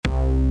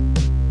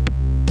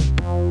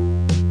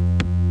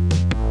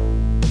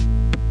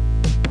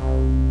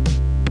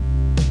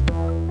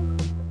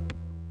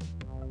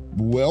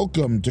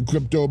Welcome to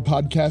Crypto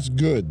Podcast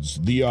Goods,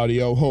 the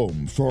audio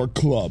home for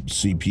Club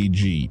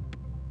CPG.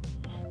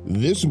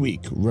 This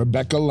week,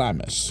 Rebecca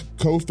Lamis,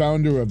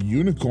 co-founder of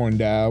Unicorn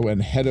DAO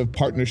and head of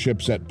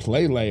partnerships at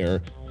PlayLayer,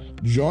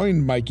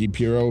 joined Mikey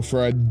Piro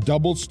for a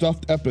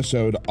double-stuffed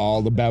episode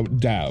all about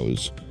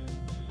DAOs.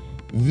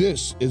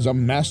 This is a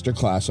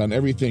masterclass on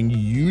everything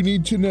you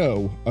need to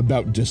know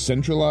about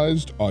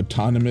decentralized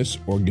autonomous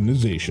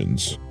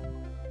organizations.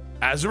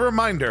 As a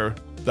reminder,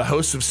 the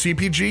hosts of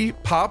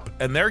CPG, Pop,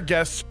 and their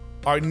guests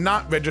are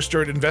not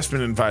registered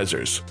investment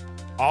advisors.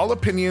 All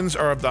opinions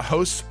are of the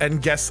hosts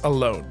and guests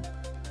alone.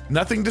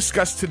 Nothing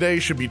discussed today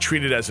should be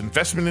treated as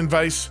investment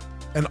advice,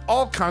 and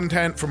all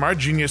content from our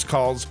Genius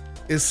Calls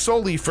is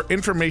solely for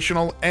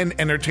informational and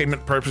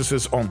entertainment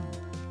purposes only.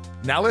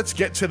 Now let's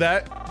get to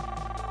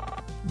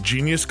that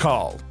Genius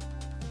Call.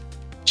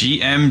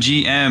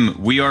 GM,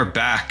 we are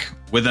back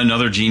with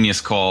another Genius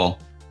Call.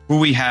 Who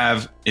we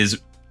have is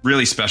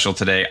really special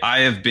today. I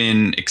have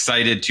been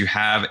excited to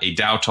have a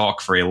DAO talk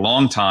for a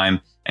long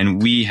time,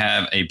 and we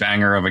have a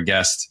banger of a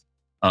guest.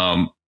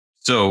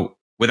 So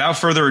without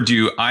further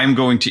ado, I'm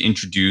going to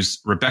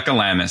introduce Rebecca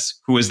Lamis,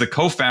 who is the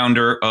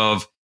co-founder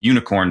of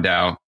Unicorn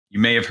DAO. You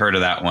may have heard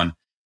of that one.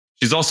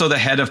 She's also the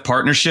head of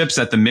partnerships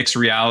at the mixed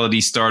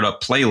reality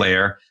startup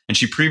PlayLayer, and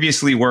she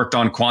previously worked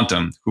on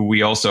Quantum, who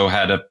we also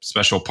had a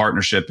special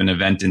partnership and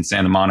event in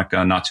Santa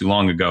Monica not too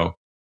long ago.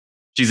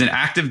 She's an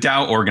active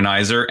DAO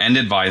organizer and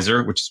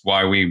advisor, which is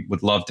why we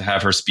would love to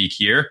have her speak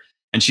here.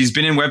 And she's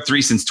been in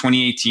Web3 since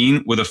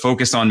 2018 with a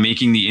focus on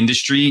making the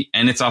industry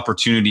and its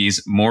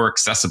opportunities more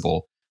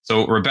accessible.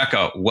 So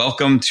Rebecca,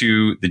 welcome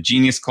to the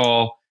Genius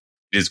Call.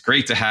 It is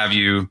great to have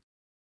you.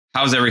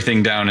 How's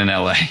everything down in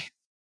LA?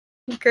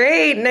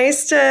 Great.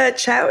 Nice to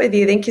chat with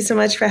you. Thank you so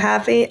much for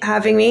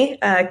having me.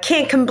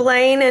 Can't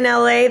complain in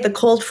LA. The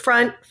cold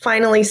front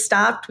finally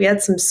stopped. We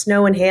had some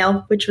snow and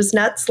hail, which was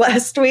nuts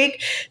last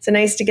week. So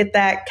nice to get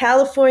that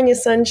California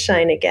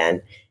sunshine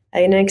again.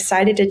 And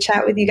excited to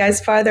chat with you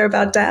guys farther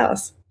about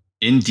DAOs.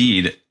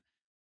 Indeed.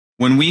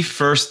 When we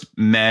first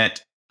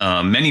met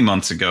many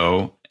months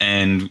ago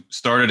and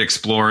started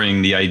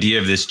exploring the idea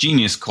of this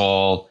Genius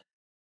Call,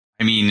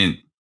 I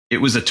mean, it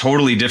was a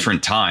totally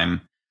different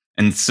time.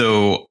 And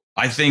so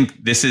I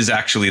think this is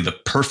actually the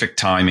perfect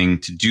timing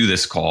to do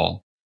this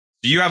call.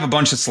 You have a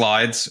bunch of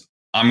slides.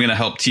 I'm going to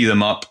help tee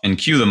them up and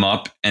cue them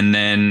up. And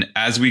then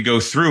as we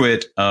go through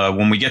it,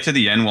 when we get to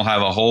the end, we'll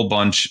have a whole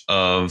bunch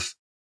of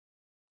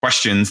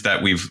questions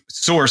that we've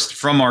sourced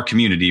from our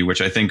community, which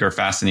I think are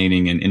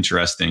fascinating and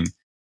interesting.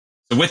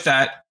 So with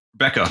that,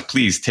 Rebecca,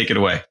 please take it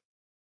away.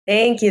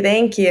 Thank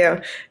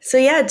you. So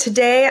yeah,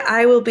 today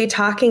I will be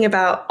talking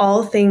about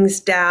all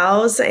things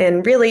DAOs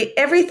and really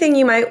everything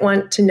you might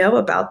want to know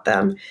about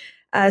them.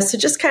 So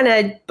just kind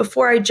of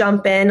before I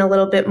jump in a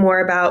little bit more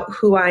about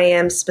who I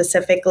am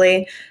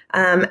specifically,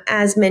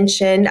 as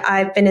mentioned,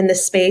 I've been in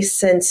this space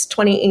since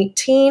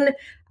 2018.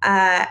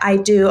 I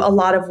do a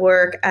lot of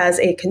work as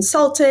a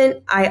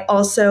consultant. I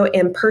also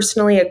am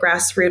personally a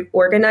grassroots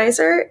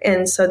organizer.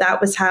 And so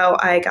that was how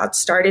I got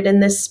started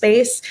in this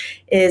space,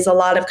 is a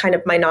lot of kind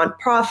of my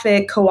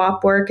nonprofit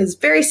co-op work is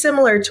very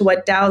similar to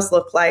what DAOs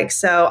look like.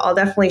 So I'll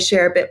definitely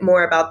share a bit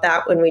more about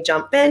that when we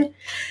jump in.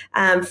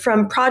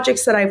 From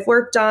projects that I've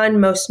worked on,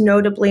 most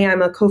notably,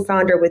 I'm a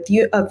co-founder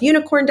of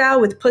Unicorn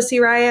DAO with Pussy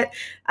Riot.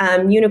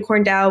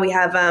 Unicorn DAO, we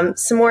have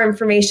some more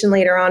information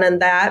later on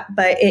that,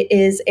 but it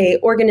is an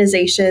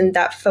organization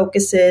that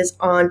focuses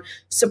on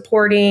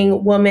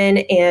supporting women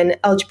and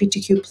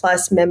LGBTQ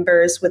plus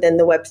members within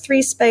the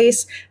Web3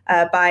 space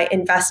by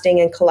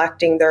investing and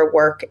collecting their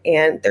work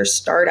and their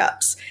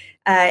startups.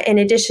 In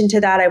addition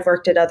to that, I've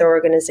worked at other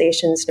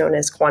organizations known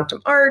as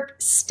Quantum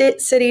Art,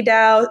 City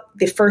DAO,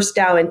 the first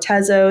DAO in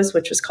Tezos,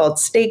 which was called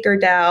Staker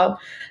DAO,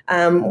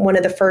 one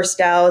of the first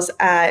DAOs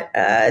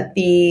at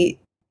the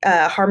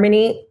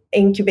Harmony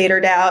Incubator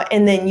DAO,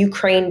 and then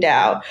Ukraine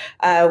DAO,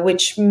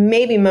 which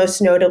maybe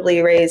most notably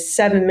raised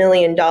 $7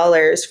 million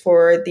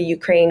for the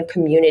Ukraine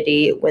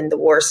community when the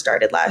war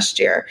started last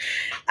year.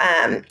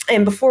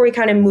 And before we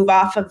kind of move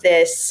off of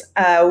this,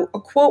 a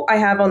quote I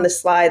have on the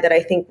slide that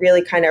I think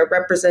really kind of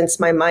represents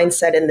my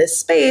mindset in this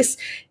space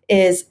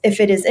is,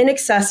 if it is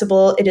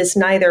inaccessible, it is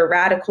neither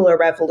radical or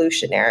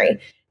revolutionary.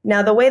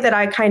 Now, the way that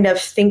I kind of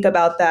think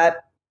about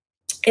that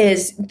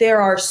is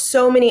there are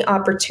so many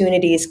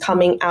opportunities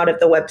coming out of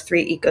the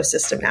Web3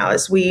 ecosystem now,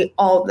 as we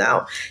all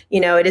know.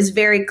 It is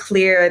very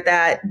clear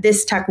that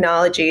this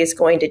technology is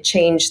going to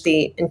change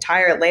the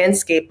entire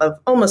landscape of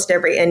almost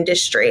every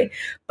industry.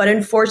 But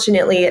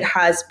unfortunately, it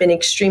has been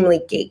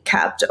extremely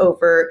gatekept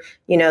over,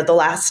 the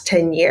last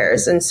 10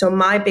 years. And so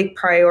my big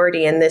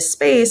priority in this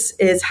space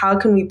is how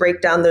can we break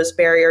down those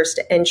barriers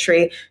to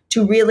entry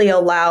to really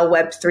allow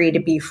Web3 to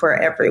be for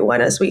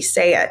everyone, as we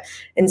say it.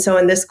 And so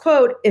in this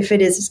quote, if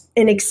it is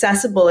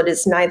inaccessible, it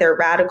is neither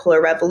radical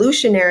or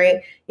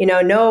revolutionary.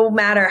 No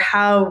matter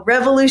how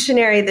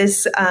revolutionary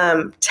this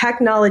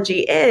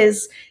technology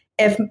is,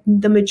 if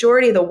the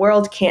majority of the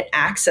world can't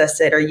access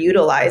it or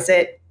utilize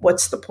it,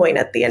 what's the point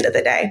at the end of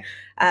the day?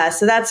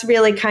 So that's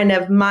really kind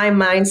of my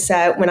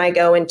mindset when I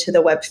go into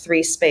the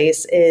Web3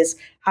 space, is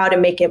how to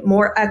make it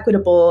more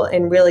equitable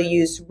and really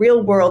use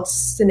real world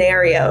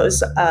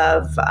scenarios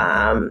of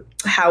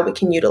how we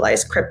can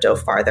utilize crypto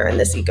farther in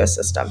this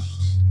ecosystem.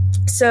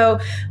 So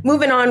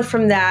moving on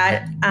from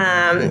that,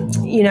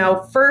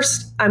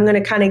 first I'm going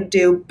to kind of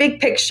do big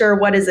picture.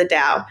 What is a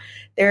DAO?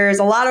 There's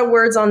a lot of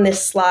words on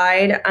this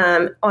slide.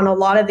 On a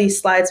lot of these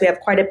slides, we have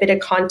quite a bit of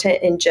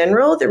content in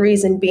general. The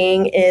reason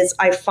being is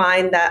I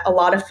find that a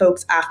lot of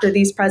folks after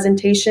these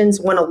presentations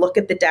want to look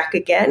at the deck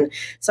again.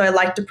 So I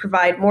like to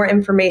provide more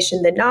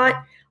information than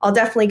not. I'll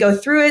definitely go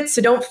through it,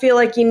 so don't feel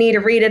like you need to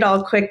read it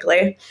all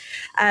quickly.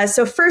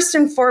 So first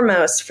and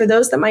foremost, for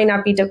those that might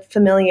not be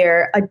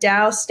familiar, a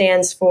DAO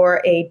stands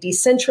for a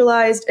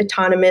decentralized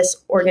autonomous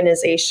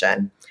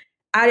organization.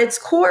 At its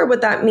core,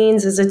 what that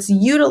means is it's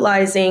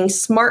utilizing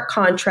smart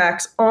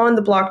contracts on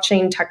the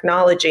blockchain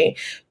technology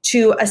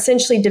to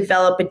essentially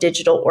develop a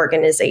digital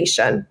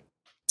organization.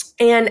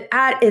 And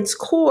at its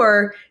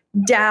core,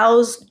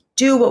 DAOs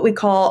do what we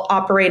call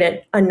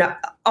operate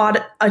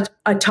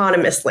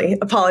autonomously,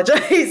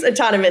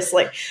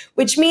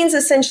 which means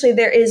essentially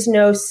there is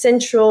no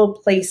central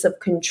place of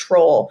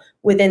control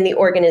within the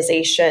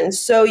organization.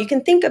 So you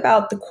can think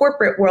about the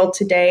corporate world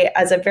today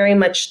as a very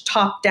much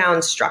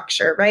top-down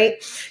structure, right?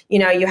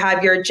 You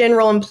have your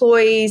general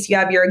employees, you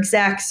have your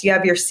execs, you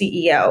have your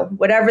CEO.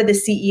 Whatever the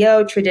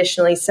CEO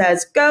traditionally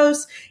says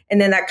goes,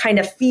 and then that kind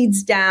of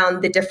feeds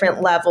down the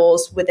different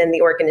levels within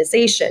the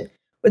organization.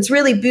 What's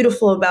really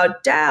beautiful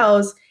about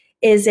DAOs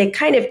is it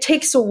kind of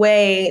takes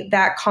away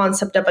that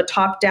concept of a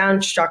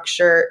top-down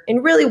structure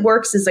and really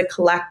works as a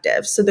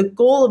collective. So the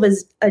goal of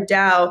a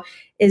DAO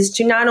is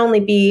to not only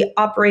be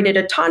operated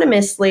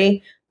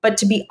autonomously, but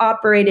to be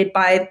operated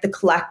by the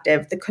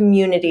collective, the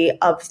community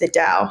of the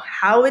DAO.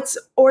 How it's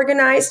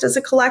organized as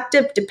a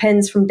collective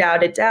depends from DAO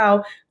to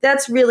DAO.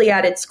 That's really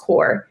at its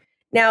core.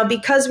 Now,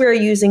 because we're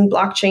using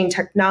blockchain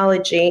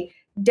technology,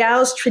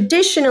 DAOs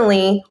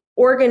traditionally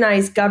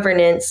organize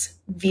governance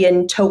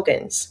via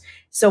tokens.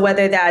 So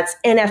whether that's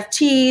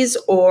NFTs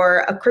or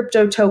a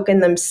crypto token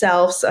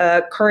themselves,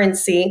 a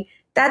currency,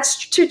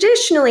 that's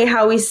traditionally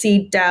how we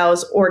see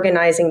DAOs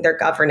organizing their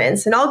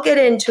governance. And I'll get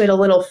into it a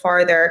little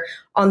farther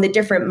on the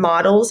different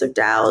models of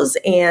DAOs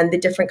and the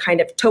different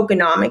kind of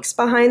tokenomics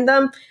behind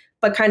them.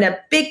 But kind of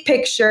big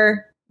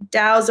picture,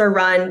 DAOs are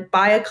run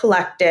by a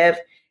collective.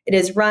 It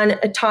is run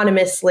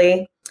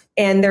autonomously,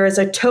 and there is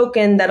a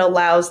token that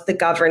allows the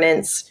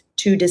governance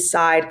to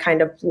decide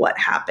kind of what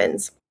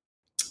happens.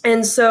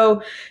 And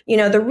so,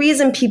 the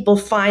reason people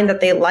find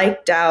that they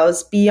like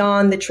DAOs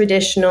beyond the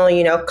traditional,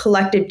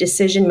 collective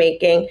decision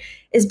making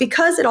is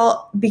because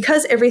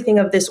everything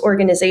of this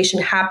organization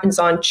happens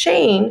on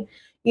chain.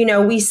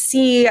 We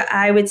see,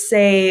 I would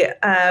say,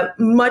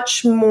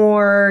 much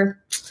more,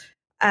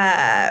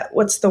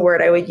 what's the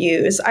word I would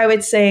use? I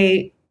would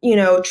say,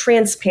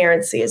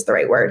 transparency is the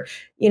right word.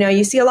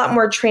 You see a lot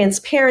more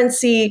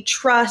transparency,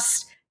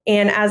 trust,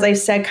 and as I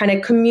said, kind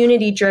of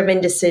community-driven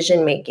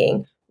decision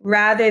making,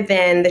 rather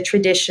than the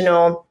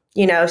traditional,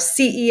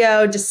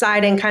 CEO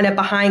deciding kind of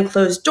behind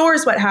closed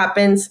doors what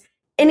happens.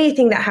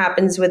 Anything that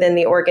happens within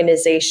the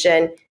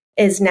organization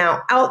is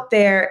now out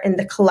there, and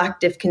the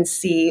collective can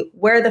see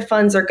where the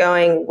funds are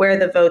going, where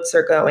the votes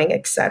are going,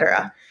 et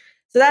cetera.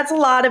 So that's a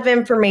lot of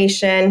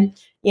information.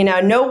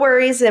 No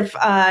worries if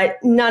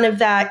none of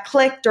that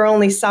clicked or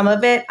only some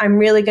of it. I'm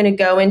really going to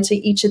go into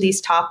each of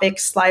these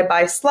topics slide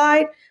by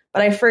slide.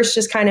 But I first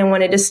just kind of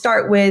wanted to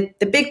start with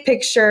the big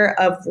picture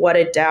of what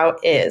a DAO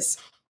is.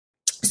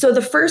 So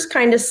the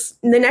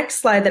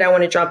next slide that I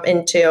want to jump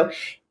into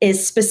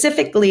is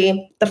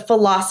specifically the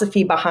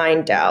philosophy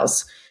behind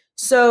DAOs.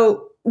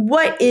 So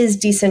what is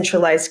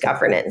decentralized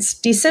governance?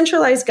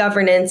 Decentralized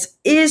governance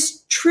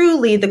is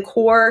truly the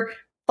core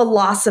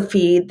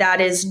philosophy that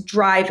is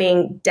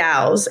driving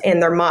DAOs and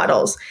their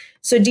models.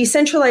 So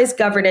decentralized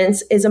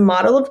governance is a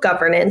model of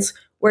governance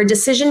where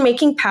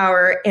decision-making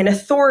power and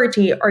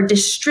authority are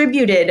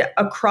distributed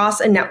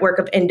across a network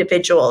of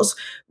individuals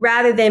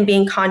rather than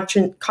being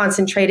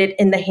concentrated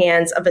in the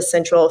hands of a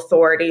central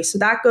authority. So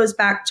that goes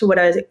back to what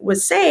I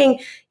was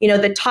saying,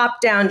 the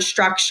top-down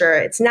structure.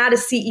 It's not a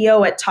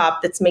CEO at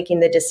top that's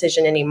making the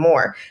decision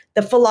anymore.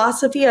 The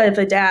philosophy of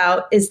a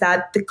DAO is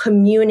that the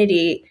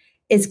community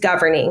is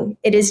governing.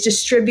 It is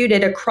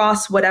distributed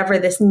across whatever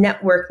this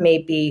network may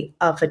be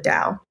of a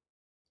DAO.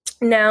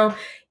 Now,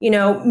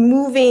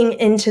 moving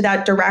into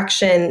that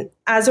direction,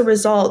 as a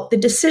result, the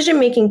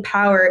decision-making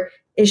power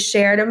is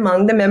shared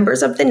among the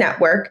members of the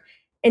network,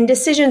 and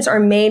decisions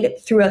are made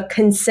through a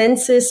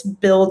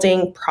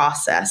consensus-building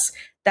process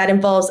that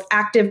involves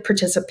active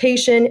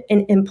participation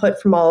and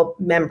input from all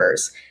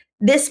members.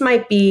 This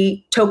might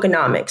be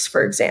tokenomics,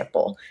 for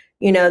example.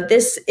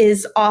 This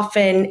is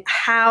often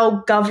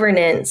how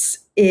governance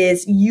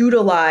is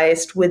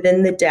utilized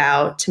within the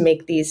DAO to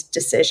make these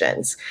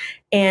decisions.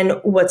 And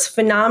what's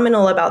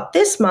phenomenal about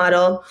this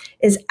model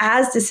is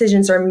as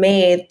decisions are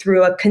made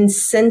through a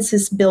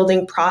consensus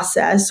building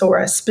process or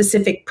a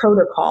specific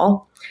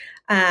protocol,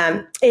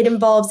 It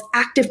involves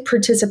active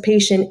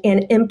participation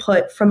and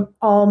input from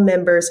all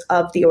members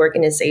of the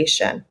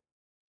organization.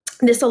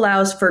 This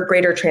allows for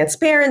greater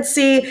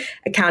transparency,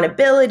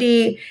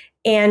 accountability,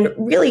 and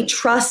really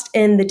trust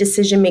in the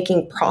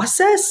decision-making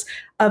process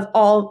of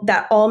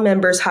all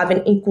members have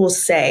an equal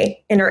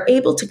say and are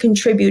able to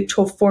contribute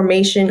to a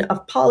formation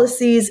of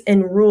policies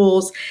and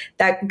rules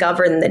that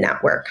govern the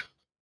network.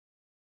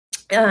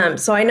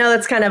 So I know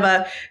that's kind of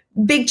a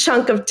big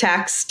chunk of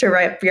text to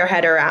wrap your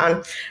head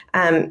around,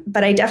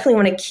 but I definitely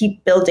want to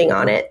keep building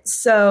on it.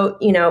 So,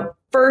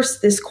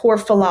 first, this core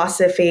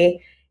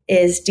philosophy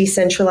is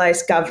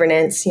decentralized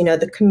governance.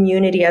 The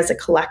community as a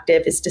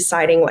collective is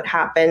deciding what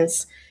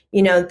happens.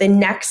 The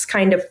next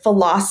kind of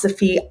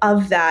philosophy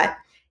of that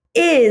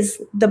is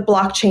the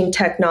blockchain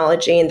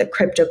technology and the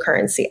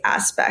cryptocurrency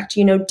aspect.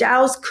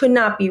 DAOs could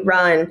not be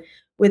run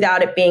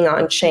without it being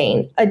on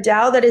chain. A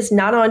DAO that is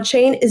not on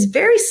chain is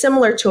very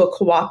similar to a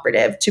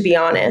cooperative, to be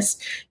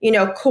honest.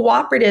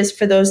 Cooperatives,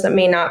 for those that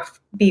may not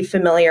be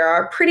familiar,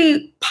 are a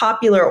pretty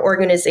popular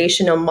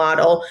organizational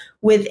model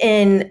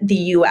within the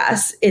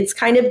US. It's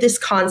kind of this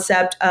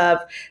concept of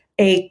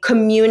a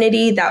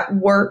community that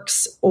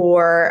works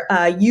or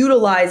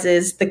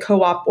utilizes the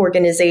co-op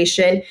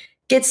organization,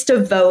 gets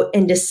to vote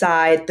and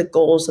decide the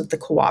goals of the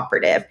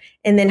cooperative.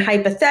 And then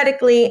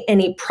hypothetically,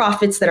 any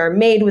profits that are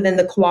made within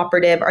the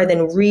cooperative are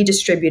then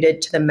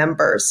redistributed to the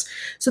members.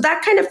 So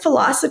that kind of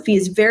philosophy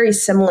is very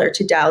similar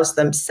to DAOs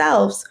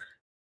themselves.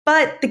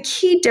 But the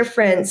key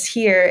difference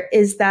here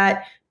is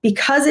that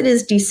because it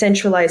is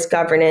decentralized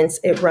governance,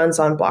 it runs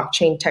on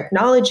blockchain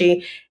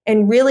technology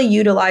and really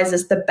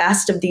utilizes the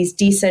best of these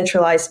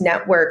decentralized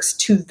networks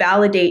to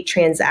validate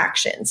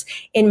transactions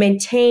and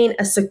maintain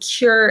a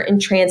secure and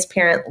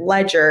transparent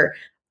ledger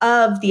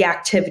of the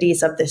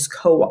activities of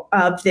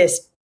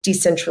this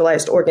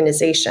decentralized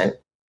organization.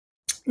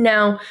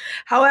 Now,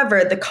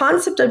 however, the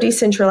concept of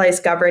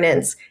decentralized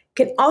governance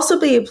can also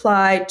be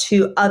applied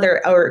to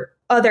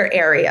other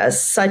areas,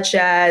 such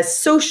as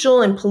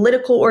social and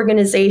political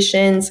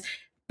organizations,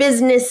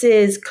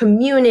 businesses,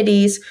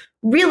 communities,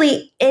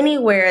 really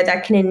anywhere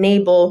that can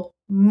enable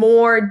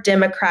more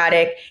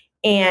democratic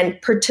and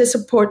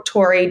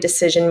participatory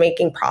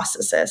decision-making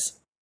processes.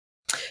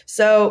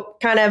 So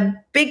kind of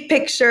big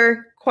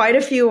picture, quite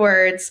a few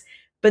words,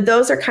 but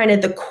those are kind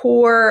of the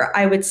core,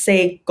 I would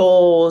say,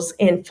 goals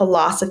and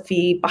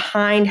philosophy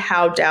behind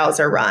how DAOs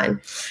are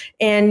run.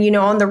 And,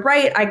 on the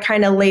right, I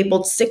kind of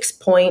labeled 6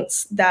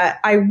 points that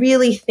I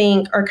really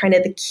think are kind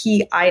of the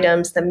key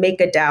items that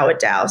make a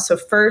DAO. So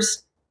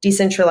first,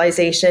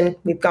 decentralization.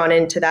 We've gone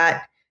into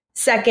that.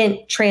 Second,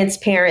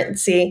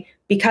 transparency.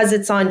 Because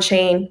it's on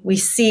chain, we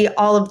see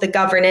all of the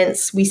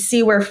governance. We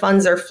see where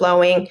funds are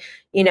flowing.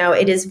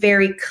 It is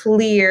very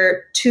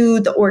clear to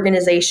the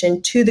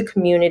organization, to the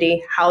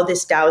community, how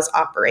this DAO is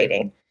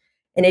operating.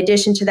 In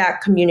addition to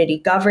that, community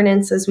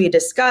governance, as we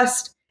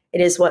discussed, it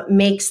is what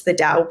makes the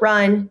DAO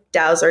run.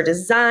 DAOs are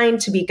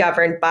designed to be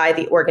governed by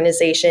the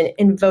organization,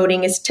 and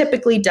voting is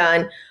typically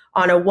done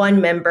on a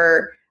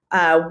one-member,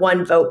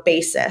 one-vote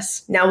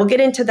basis. Now, we'll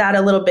get into that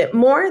a little bit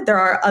more. There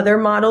are other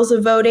models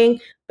of voting,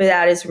 but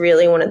that is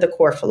really one of the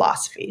core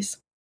philosophies.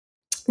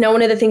 Now,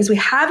 one of the things we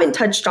haven't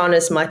touched on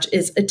as much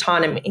is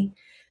autonomy.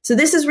 So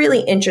this is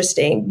really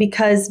interesting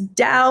because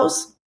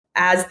DAOs,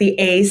 as the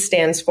A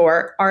stands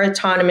for, are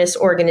autonomous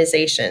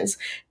organizations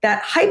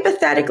that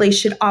hypothetically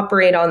should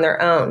operate on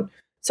their own.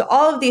 So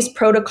all of these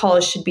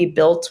protocols should be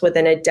built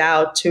within a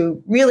DAO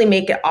to really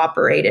make it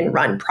operate and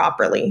run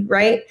properly,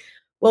 right?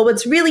 Well,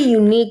 what's really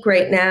unique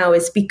right now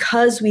is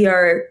because we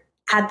are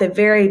at the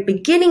very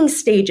beginning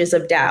stages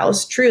of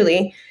DAOs,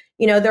 truly,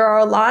 there are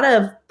a lot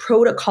of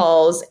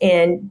protocols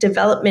and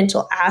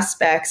developmental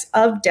aspects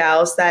of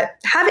DAOs that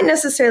haven't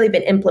necessarily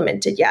been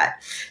implemented yet.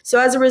 So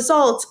as a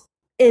result,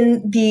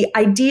 in the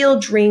ideal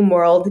dream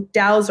world,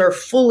 DAOs are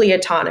fully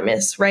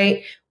autonomous,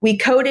 right? We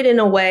code it in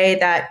a way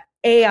that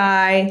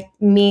AI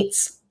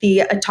meets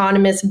the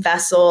autonomous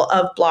vessel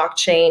of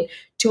blockchain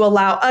to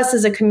allow us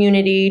as a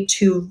community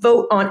to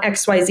vote on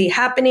XYZ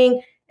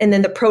happening, and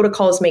then the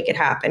protocols make it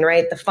happen,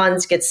 right? The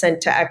funds get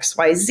sent to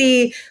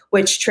XYZ,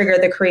 which trigger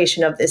the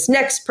creation of this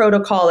next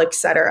protocol, et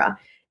cetera.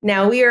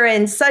 Now, we are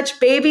in such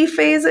baby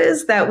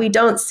phases that we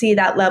don't see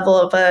that level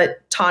of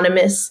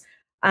autonomous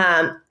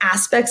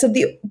aspects of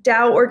the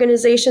DAO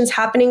organizations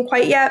happening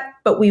quite yet,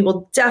 but we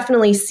will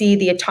definitely see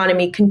the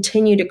autonomy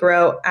continue to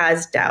grow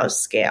as DAOs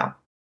scale.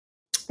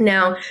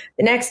 Now,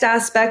 the next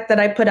aspect that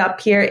I put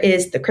up here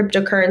is the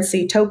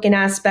cryptocurrency token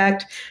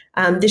aspect.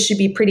 This should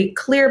be pretty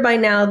clear by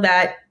now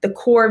that the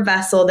core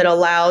vessel that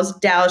allows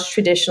DAOs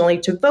traditionally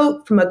to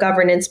vote from a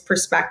governance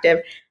perspective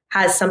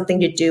has something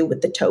to do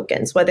with the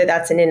tokens, whether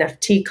that's an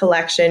NFT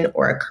collection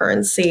or a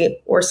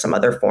currency or some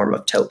other form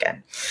of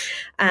token.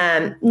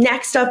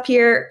 Next up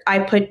here, I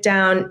put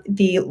down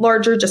the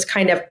larger just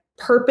kind of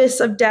purpose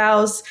of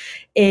DAOs.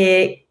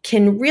 It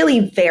can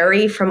really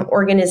vary from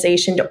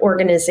organization to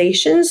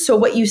organization. So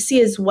what you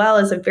see as well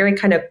as a very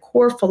kind of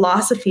core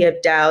philosophy of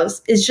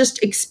DAOs is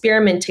just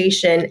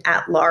experimentation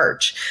at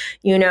large.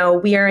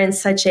 We are in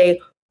such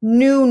a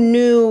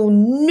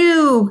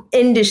new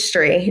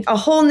industry. A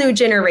whole new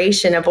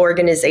generation of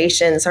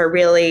organizations are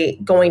really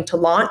going to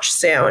launch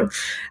soon.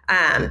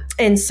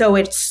 And so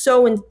it's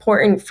so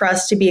important for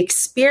us to be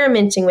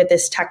experimenting with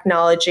this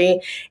technology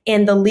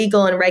and the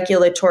legal and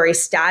regulatory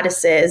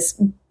statuses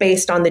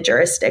based on the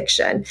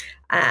jurisdiction.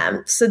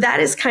 So that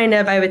is kind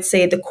of, I would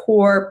say, the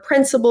core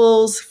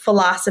principles,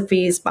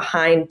 philosophies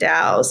behind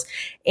DAOs.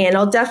 And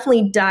I'll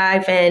definitely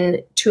dive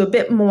in to a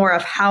bit more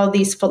of how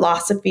these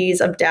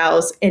philosophies of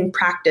DAOs in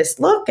practice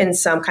look and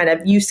some kind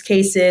of use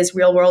cases,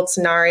 real world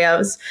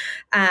scenarios.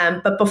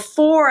 But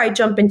before I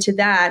jump into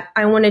that,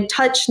 I want to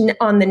touch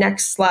on the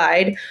next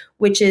slide,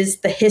 which is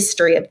the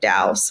history of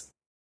DAOs.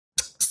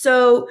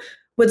 So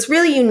what's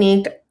really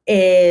unique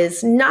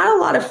is not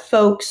a lot of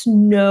folks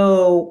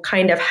know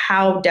kind of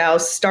how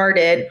DAOs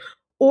started,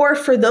 or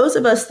for those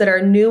of us that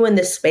are new in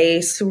the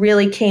space,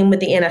 really came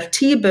with the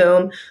NFT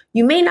boom,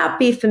 you may not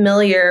be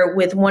familiar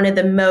with one of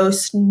the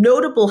most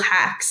notable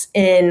hacks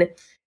in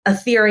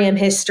Ethereum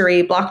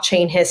history,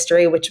 blockchain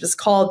history, which was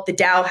called the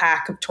DAO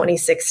hack of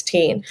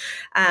 2016.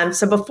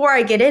 So before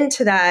I get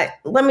into that,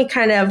 let me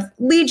kind of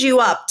lead you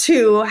up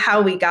to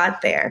how we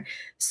got there.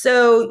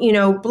 So,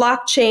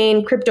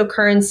 blockchain,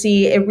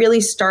 cryptocurrency, it really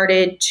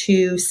started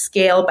to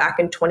scale back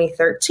in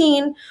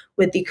 2013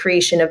 with the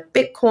creation of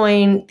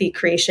Bitcoin, the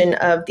creation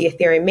of the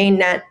Ethereum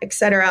mainnet, et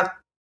cetera.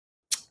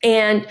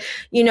 And,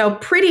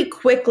 pretty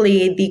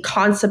quickly, the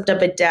concept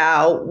of a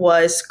DAO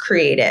was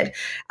created.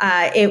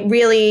 It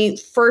really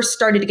first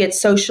started to get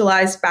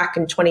socialized back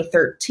in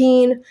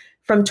 2013.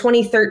 From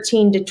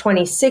 2013 to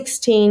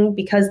 2016,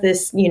 because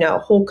this,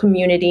 whole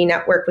community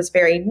network was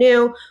very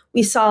new,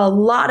 we saw a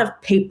lot of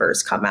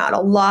papers come out,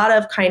 a lot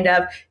of kind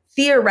of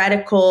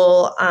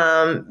theoretical,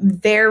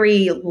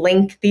 very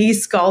lengthy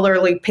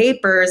scholarly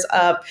papers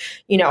of,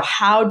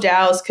 how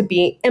DAOs could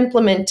be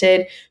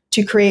implemented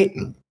to create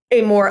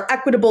a more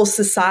equitable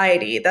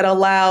society that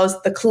allows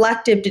the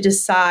collective to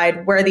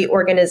decide where the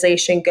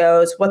organization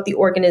goes, what the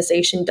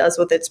organization does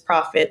with its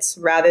profits,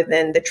 rather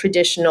than the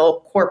traditional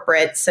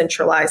corporate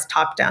centralized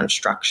top-down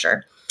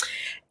structure.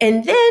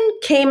 And then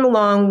came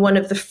along one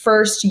of the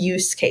first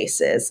use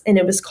cases, and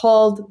it was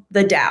called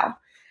the DAO.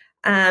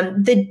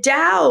 The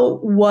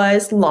DAO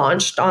was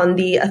launched on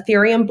the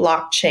Ethereum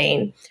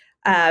blockchain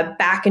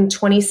back in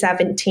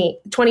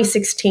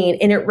 2016,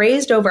 and it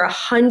raised over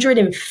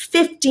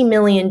 $150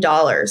 million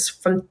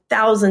from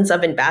thousands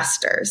of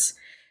investors.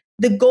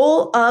 The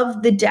goal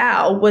of the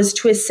DAO was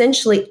to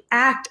essentially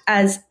act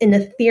as an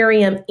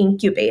Ethereum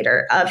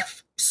incubator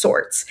of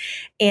sorts.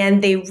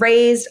 And they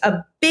raised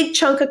a big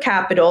chunk of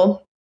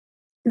capital.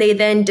 They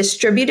then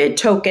distributed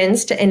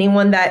tokens to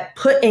anyone that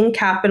put in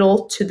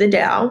capital to the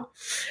DAO.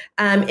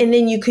 And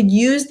then you could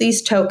use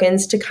these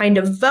tokens to kind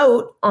of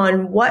vote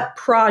on what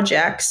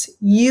projects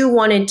you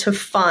wanted to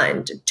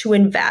fund, to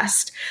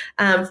invest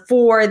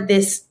for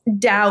this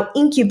DAO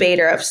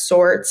incubator of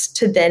sorts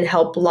to then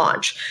help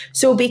launch.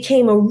 So it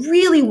became a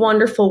really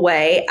wonderful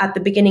way at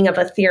the beginning of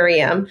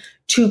Ethereum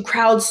to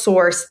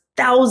crowdsource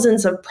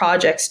thousands of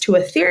projects to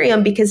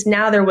Ethereum, because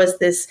now there was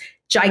this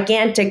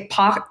gigantic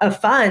pot of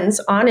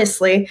funds,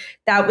 honestly,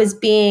 that was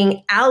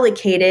being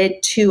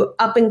allocated to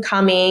up and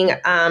coming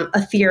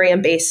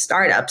Ethereum-based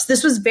startups.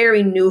 This was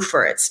very new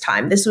for its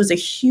time. This was a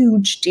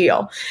huge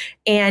deal.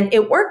 And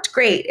it worked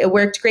great. It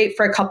worked great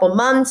for a couple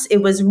months. It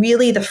was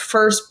really the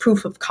first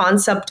proof of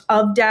concept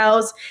of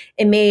DAOs.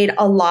 It made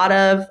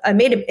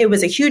it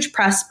was a huge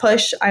press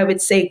push, I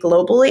would say,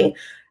 globally.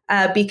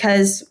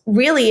 Because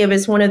really it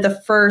was one of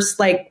the first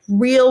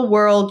real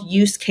world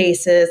use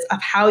cases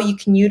of how you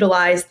can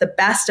utilize the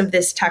best of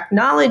this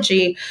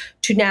technology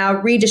to now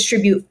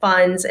redistribute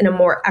funds in a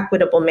more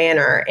equitable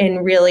manner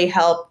and really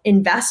help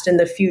invest in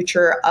the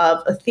future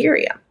of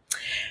Ethereum.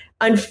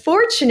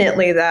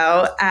 Unfortunately,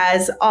 though,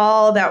 as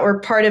all that were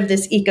part of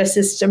this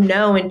ecosystem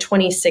know, in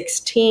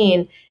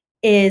 2016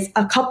 is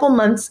a couple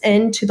months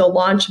into the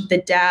launch of the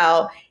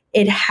DAO,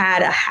 it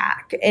had a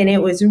hack, and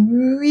it was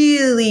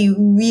really,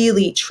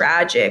 really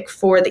tragic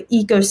for the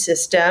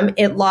ecosystem.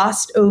 It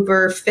lost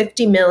over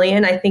 50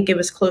 million. I think it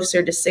was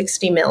closer to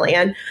 60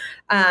 million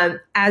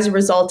as a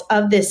result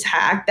of this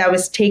hack that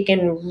was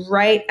taken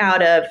right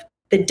out of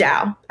the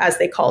DAO, as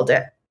they called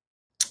it.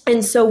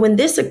 And so when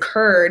this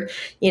occurred,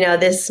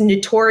 this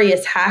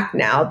notorious hack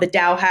now, the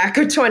DAO hack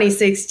of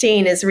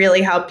 2016 is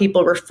really how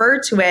people refer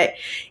to it.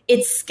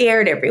 It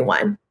scared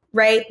everyone.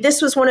 Right?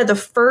 This was one of the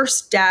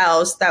first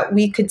DAOs that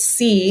we could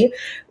see.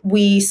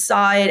 We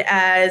saw it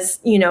as,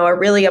 a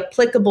really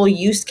applicable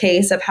use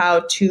case of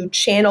how to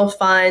channel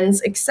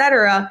funds, et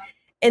cetera.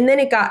 And then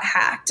it got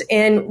hacked.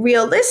 And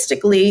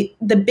realistically,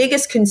 the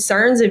biggest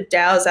concerns of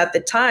DAOs at the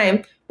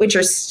time, which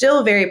are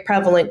still very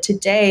prevalent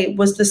today,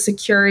 was the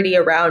security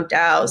around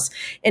DAOs.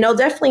 And I'll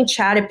definitely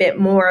chat a bit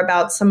more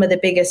about some of the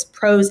biggest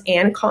pros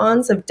and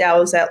cons of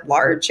DAOs at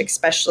large,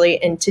 especially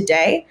in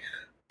today.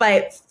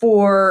 But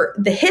for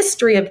the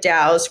history of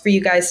DAOs, for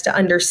you guys to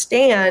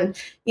understand,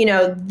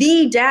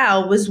 the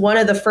DAO was one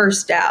of the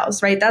first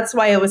DAOs, right? That's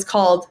why it was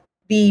called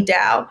the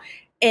DAO.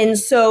 And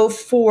so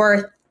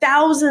for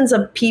thousands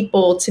of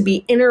people to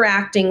be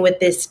interacting with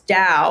this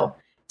DAO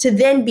to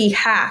then be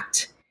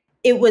hacked,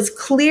 it was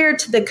clear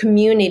to the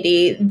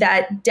community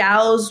that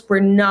DAOs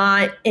were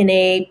not in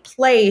a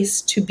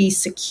place to be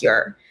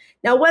secure.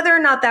 Now, whether or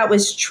not that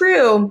was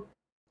true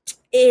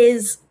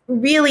is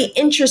really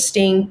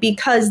interesting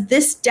because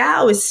this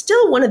DAO is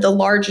still one of the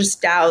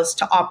largest DAOs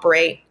to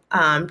operate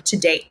to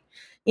date.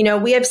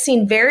 We have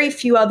seen very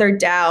few other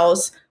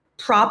DAOs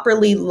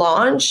properly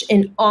launch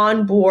and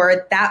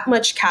onboard that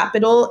much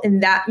capital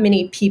and that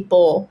many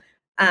people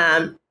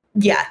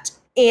yet.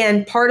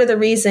 And part of the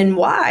reason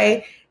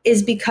why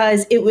is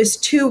because it was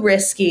too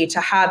risky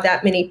to have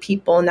that many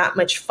people and that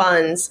much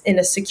funds in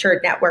a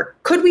secured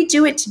network. Could we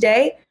do it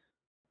today?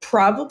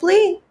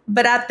 Probably.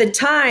 But at the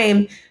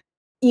time,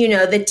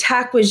 the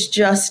tech was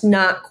just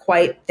not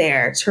quite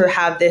there to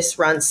have this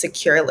run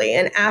securely.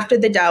 And after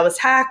the DAO was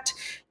hacked,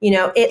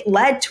 it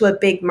led to a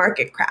big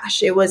market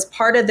crash. It was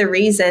part of the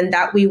reason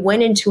that we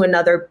went into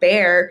another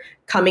bear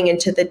coming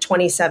into the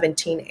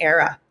 2017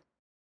 era.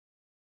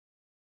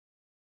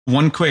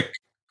 One quick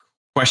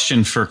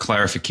question for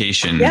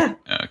clarification. Yeah.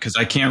 Because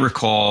I can't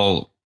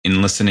recall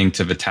in listening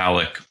to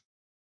Vitalik,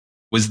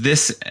 was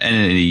this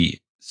a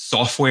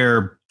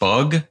software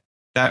bug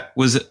that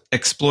was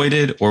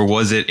exploited, or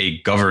was it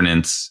a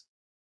governance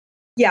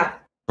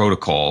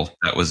protocol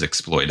that was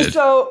exploited?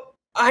 So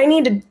I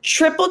need to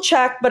triple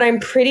check, but I'm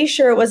pretty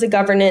sure it was a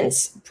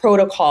governance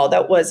protocol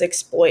that was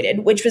exploited,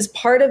 which was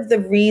part of the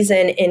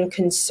reason in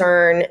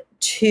concern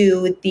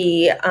to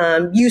the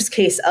use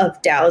case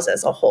of DAOs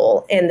as a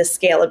whole and the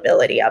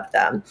scalability of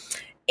them.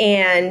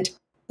 And,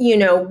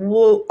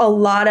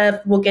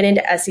 we'll get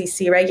into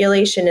SEC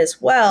regulation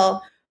as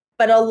well.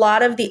 But a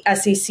lot of the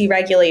SEC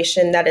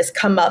regulation that has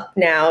come up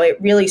now, it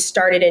really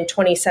started in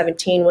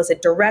 2017, was a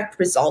direct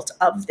result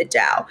of the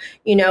DAO.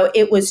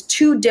 It was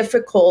too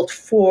difficult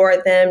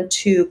for them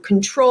to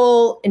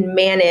control and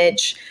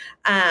manage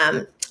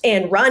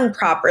and run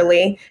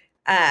properly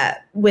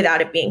without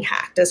it being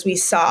hacked, as we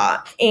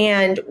saw.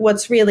 And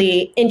what's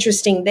really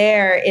interesting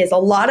there is a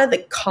lot of the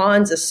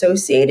cons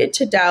associated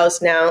to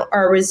DAOs now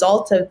are a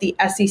result of the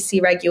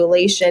SEC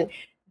regulation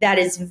that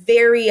is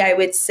very, I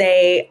would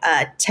say,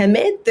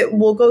 timid, that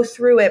we'll go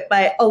through it.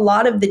 But a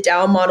lot of the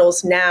DAO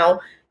models now,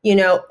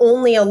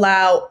 only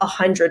allow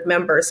 100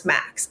 members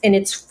max. And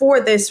it's for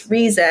this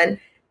reason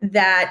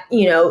that,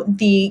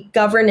 the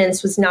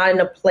governance was not in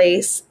a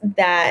place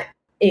that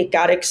it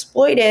got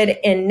exploited.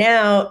 And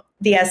now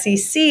the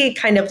SEC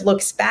kind of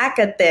looks back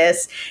at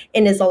this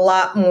and is a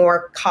lot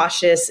more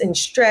cautious and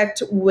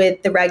strict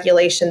with the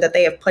regulation that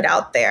they have put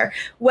out there.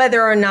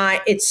 Whether or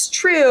not it's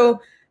true,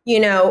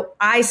 there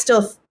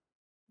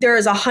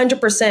is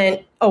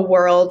 100% a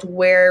world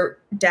where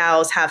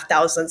DAOs have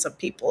thousands of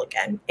people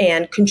again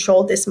and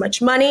control this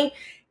much money.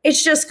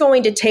 It's just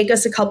going to take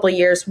us a couple of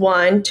years,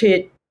 one,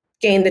 to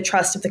gain the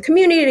trust of the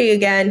community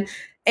again,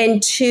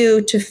 and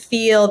two, to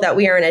feel that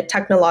we are in a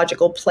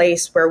technological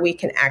place where we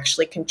can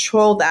actually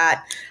control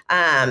that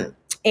and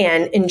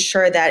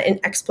ensure that an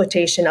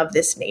exploitation of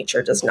this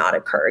nature does not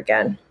occur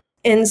again.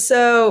 And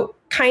so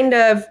kind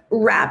of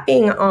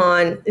wrapping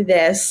on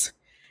this,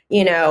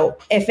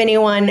 if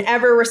anyone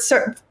ever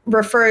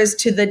refers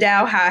to the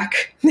DAO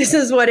hack, this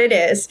is what it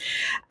is.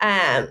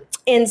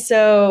 And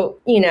so,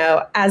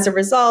 as a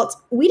result,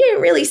 we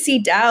didn't really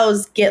see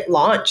DAOs get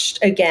launched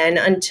again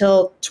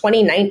until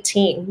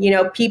 2019.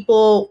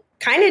 People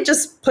kind of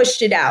just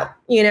pushed it out.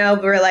 We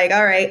were like,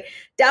 all right,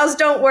 DAOs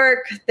don't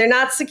work. They're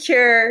not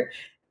secure.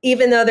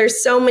 Even though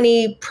there's so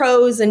many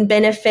pros and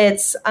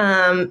benefits,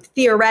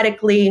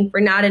 theoretically, we're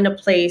not in a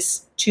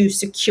place to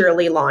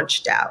securely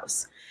launch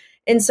DAOs.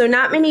 And so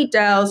not many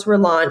DAOs were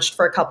launched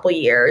for a couple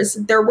years.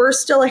 There were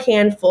still a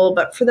handful,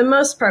 but for the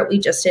most part, we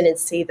just didn't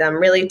see them.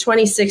 Really,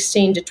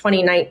 2016 to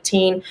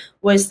 2019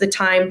 was the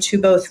time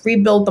to both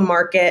rebuild the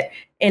market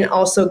and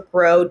also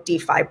grow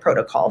DeFi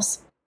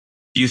protocols.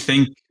 Do you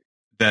think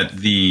that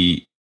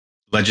the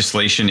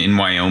legislation in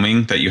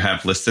Wyoming that you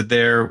have listed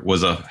there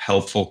was a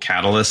helpful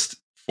catalyst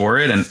for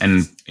it?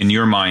 And in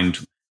your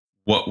mind,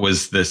 what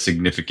was the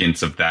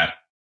significance of that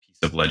piece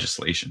of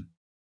legislation?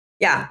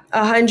 Yeah,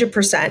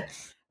 100%.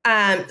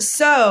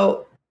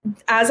 So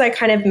as I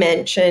kind of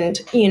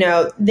mentioned,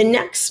 the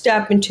next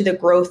step into the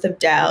growth of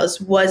DAOs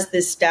was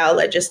this DAO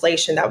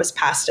legislation that was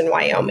passed in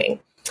Wyoming.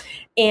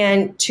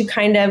 And to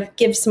kind of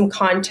give some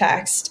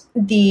context,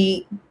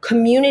 the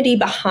community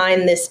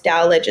behind this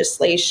DAO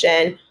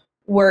legislation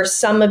were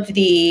some of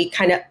the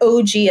kind of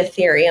OG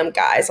Ethereum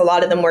guys. A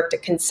lot of them worked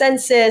at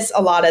Consensus.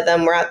 A lot of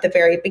them were at the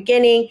very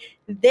beginning.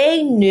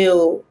 They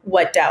knew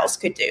what DAOs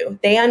could do.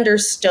 They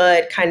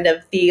understood kind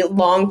of the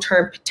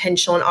long-term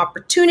potential and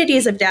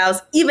opportunities of DAOs,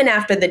 even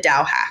after the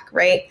DAO hack,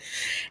 right?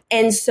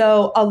 And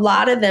so a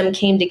lot of them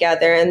came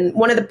together. And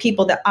one of the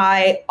people that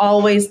I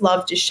always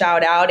love to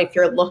shout out, if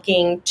you're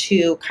looking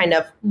to kind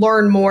of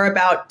learn more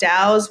about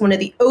DAOs, one of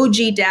the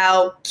OG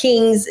DAO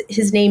kings,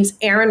 his name's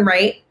Aaron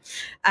Wright.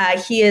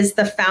 He is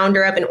the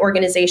founder of an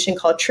organization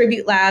called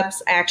Tribute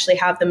Labs. I actually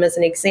have them as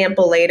an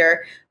example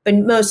later. But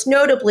most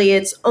notably,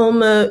 it's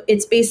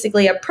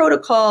basically a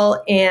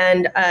protocol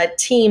and a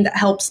team that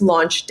helps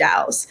launch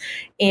DAOs.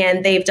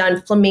 And they've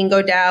done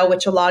Flamingo DAO,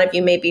 which a lot of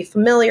you may be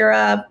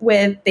familiar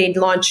with. They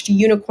launched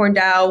Unicorn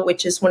DAO,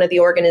 which is one of the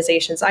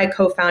organizations I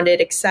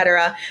co-founded, et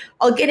cetera.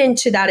 I'll get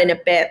into that in a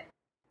bit.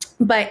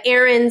 But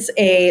Aaron's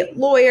a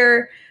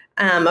lawyer,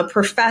 a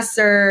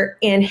professor,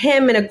 and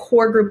him and a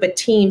core group of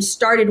teams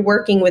started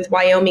working with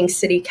Wyoming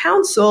City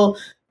Council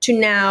to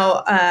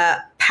now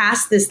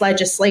pass this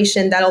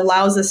legislation that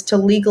allows us to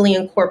legally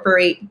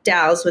incorporate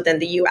DAOs within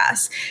the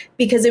US.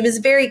 Because it was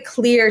very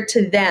clear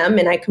to them,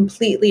 and I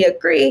completely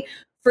agree,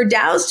 for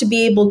DAOs to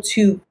be able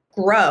to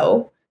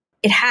grow,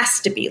 it has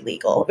to be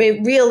legal.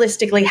 It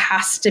realistically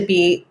has to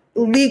be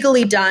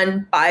legally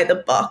done by the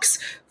books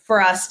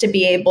for us to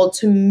be able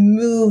to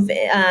move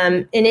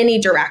in any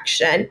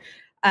direction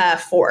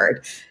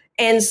forward.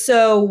 And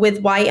so with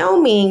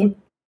Wyoming,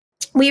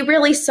 we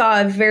really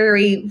saw a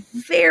very,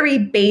 very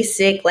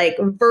basic, like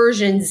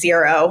version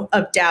 0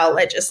 of DAO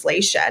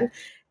legislation.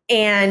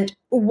 And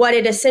what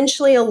it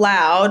essentially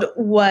allowed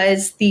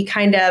was the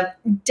kind of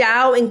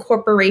DAO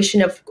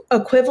incorporation of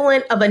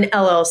equivalent of an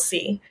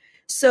LLC.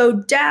 So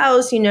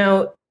DAOs,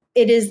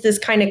 it is this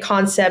kind of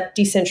concept,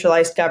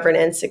 decentralized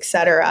governance, et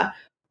cetera.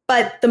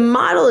 But the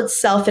model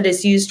itself that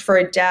is used for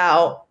a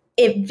DAO,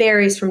 it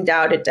varies from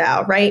DAO to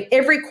DAO, right?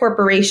 Every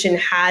corporation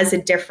has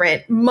a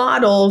different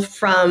model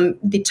from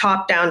the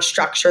top-down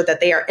structure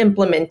that they are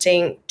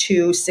implementing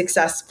to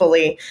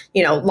successfully,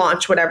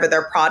 launch whatever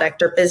their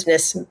product or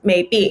business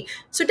may be.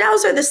 So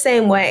DAOs are the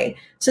same way.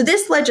 So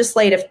this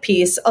legislative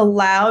piece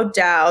allowed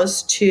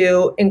DAOs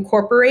to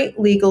incorporate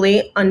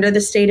legally under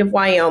the state of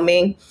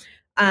Wyoming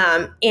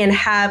and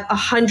have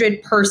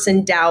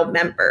 100-person DAO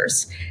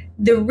members.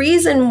 The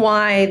reason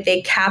why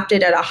they capped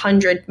it at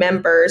 100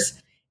 members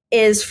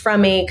is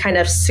from a kind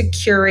of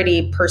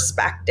security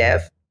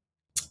perspective.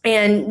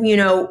 And,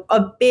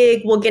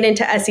 we'll get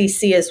into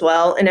SEC as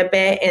well in a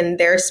bit and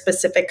their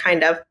specific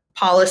kind of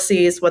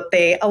policies, what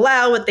they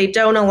allow, what they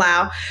don't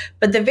allow.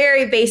 But the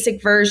very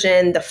basic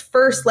version, the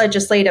first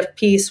legislative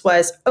piece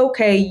was,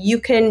 okay, you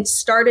can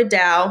start a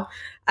DAO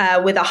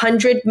with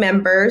 100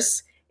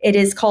 members. It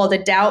is called a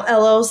DAO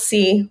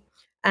LLC.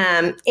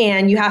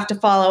 And you have to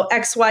follow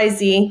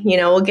XYZ.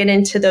 We'll get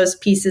into those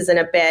pieces in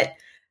a bit.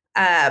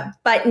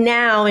 But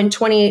now in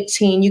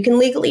 2018, you can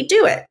legally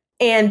do it.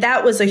 And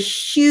that was a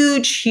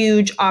huge,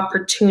 huge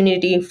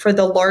opportunity for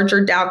the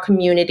larger DAO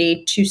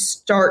community to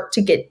start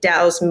to get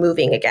DAOs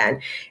moving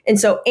again. And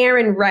so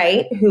Aaron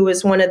Wright, who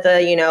was one of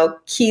the,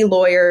 key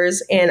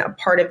lawyers and a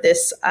part of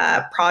this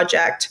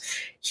project,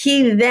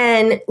 he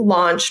then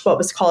launched what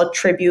was called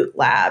Tribute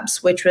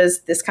Labs, which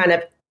was this kind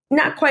of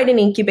not quite an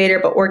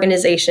incubator, but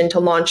organization to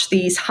launch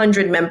these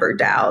 100-member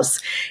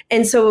DAOs.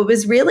 And so it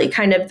was really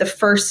kind of the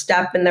first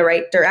step in the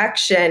right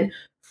direction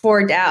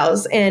for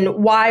DAOs.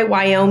 And why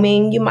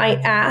Wyoming, you might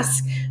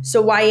ask?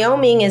 So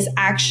Wyoming is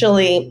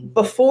actually,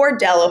 before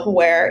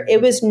Delaware,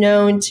 it was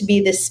known to be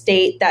the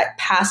state that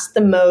passed the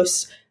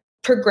most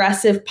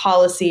progressive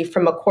policy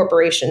from a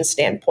corporation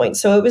standpoint.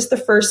 So it was the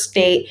first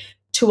state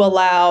to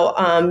allow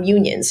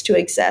unions to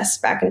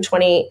exist back in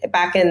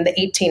the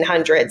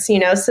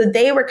 1800s, so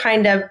they were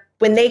kind of,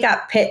 when they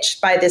got pitched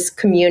by this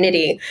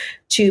community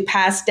to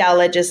pass DAO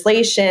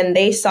legislation,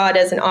 they saw it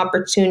as an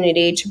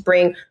opportunity to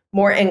bring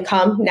more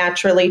income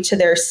naturally to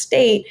their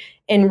state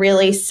and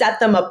really set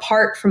them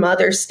apart from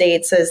other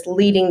states as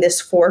leading this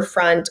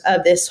forefront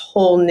of this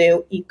whole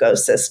new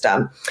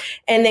ecosystem.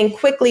 And then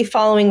quickly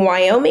following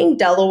Wyoming,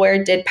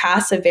 Delaware did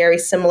pass a very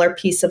similar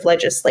piece of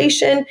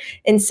legislation.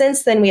 And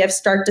since then, we have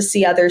started to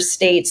see other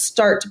states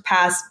start to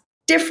pass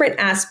different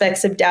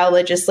aspects of DAO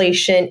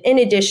legislation in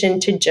addition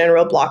to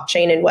general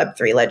blockchain and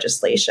Web3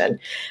 legislation.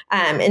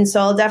 And so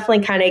I'll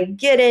definitely kind of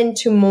get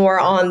into more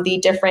on the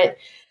different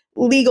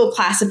legal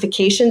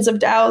classifications of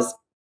DAOs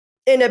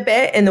in a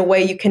bit and the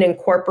way you can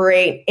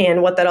incorporate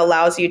and what that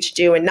allows you to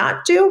do and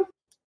not do.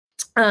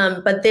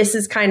 But this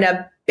is kind of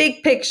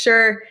big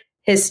picture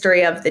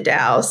history of the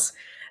DAOs.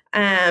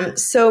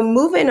 So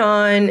moving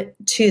on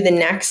to the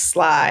next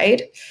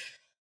slide.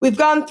 We've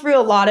gone through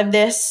a lot of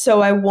this,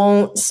 so I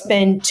won't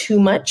spend too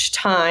much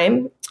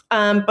time.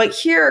 But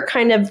here are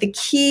kind of the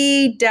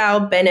key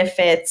DAO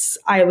benefits,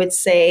 I would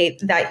say,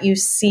 that you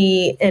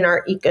see in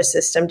our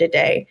ecosystem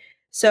today.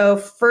 So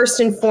first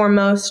and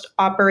foremost,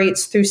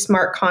 operates through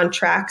smart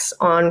contracts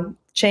on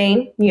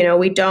chain.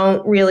 We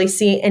don't really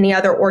see any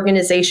other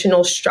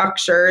organizational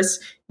structures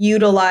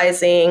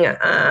utilizing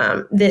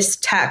this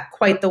tech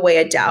quite the way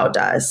a DAO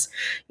does.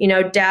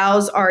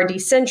 DAOs are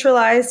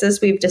decentralized,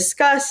 as we've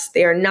discussed.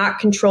 They are not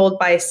controlled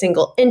by a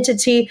single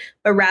entity,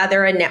 but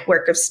rather a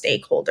network of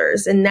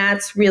stakeholders. And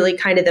that's really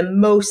kind of the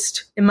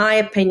most, in my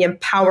opinion,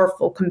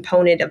 powerful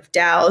component of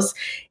DAOs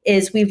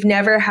is we've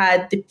never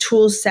had the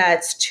tool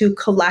sets to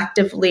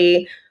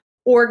collectively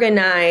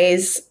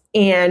organize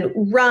and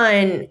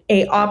run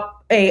a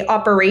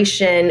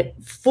operation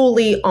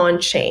fully on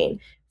chain,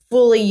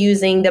 fully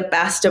using the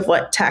best of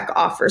what tech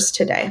offers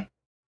today.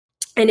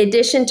 In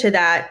addition to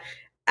that,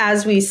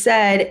 as we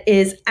said,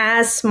 is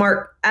as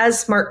smart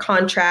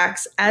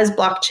contracts, as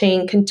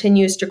blockchain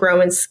continues to grow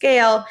and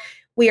scale,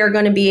 we are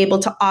going to be able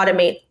to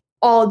automate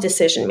all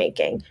decision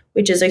making,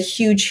 which is a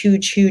huge,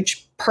 huge,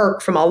 huge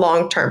perk from a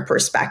long-term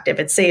perspective.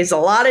 It saves a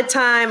lot of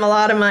time, a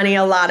lot of money,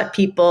 a lot of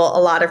people,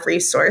 a lot of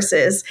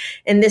resources.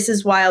 And this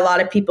is why a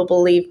lot of people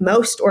believe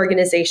most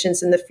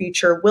organizations in the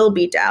future will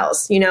be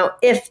DAOs.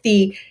 If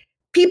the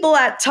people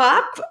at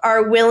top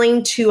are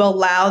willing to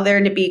allow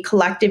there to be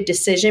collective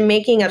decision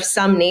making of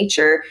some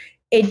nature,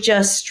 it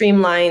just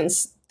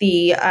streamlines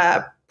the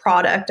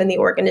product and the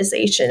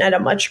organization at a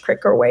much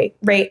quicker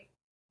rate.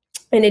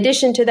 In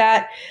addition to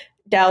that,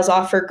 DAOs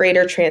offer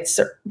greater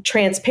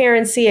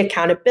transparency,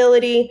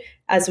 accountability.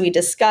 As we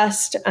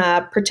discussed,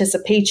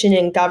 participation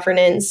in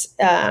governance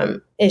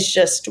is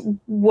just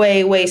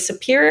way, way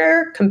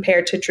superior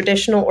compared to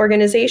traditional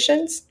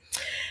organizations.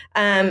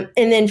 And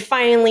then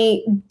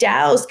finally,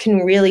 DAOs can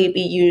really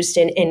be used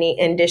in any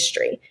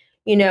industry.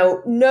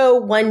 No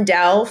one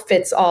DAO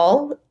fits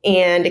all.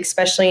 And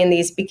especially in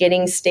these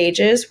beginning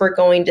stages, we're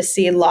going to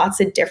see lots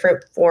of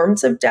different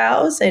forms of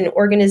DAOs and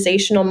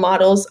organizational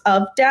models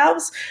of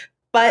DAOs.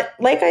 But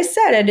like I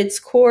said, at its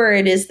core,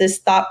 it is this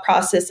thought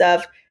process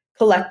of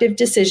collective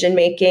decision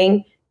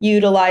making,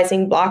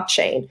 utilizing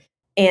blockchain.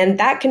 And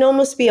that can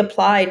almost be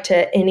applied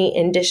to any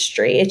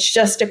industry. It's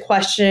just a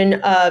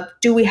question of,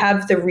 do we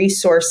have the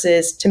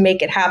resources to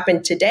make it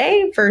happen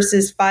today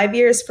versus 5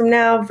 years from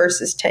now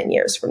versus 10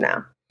 years from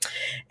now?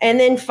 And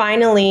then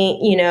finally,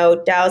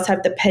 DAOs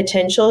have the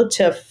potential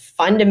to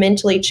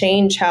fundamentally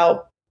change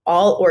how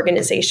all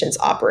organizations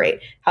operate,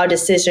 how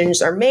decisions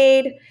are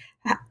made.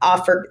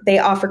 They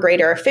offer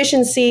greater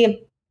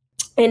efficiency,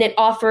 and it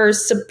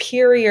offers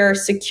superior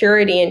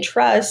security and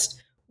trust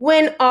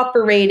when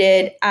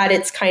operated at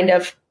its kind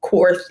of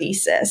core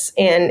thesis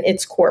and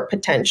its core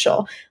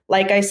potential.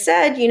 Like I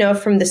said,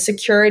 from the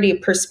security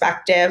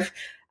perspective,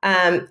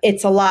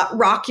 it's a lot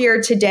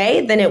rockier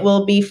today than it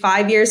will be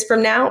 5 years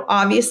from now,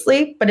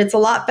 obviously, but it's a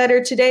lot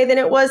better today than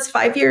it was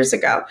 5 years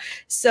ago.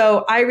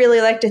 So I really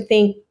like to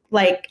think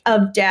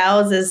of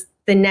DAOs as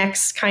the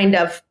next kind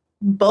of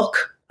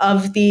book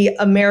of the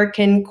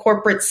American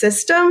corporate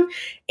system.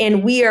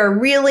 And we are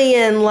really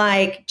in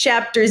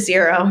chapter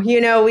 0.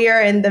 We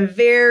are in the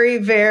very,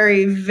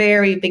 very,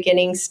 very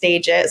beginning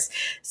stages.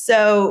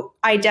 So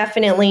I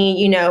definitely,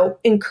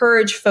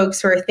 encourage folks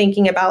who are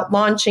thinking about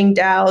launching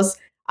DAOs.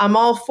 I'm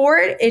all for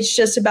it. It's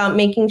just about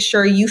making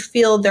sure you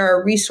feel there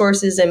are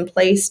resources in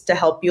place to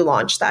help you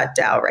launch that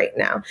DAO right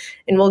now.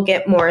 And we'll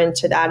get more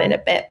into that in a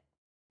bit.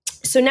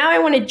 So now I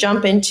want to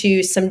jump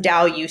into some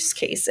DAO use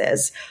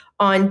cases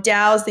on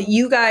DAOs that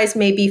you guys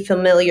may be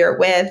familiar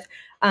with,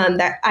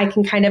 that I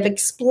can kind of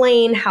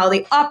explain how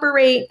they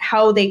operate,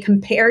 how they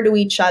compare to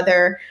each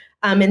other,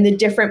 and the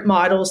different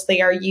models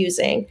they are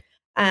using.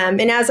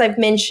 And as I've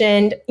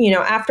mentioned,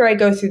 after I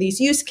go through these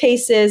use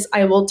cases,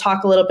 I will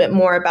talk a little bit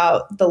more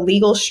about the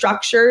legal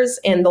structures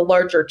and the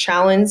larger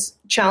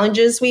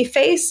challenges we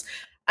face.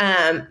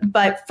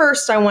 But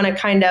first, I want to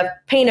kind of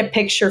paint a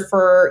picture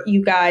for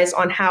you guys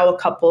on how a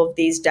couple of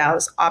these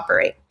DAOs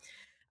operate.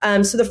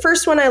 So the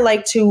first one I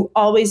like to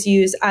always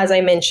use, as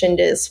I mentioned,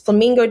 is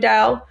Flamingo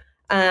DAO.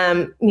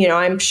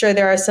 I'm sure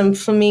there are some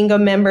Flamingo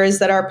members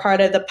that are part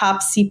of the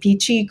Pop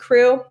CPG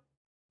crew.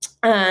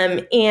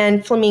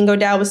 And Flamingo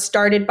DAO was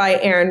started by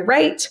Aaron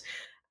Wright.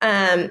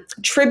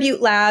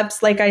 Tribute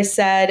Labs, like I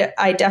said,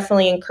 I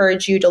definitely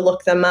encourage you to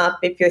look them up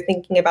if you're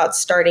thinking about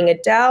starting a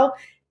DAO.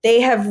 They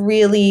have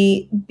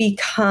really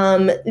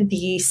become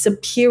the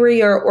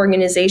superior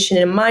organization,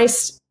 in my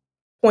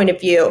point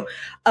of view,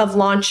 of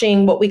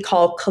launching what we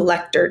call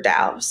collector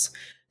DAOs.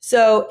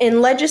 So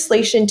in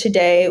legislation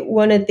today,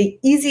 one of the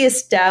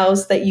easiest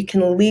DAOs that you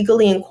can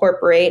legally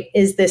incorporate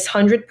is this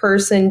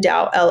 100-person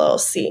DAO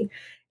LLC.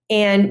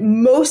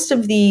 And most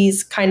of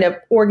these kind of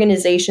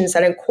organizations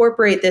that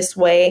incorporate this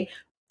way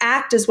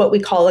act as what we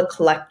call a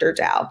collector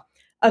DAO.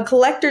 A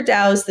collector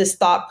DAO is this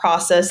thought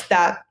process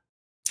that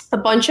a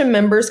bunch of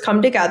members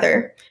come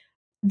together,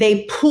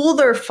 they pool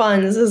their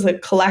funds as a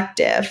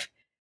collective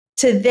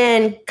to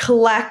then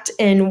collect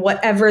in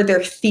whatever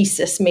their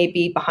thesis may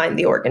be behind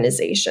the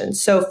organization.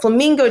 So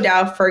Flamingo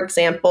DAO, for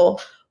example,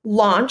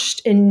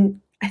 launched in,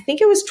 I think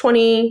it was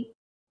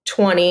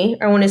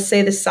 2020. I want to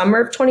say the summer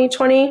of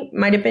 2020,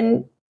 might have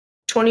been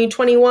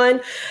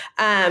 2021.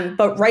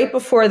 But right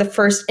before the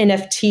first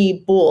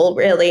NFT bull,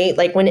 really,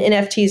 when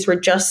NFTs were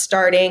just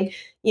starting,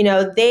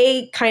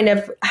 they kind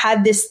of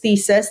had this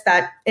thesis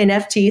that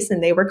NFTs,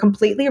 and they were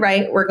completely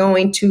right, were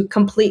going to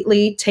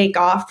completely take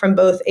off from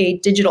both a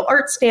digital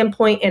art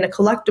standpoint and a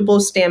collectible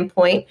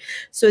standpoint.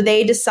 So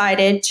they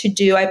decided to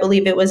do, I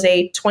believe it was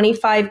a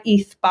 25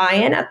 ETH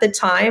buy-in at the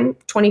time,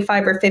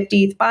 25 or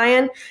 50 ETH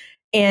buy-in,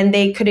 and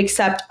they could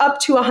accept up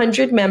to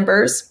 100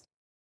 members.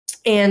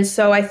 And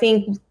so I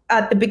think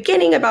at the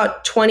beginning,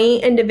 about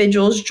 20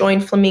 individuals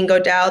joined Flamingo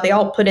DAO. They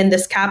all put in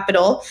this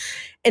capital.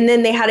 And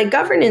then they had a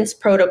governance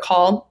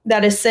protocol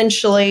that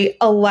essentially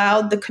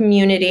allowed the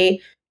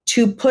community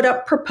to put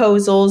up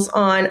proposals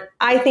on,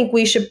 I think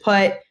we should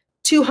put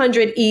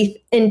 200 ETH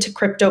into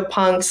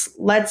CryptoPunks.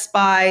 Let's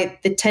buy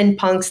the 10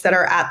 punks that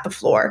are at the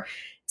floor.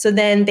 So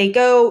then they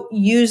go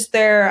use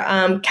their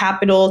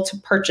capital to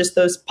purchase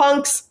those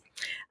punks.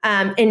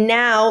 And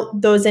now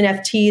those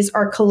NFTs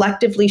are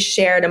collectively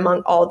shared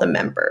among all the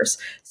members.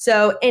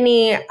 So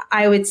any,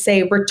 I would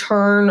say,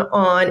 return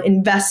on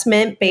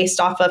investment based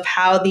off of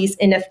how these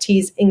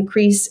NFTs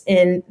increase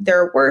in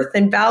their worth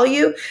and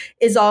value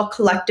is all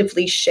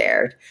collectively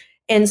shared.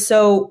 And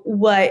so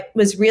what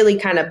was really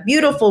kind of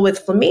beautiful with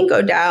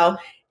Flamingo DAO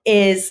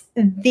is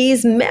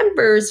these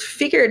members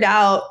figured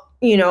out,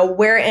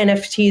 where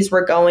NFTs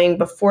were going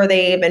before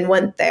they even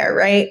went there,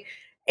 right?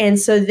 And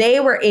so they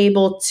were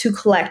able to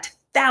collect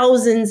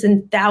thousands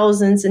and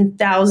thousands and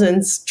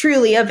thousands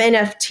truly of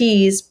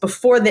NFTs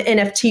before the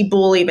NFT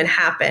bull even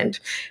happened,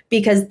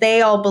 because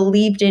they all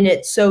believed in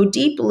it so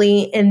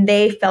deeply and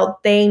they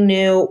felt they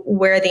knew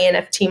where the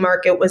NFT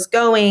market was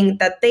going,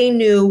 that they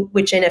knew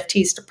which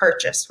NFTs to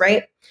purchase,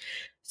 right?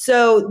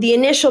 So the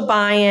initial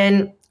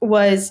buy-in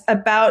was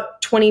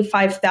about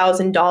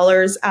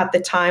 $25,000 at the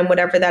time,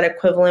 whatever that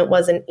equivalent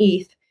was in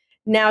ETH.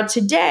 Now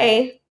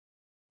today,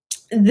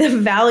 the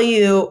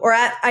value, or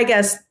at, I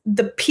guess,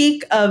 the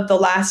peak of the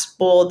last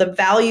bull, the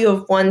value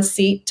of one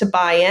seat to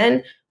buy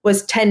in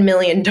was $10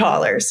 million.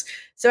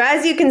 So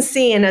as you can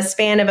see, in a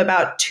span of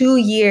about 2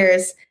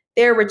 years,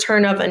 their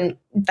return of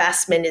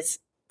investment is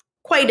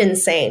quite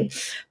insane.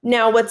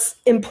 Now, what's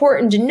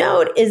important to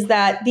note is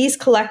that these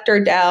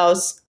collector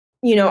DAOs,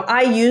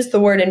 I use the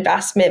word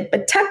investment,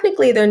 but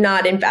technically they're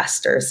not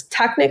investors.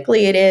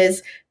 Technically, it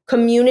is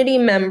community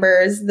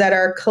members that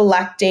are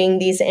collecting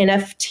these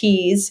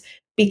NFTs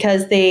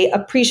because they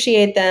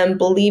appreciate them,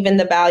 believe in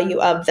the value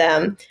of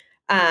them,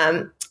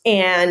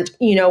 and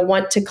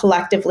want to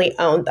collectively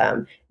own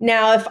them.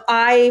 Now, if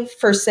I,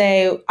 for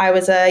say, I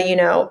was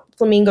a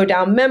Flamingo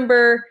DAO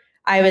member,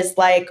 I was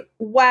like,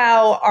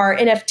 wow, our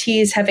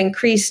NFTs have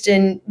increased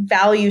in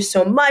value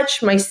so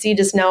much. My seed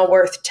is now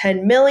worth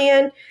 10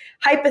 million.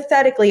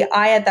 Hypothetically,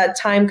 I at that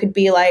time could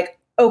be like,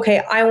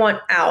 okay, I want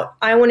out.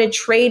 I want to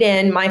trade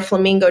in my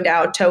Flamingo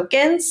DAO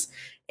tokens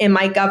and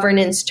my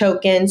governance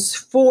tokens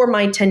for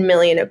my 10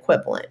 million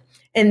equivalent.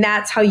 And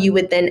that's how you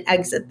would then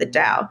exit the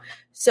DAO.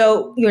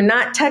 So you're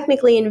not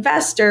technically an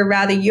investor,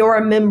 rather you're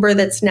a member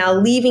that's now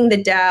leaving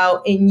the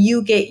DAO and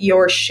you get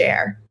your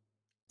share.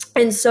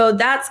 And so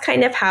that's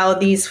kind of how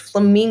these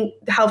Flamingo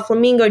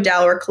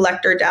DAO or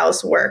collector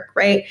DAOs work,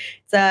 right?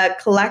 It's a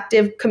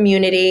collective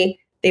community.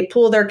 They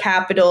pool their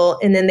capital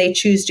and then they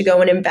choose to go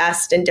and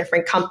invest in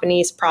different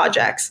companies'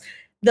 projects.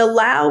 The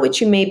LAO,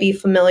 which you may be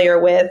familiar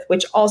with,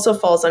 which also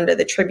falls under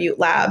the Tribute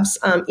Labs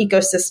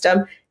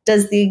ecosystem,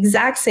 does the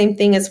exact same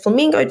thing as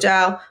Flamingo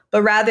DAO,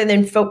 but rather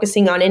than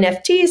focusing on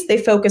NFTs, they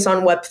focus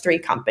on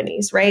Web3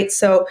 companies, right?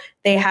 So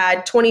they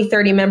had 20,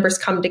 30 members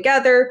come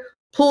together,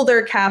 pool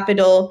their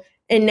capital,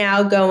 and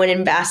now go and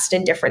invest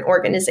in different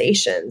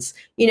organizations.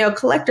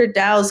 Collector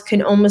DAOs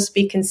can almost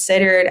be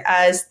considered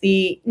as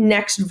the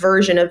next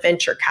version of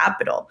venture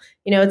capital.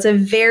 It's a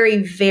very,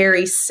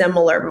 very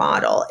similar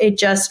model. It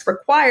just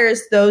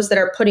requires those that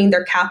are putting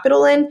their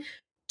capital in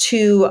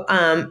to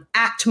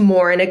act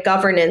more in a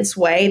governance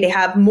way. They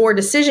have more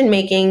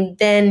decision-making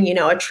than,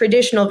 a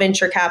traditional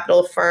venture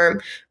capital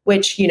firm,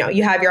 which,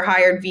 you have your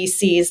hired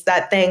VCs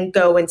that then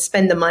go and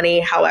spend the money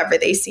however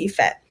they see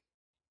fit.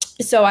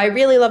 So I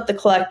really love the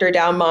collector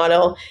DAO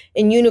model,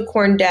 and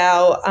Unicorn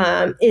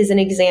DAO is an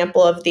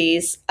example of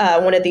these,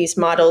 one of these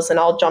models, and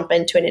I'll jump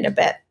into it in a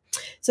bit.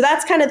 So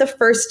that's kind of the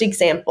first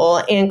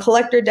example, and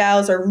collector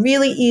DAOs are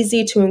really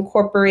easy to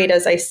incorporate,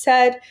 as I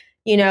said.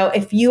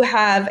 If you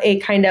have a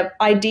kind of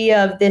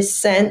idea of this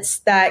sense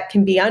that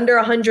can be under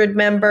 100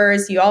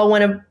 members, you all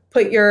want to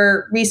put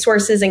your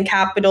resources and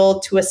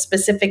capital to a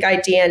specific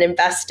idea and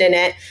invest in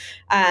it,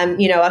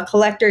 a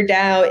collector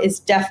DAO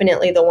is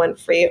definitely the one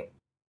for you.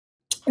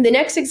 The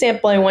next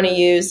example I want to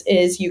use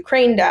is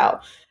Ukraine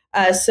DAO.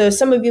 So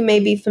some of you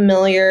may be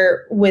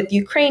familiar with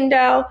Ukraine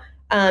DAO.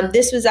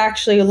 This was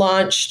actually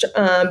launched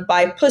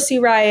by Pussy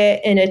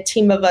Riot and a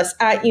team of us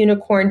at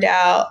Unicorn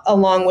DAO,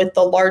 along with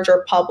the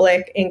larger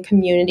public and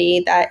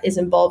community that is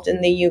involved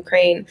in the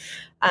Ukraine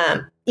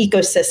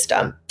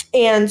ecosystem.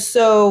 And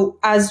so,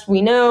 as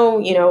we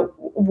know,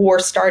 war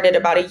started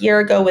about a year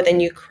ago within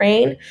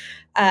Ukraine.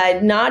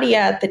 Nadia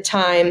at the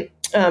time,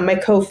 my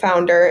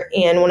co-founder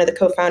and one of the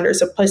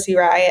co-founders of Pussy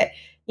Riot,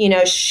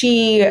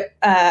 she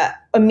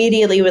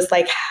immediately was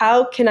like,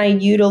 how can I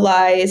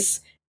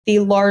utilize the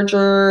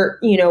larger,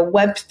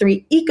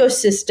 Web3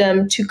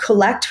 ecosystem to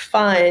collect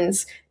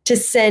funds to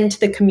send to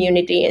the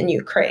community in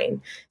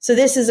Ukraine? So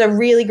this is a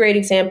really great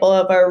example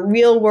of a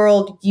real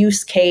world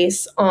use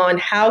case on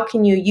how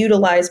can you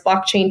utilize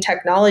blockchain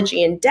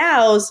technology and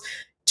DAOs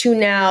to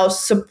now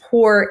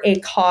support a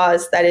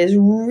cause that is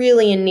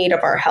really in need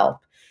of our help.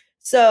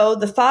 So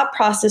the thought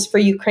process for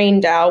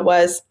Ukraine DAO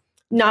was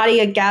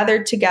Nadia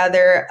gathered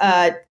together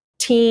a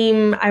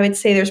team. I would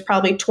say there's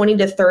probably 20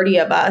 to 30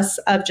 of us,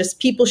 of just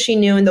people she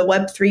knew in the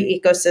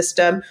Web3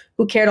 ecosystem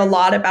who cared a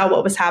lot about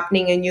what was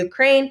happening in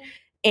Ukraine.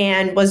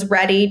 and was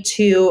ready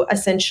to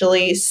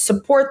essentially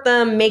support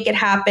them, make it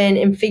happen,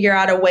 and figure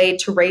out a way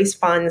to raise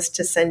funds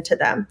to send to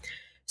them.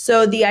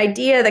 So the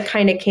idea that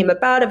kind of came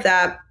about of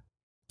that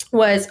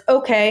was,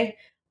 okay,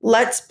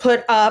 let's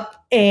put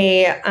up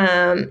a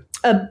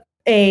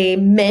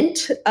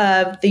mint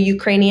of the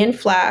Ukrainian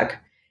flag.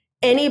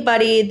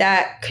 Anybody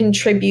that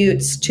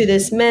contributes to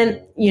this mint,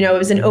 it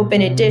was an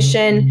open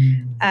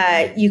edition.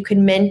 You could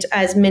mint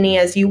as many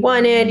as you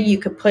wanted. You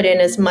could put in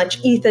as much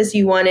ETH as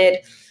you wanted.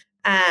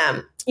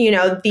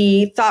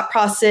 The thought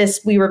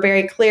process, we were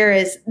very clear,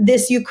 is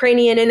this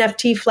Ukrainian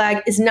NFT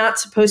flag is not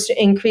supposed to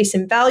increase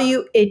in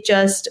value. It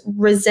just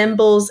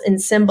resembles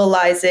and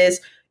symbolizes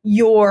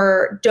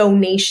your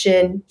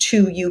donation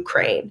to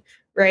Ukraine,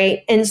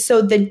 right? And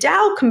so the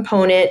DAO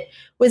component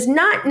was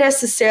not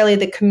necessarily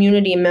the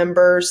community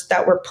members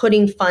that were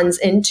putting funds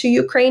into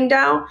Ukraine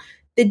DAO.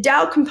 The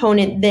DAO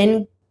component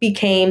then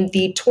became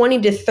the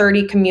 20 to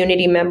 30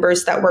 community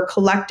members that were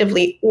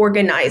collectively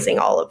organizing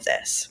all of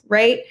this,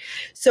 right?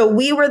 So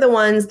we were the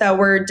ones that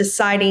were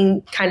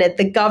deciding kind of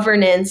the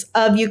governance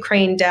of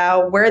Ukraine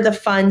DAO, where the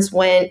funds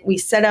went. We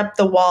set up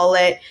the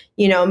wallet,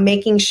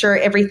 making sure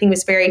everything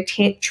was very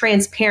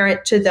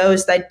transparent to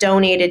those that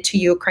donated to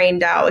Ukraine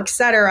DAO, et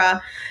cetera.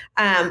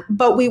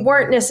 But we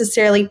weren't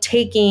necessarily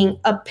taking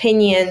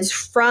opinions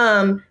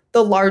from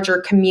the larger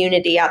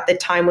community at the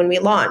time when we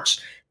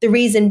launched. The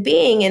reason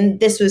being, and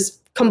this was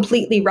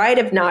completely right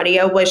of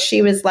Nadia, was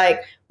she was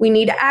like, we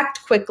need to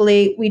act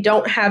quickly. We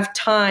don't have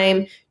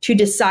time to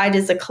decide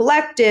as a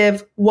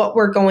collective what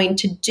we're going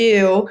to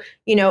do.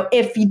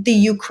 If the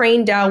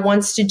Ukraine DAO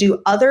wants to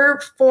do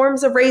other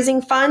forms of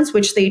raising funds,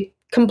 which they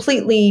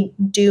completely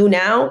do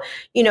now,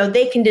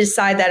 they can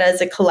decide that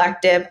as a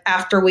collective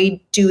after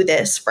we do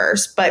this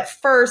first. But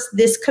first,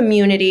 this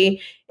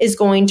community is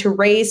going to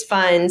raise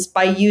funds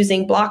by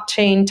using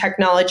blockchain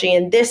technology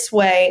in this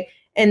way.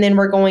 And then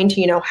we're going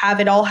to, have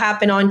it all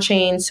happen on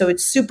chain. So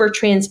it's super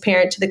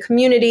transparent to the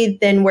community,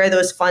 then where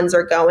those funds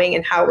are going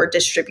and how we're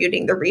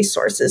distributing the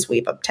resources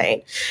we've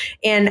obtained.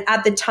 And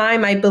at the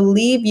time, I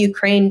believe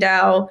Ukraine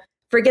DAO,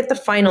 forget the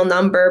final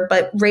number,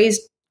 but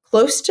raised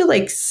close to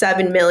like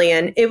 7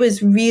 million. It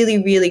was really,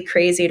 really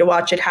crazy to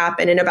watch it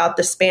happen in about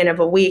the span of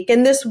a week.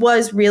 And this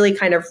was really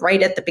kind of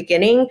right at the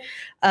beginning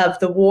of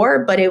the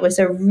war, but it was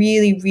a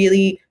really,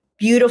 really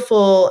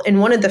beautiful and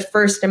one of the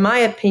first, in my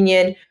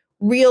opinion,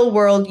 real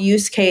world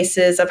use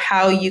cases of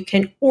how you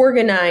can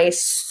organize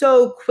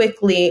so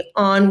quickly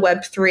on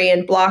Web3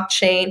 and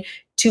blockchain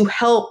to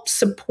help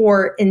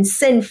support and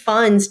send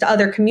funds to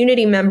other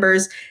community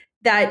members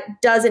that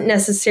doesn't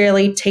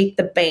necessarily take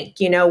the bank,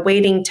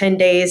 waiting 10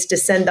 days to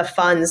send the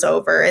funds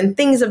over and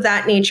things of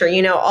that nature.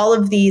 All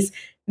of these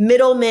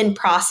middlemen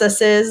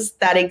processes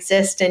that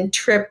exist in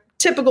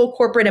typical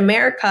corporate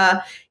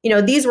America,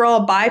 these were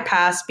all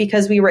bypassed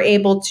because we were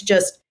able to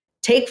just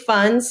take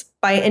funds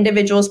by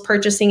individuals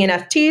purchasing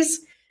NFTs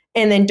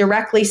and then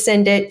directly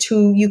send it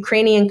to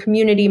Ukrainian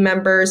community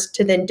members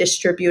to then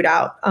distribute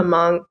out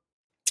among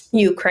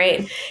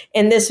Ukraine.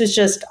 And this was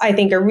just, I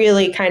think, a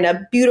really kind of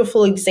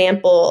beautiful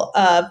example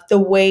of the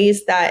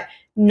ways that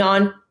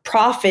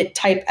nonprofit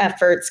type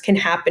efforts can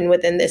happen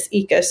within this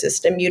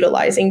ecosystem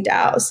utilizing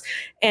DAOs.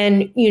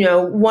 And,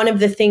 one of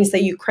the things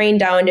that Ukraine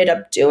DAO ended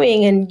up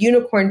doing, and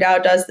Unicorn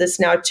DAO does this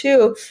now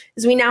too,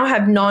 is we now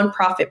have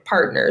nonprofit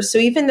partners. So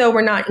even though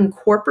we're not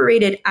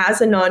incorporated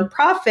as a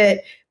nonprofit,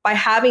 by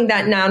having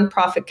that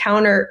nonprofit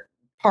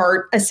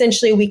counterpart,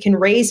 essentially we can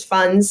raise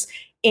funds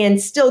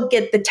and still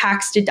get the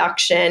tax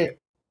deduction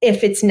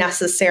if it's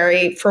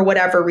necessary for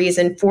whatever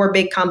reason for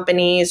big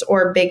companies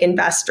or big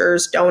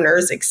investors,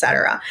 donors, et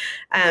cetera.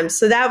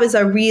 So that was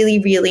a really,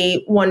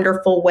 really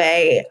wonderful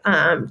way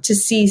to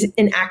see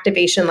an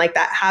activation like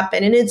that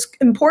happen. And it's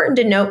important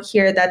to note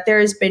here that there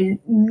has been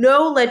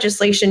no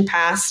legislation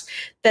passed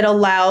that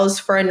allows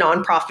for a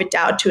nonprofit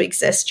DAO to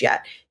exist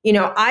yet.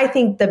 I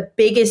think the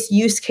biggest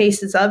use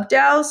cases of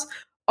DAOs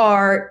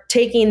are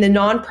taking the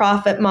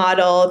nonprofit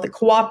model, the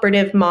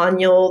cooperative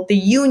model, the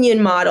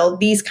union model,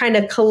 these kind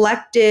of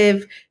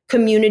collective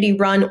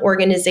community-run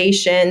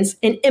organizations,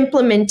 and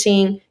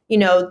implementing,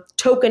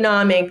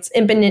 tokenomics,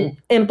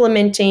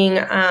 implementing,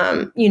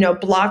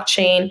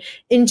 blockchain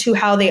into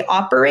how they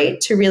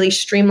operate to really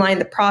streamline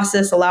the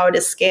process, allow it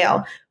to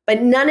scale.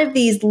 But none of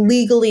these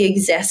legally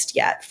exist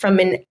yet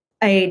from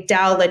a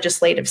DAO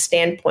legislative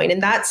standpoint.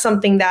 And that's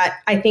something that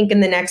I think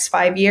in the next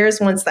 5 years,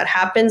 once that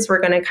happens,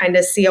 we're going to kind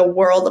of see a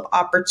world of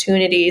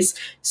opportunities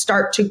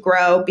start to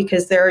grow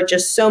because there are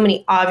just so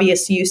many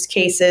obvious use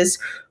cases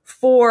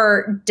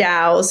for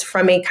DAOs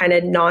from a kind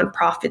of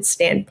nonprofit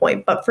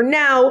standpoint. But for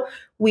now,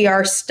 we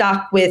are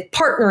stuck with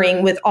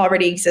partnering with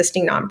already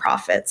existing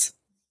nonprofits.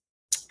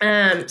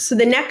 So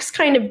the next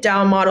kind of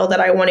DAO model that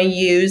I want to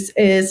use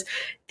is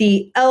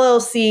the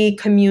LLC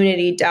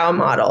community DAO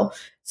model.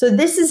 So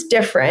this is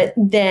different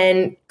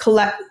than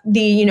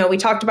we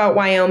talked about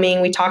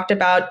Wyoming, we talked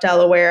about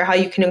Delaware, how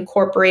you can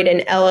incorporate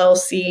an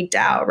LLC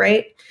DAO,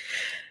 right?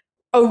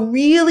 a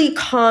really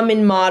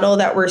common model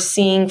that we're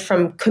seeing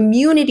from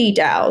community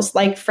DAOs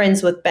like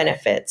Friends with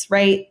Benefits,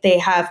 right? They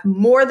have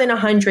more than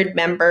 100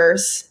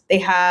 members. They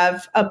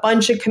have a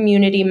bunch of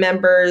community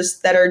members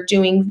that are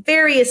doing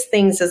various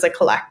things as a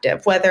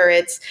collective, whether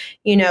it's,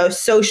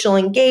 social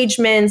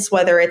engagements,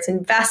 whether it's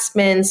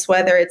investments,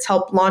 whether it's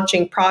help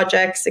launching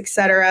projects, et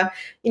cetera.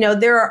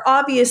 There are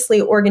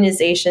obviously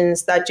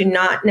organizations that do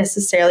not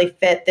necessarily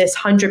fit this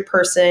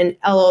 100-person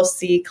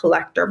LLC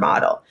collector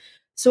model.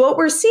 So what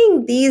we're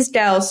seeing these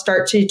DAOs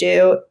start to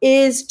do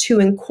is to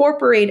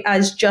incorporate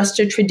as just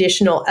a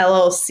traditional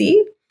LLC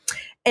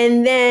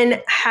and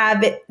then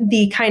have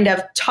the kind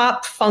of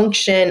top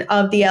function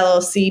of the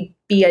LLC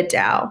be a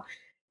DAO.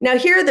 Now,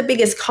 here are the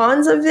biggest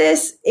cons of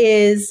this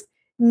is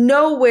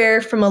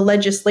nowhere from a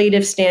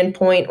legislative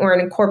standpoint or an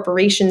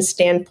incorporation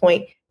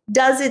standpoint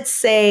does it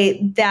say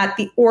that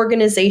the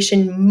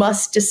organization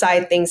must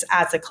decide things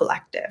as a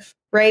collective,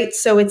 right?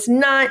 So it's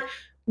not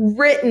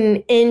written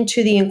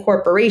into the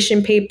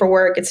incorporation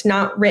paperwork. It's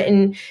not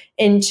written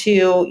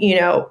into,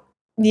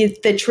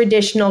 the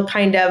traditional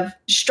kind of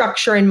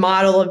structure and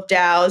model of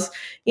DAOs.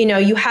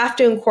 You have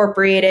to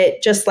incorporate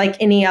it just like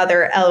any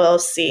other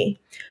LLC.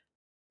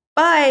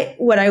 But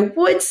what I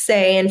would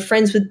say, and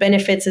Friends with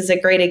Benefits is a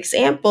great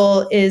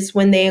example, is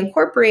when they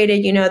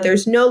incorporated,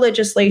 there's no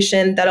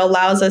legislation that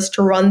allows us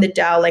to run the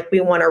DAO like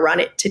we want to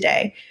run it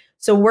today.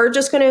 So we're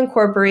just going to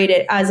incorporate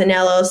it as an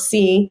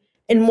LLC.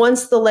 And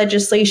once the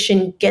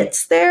legislation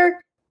gets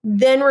there,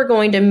 then we're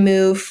going to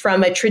move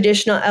from a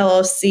traditional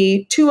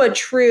LLC to a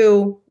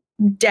true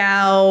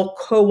DAO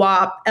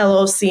co-op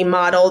LLC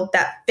model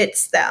that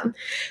fits them.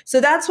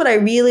 So that's what I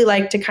really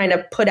like to kind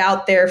of put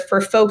out there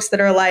for folks that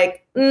are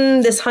like,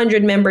 this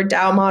 100-member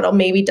DAO model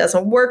maybe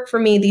doesn't work for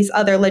me. These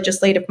other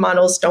legislative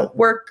models don't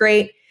work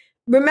great.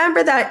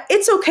 Remember that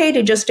it's okay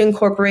to just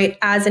incorporate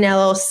as an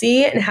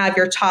LLC and have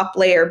your top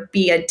layer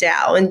be a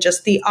DAO and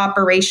just the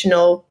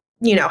operational,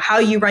 how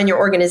you run your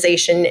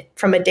organization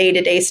from a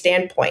day-to-day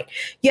standpoint.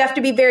 You have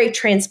to be very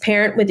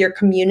transparent with your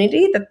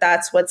community that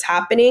that's what's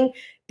happening,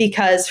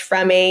 because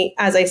from a,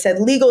 as I said,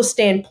 legal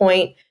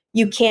standpoint,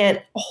 you can't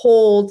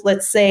hold,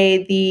 let's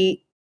say,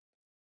 the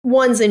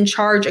ones in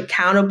charge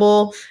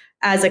accountable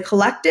as a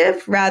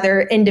collective.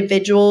 Rather,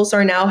 individuals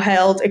are now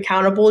held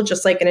accountable,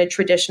 just like in a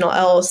traditional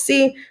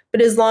LLC.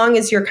 But as long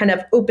as you're kind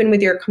of open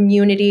with your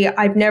community,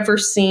 I've never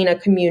seen a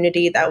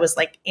community that was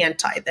like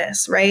anti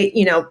this, right?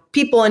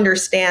 People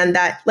understand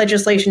that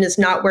legislation is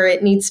not where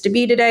it needs to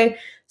be today.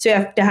 So you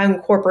have to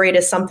incorporate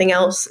as something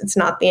else. It's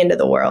not the end of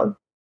the world.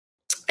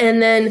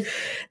 And then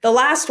the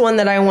last one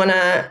that I want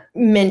to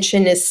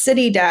mention is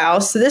City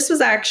DAO. So this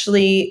was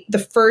actually the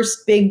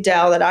first big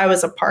DAO that I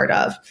was a part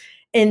of.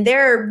 And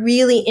they're a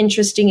really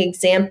interesting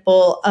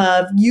example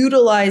of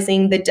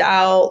utilizing the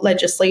DAO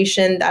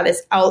legislation that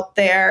is out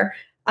there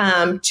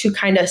to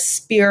kind of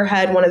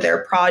spearhead one of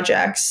their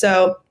projects.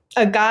 So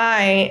a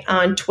guy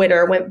on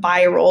Twitter went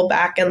viral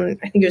back in,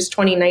 I think it was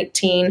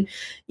 2019,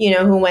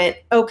 who went,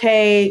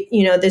 okay,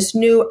 this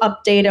new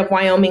update of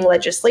Wyoming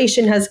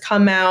legislation has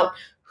come out.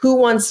 Who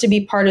wants to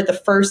be part of the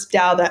first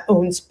DAO that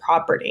owns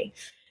property?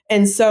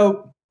 And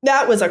so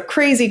that was a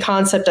crazy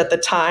concept at the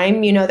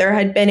time. There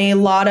had been a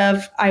lot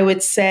of, I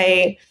would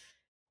say,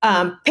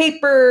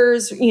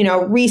 papers,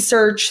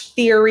 research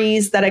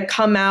theories that had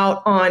come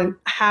out on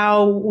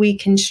how we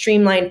can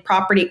streamline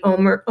property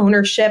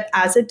ownership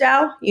as a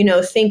DAO.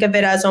 Think of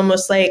it as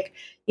almost like,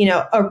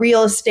 a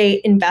real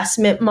estate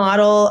investment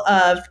model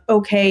of,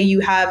 okay,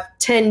 you have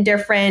 10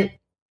 different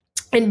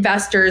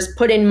investors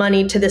put in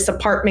money to this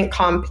apartment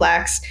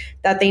complex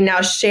that they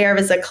now share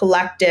as a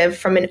collective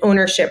from an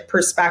ownership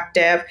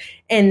perspective,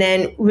 and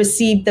then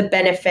receive the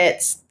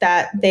benefits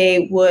that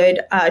they would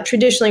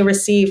traditionally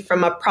receive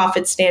from a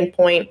profit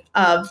standpoint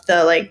of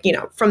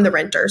the, from the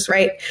renters,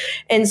 right?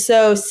 And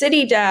so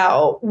City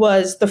DAO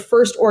was the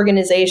first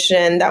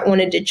organization that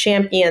wanted to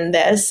champion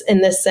this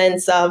in the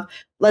sense of,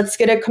 let's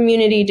get a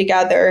community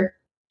together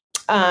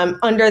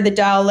under the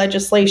DAO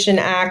Legislation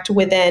Act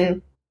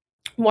within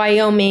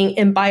Wyoming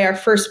and buy our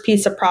first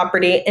piece of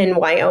property in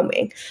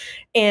Wyoming.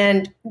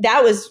 And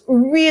that was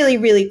really,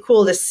 really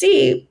cool to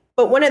see.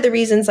 But one of the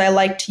reasons I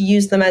like to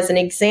use them as an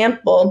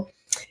example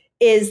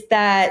is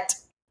that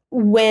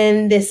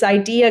when this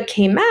idea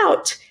came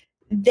out,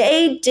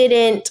 they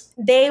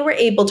were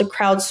able to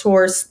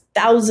crowdsource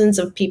thousands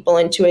of people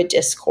into a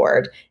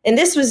Discord. And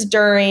this was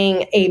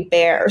during a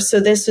bear. So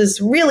this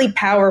was really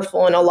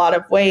powerful in a lot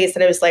of ways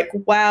that I was like,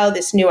 wow,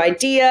 this new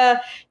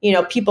idea,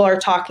 people are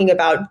talking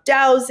about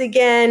DAOs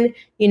again,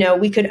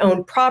 we could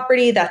own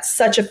property. That's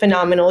such a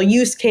phenomenal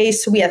use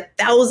case. So we had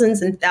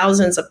thousands and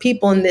thousands of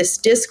people in this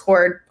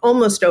Discord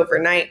almost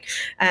overnight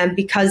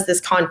because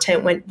this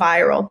content went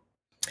viral.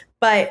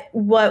 But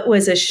what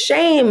was a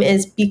shame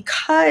is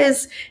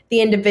because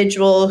the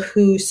individual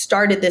who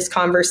started this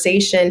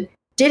conversation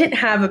didn't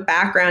have a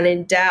background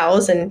in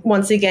DAOs. And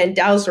once again,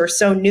 DAOs were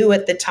so new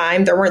at the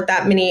time, there weren't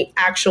that many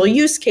actual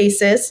use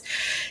cases.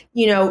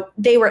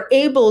 They were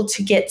able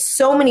to get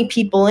so many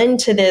people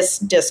into this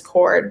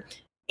Discord.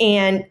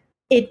 And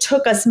it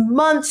took us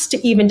months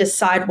to even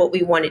decide what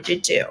we wanted to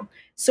do.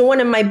 So one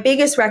of my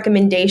biggest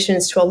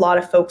recommendations to a lot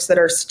of folks that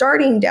are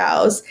starting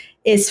DAOs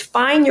is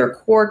find your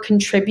core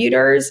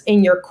contributors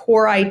and your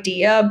core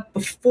idea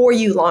before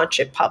you launch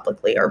it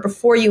publicly or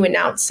before you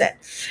announce it.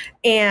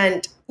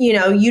 And,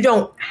 you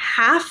don't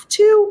have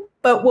to,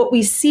 but what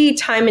we see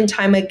time and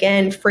time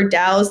again for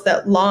DAOs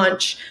that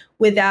launch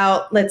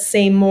without, let's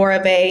say, more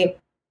of a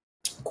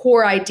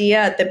core idea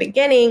at the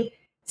beginning,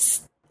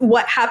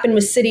 what happened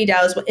with City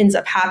DAO is what ends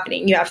up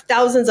happening. You have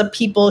thousands of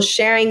people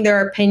sharing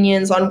their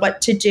opinions on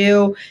what to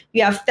do.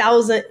 You have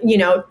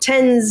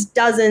tens,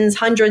 dozens,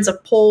 hundreds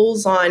of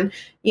polls on,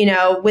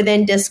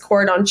 within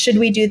Discord on should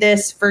we do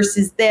this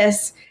versus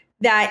this,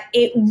 that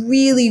it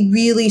really,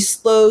 really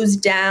slows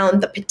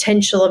down the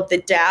potential of the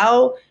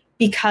DAO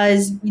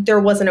because there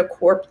wasn't a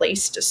core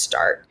place to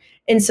start.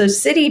 And so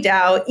City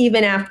DAO,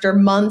 even after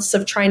months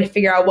of trying to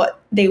figure out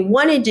what they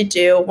wanted to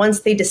do,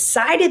 once they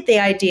decided the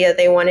idea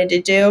they wanted to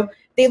do,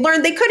 they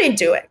learned they couldn't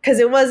do it because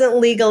it wasn't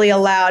legally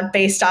allowed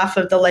based off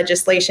of the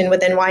legislation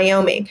within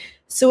Wyoming.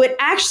 So it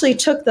actually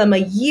took them a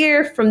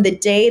year from the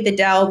day the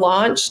DAO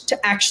launched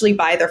to actually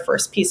buy their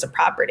first piece of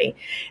property.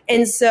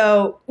 And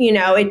so,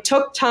 it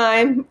took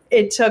time.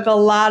 It took a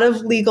lot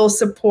of legal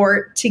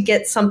support to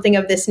get something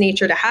of this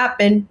nature to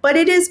happen, but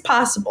it is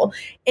possible.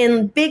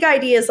 And big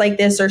ideas like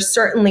this are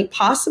certainly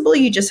possible.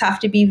 You just have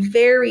to be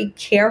very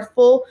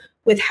careful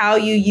with how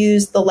you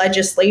use the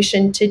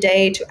legislation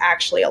today to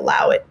actually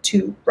allow it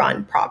to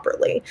run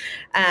properly.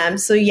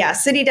 City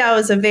DAO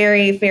is a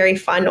very, very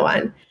fun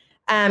one.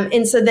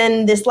 And so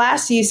then this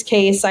last use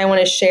case I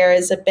want to share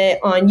is a bit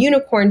on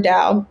Unicorn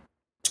DAO.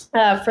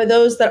 For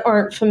those that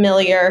aren't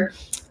familiar,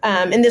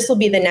 and this will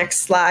be the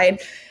next slide,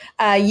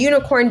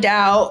 Unicorn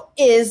DAO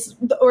is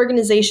the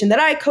organization that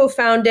I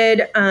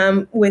co-founded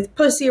with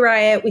Pussy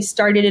Riot. We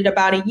started it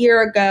about a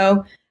year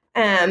ago.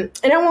 And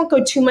I won't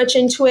go too much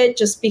into it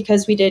just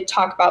because we did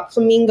talk about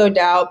Flamingo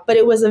DAO, but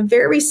it was a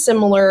very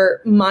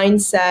similar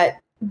mindset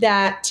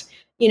that,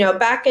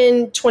 back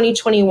in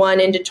 2021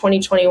 into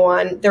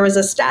 2021, there was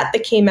a stat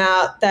that came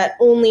out that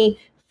only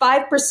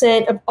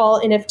 5% of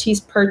all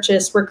NFTs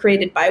purchased were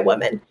created by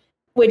women,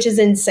 which is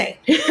insane.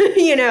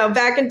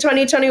 Back in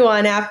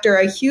 2021, after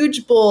a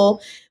huge bull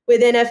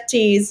with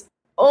NFTs,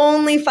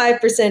 only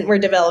 5% were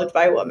developed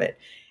by women.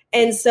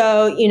 And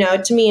so,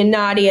 to me and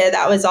Nadia,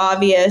 that was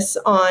obvious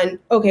on,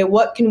 okay,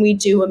 what can we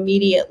do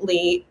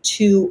immediately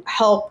to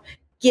help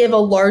give a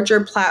larger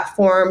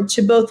platform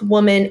to both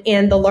women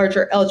and the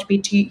larger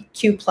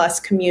LGBTQ plus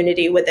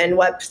community within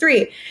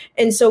Web3.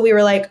 And so we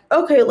were like,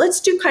 okay,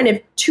 let's do kind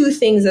of two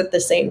things at the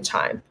same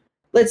time.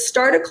 Let's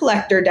start a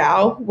collector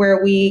DAO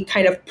where we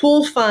kind of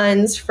pool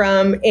funds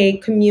from a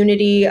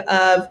community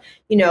of,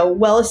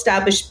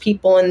 well-established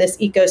people in this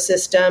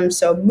ecosystem.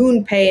 So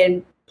MoonPay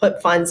and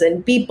put funds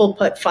in, Beeple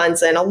put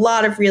funds in, a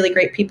lot of really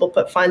great people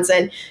put funds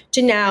in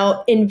to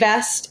now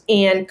invest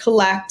and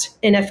collect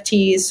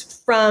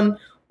NFTs from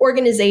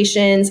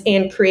organizations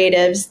and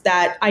creatives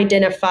that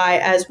identify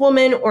as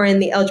women or in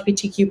the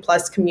LGBTQ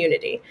plus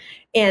community.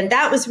 And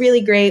that was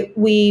really great.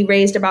 We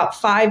raised about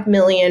 $5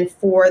 million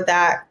for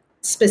that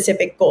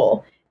specific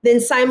goal. Then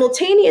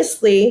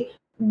simultaneously,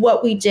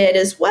 what we did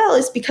as well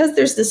is because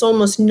there's this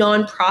almost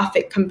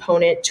nonprofit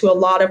component to a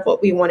lot of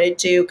what we want to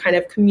do, kind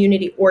of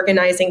community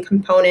organizing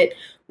component,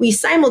 we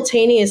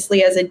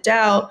simultaneously as a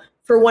DAO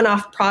for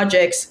one-off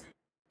projects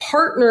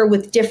partner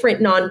with different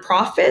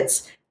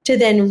nonprofits to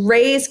then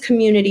raise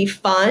community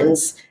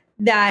funds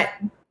that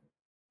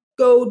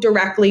go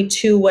directly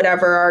to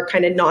whatever our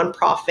kind of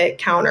nonprofit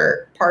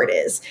counterpart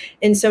is.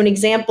 And so an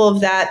example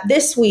of that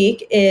this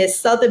week is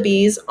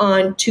Sotheby's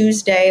on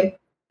Tuesday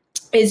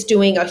is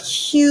doing a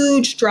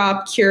huge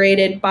drop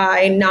curated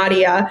by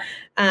Nadia.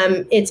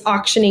 It's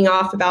auctioning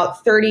off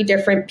about 30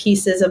 different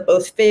pieces of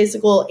both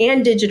physical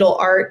and digital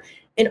art.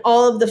 And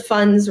all of the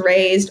funds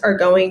raised are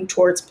going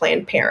towards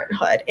Planned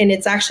Parenthood. And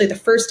it's actually the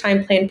first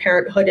time Planned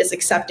Parenthood is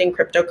accepting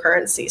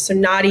cryptocurrency. So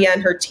Nadia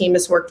and her team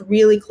has worked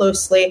really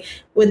closely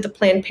with the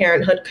Planned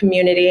Parenthood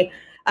community,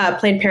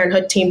 Planned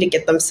Parenthood team to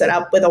get them set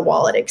up with a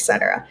wallet, et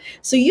cetera.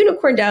 So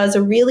Unicorn DAO is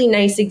a really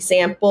nice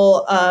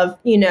example of,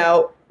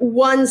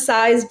 one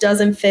size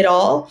doesn't fit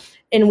all.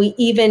 And we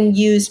even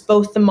used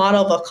both the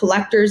model of a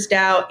collector's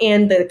DAO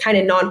and the kind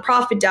of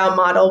nonprofit DAO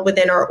model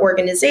within our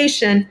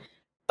organization.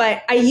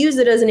 But I use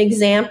it as an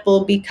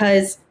example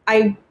because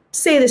I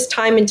say this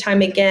time and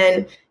time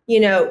again,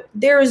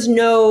 there is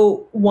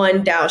no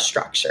one DAO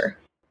structure.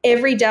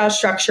 Every DAO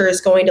structure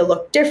is going to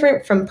look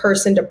different from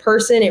person to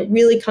person. It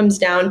really comes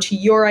down to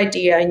your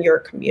idea and your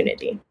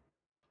community.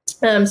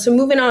 So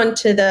moving on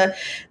to the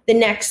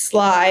next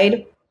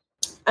slide.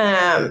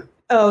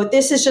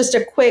 This is just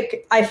a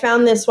quick, I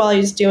found this while I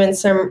was doing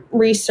some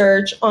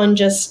research on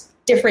just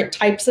different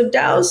types of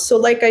DAOs. So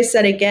like I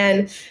said,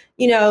 again,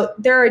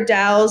 there are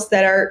DAOs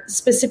that are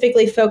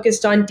specifically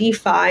focused on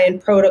DeFi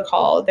and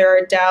protocol. There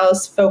are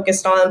DAOs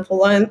focused on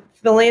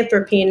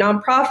philanthropy and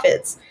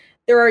nonprofits.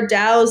 There are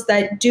DAOs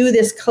that do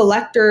this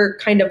collector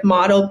kind of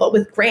model, but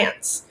with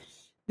grants.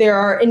 There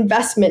are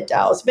investment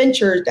DAOs,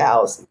 venture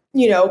DAOs,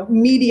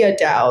 media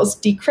DAOs.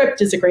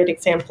 Decrypt is a great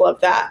example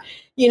of that.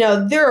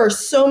 there are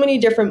so many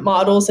different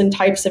models and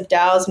types of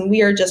DAOs, and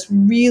we are just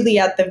really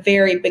at the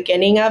very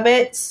beginning of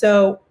it.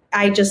 So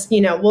I just,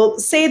 will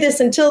say this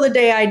until the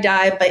day I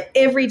die, but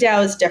every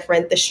DAO is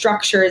different. The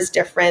structure is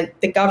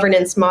different. The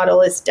governance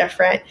model is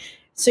different.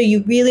 So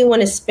you really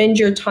want to spend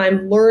your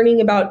time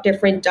learning about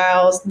different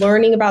DAOs,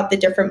 learning about the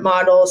different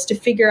models to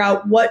figure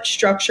out what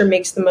structure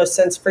makes the most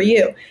sense for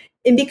you.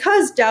 And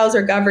because DAOs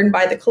are governed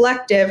by the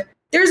collective,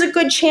 there's a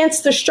good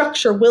chance the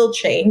structure will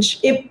change.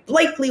 It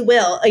likely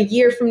will. A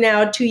year from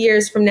now, 2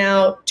 years from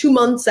now, 2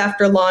 months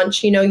after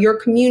launch, your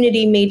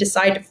community may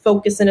decide to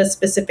focus in a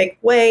specific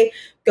way,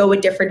 go a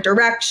different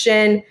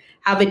direction,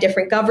 have a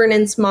different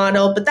governance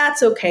model, but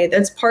that's okay.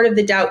 That's part of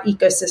the DAO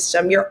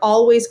ecosystem. You're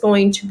always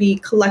going to be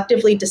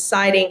collectively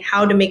deciding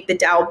how to make the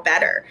DAO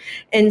better.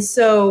 And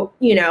so,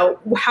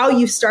 how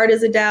you start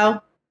as a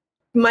DAO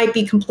might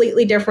be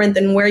completely different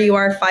than where you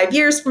are 5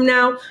 years from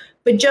now.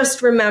 But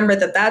just remember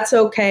that that's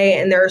okay.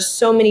 And there are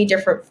so many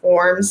different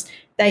forms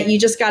that you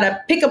just got to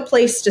pick a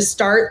place to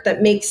start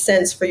that makes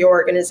sense for your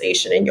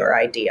organization and your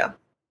idea.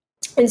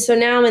 And so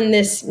now in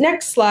this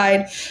next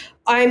slide,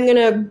 I'm going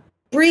to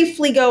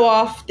briefly go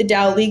off the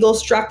DAO legal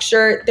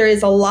structure. There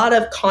is a lot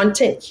of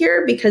content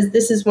here because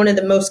this is one of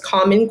the most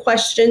common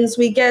questions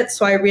we get.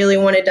 So I really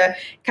wanted to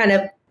kind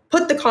of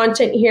put the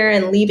content here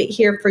and leave it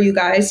here for you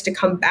guys to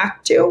come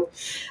back to.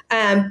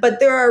 But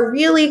there are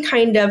really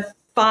kind of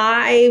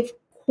 5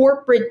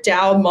 corporate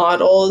DAO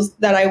models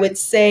that I would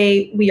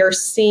say we are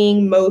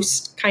seeing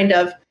most kind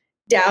of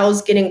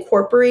DAOs get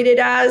incorporated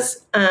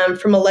as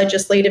from a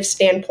legislative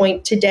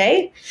standpoint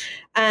today.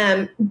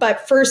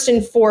 But first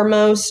and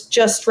foremost,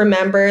 just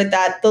remember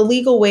that the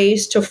legal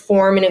ways to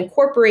form and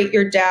incorporate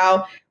your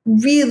DAO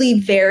really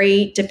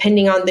vary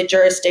depending on the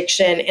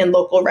jurisdiction and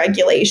local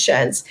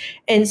regulations.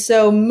 And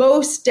so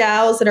most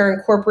DAOs that are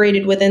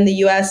incorporated within the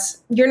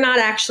US, you're not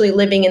actually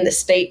living in the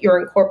state you're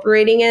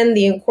incorporating in.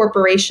 The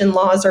incorporation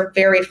laws are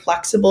very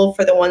flexible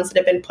for the ones that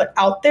have been put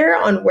out there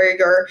on where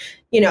you're,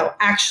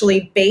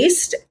 actually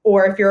based,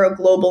 or if you're a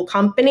global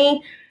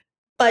company.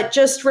 But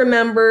just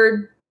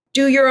remember,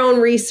 do your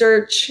own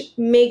research,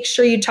 make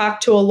sure you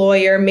talk to a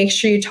lawyer, make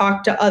sure you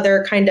talk to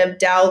other kind of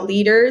DAO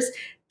leaders,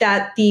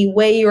 that the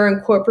way you're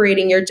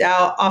incorporating your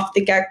DAO off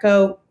the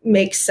get-go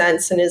makes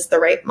sense and is the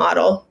right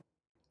model.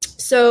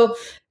 So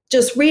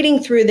just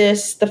reading through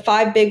this, the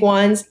 5 big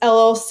ones: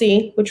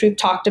 LLC, which we've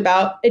talked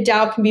about. A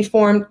DAO can be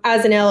formed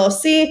as an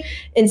LLC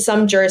in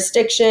some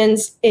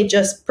jurisdictions. It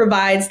just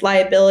provides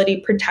liability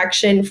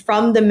protection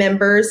from the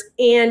members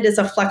and is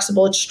a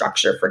flexible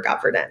structure for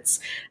governance.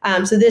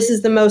 So this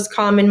is the most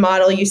common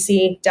model you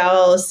see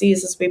DAO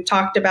LLCs, as we've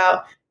talked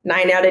about,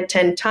 9 out of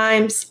 10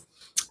 times.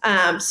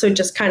 So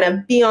just kind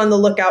of be on the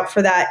lookout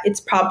for that. It's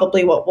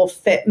probably what will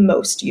fit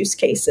most use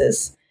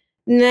cases.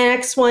 The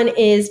next one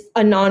is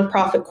a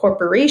nonprofit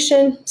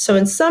corporation. So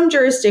in some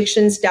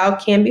jurisdictions, DAO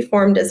can be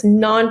formed as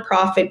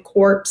nonprofit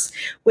corps,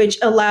 which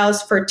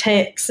allows for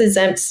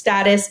tax-exempt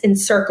status and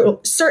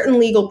certain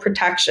legal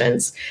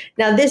protections.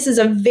 Now, this is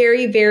a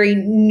very, very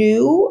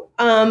new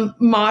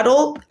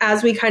model.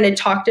 As we kind of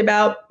talked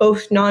about,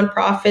 both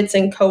nonprofits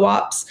and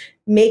co-ops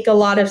make a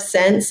lot of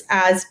sense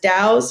as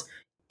DAOs.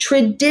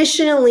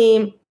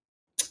 Traditionally,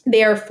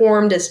 they are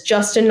formed as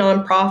just a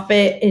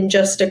nonprofit and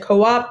just a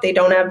co-op. They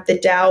don't have the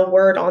DAO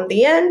word on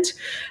the end.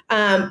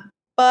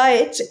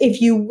 But if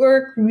you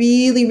work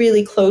really,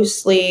 really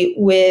closely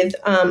with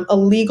a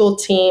legal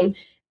team,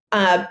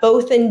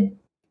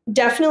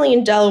 definitely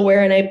in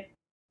Delaware, and I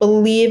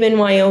believe in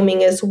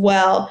Wyoming as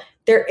well,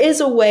 there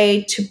is a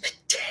way to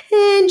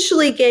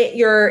potentially get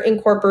your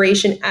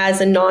incorporation as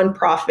a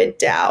nonprofit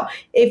DAO.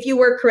 If you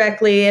work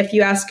correctly, if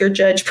you ask your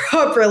judge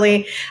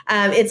properly,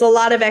 it's a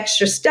lot of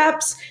extra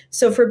steps.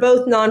 So for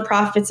both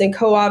nonprofits and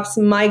co-ops,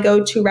 my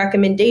go-to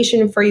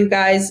recommendation for you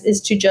guys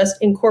is to just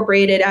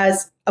incorporate it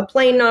as a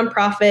plain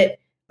nonprofit,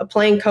 a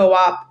plain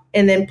co-op,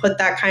 and then put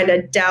that kind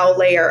of DAO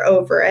layer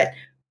over it.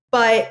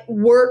 But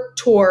work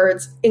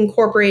towards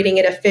incorporating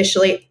it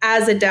officially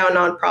as a DAO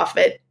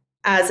nonprofit,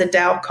 as a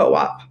DAO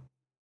co-op.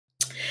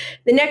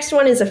 The next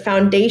one is a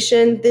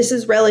foundation. This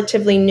is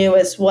relatively new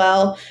as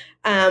well.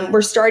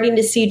 We're starting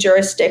to see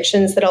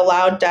jurisdictions that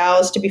allow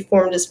DAOs to be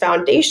formed as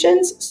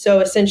foundations. So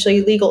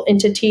essentially legal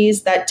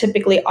entities that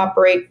typically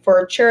operate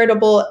for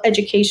charitable,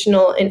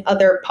 educational, and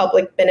other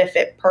public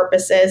benefit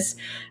purposes.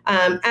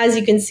 As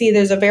you can see,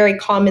 there's a very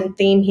common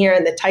theme here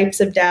in the types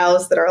of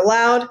DAOs that are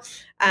allowed.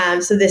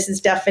 So this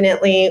is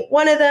definitely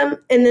one of them.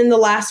 And then the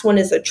last one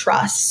is a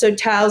trust. So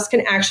DAOs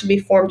can actually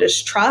be formed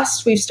as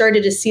trusts. We've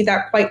started to see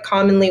that quite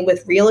commonly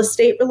with real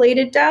estate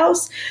related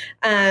DAOs.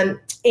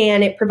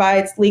 And it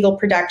provides legal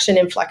protection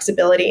and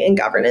flexibility in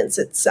governance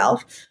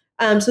itself.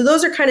 So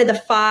those are kind of the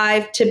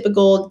 5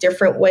 typical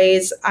different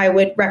ways I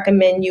would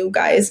recommend you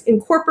guys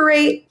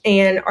incorporate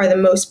and are the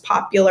most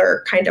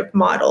popular kind of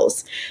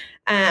models.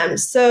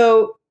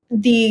 So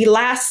the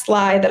last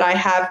slide that I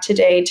have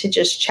today to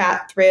just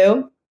chat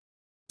through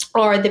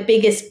are the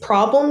biggest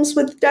problems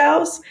with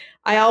DAOs.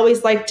 I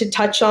always like to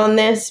touch on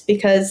this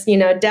because,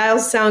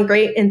 DAOs sound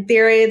great in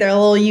theory. They're a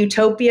little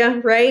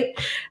utopia, right?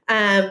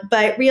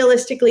 But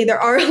realistically, there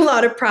are a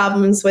lot of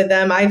problems with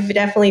them. I've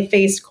definitely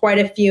faced quite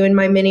a few in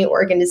my many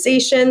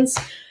organizations.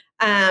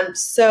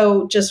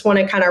 So just want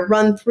to kind of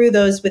run through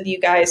those with you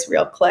guys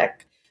real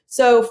quick.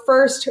 So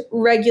first,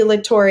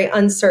 regulatory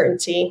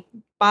uncertainty.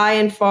 By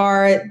and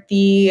far,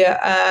 the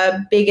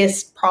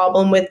biggest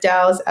problem with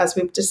DAOs, as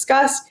we've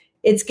discussed.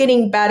 It's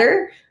getting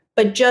better,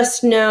 but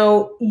just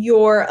know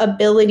your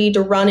ability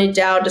to run a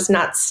DAO does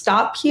not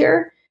stop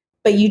here,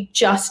 but you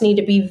just need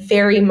to be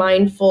very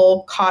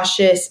mindful,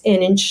 cautious,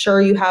 and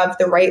ensure you have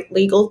the right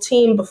legal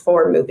team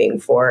before moving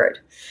forward.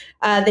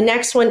 The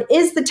next one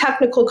is the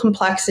technical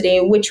complexity,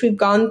 which we've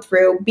gone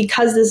through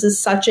because this is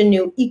such a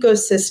new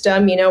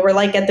ecosystem. We're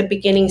like at the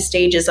beginning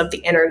stages of the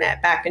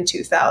internet back in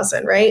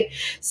 2000, right?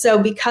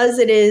 So because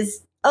it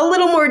is a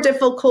little more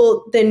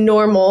difficult than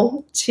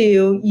normal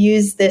to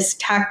use this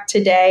tech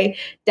today,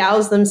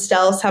 DAOs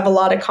themselves have a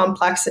lot of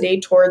complexity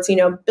towards,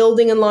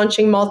 building and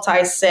launching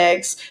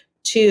multi-sigs,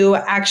 to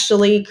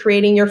actually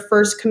creating your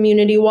first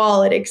community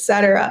wallet, et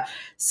cetera.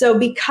 So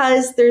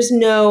because there's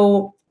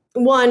no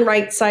one,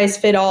 right size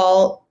fit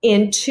all,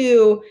 and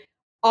two,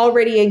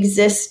 already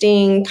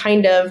existing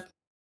kind of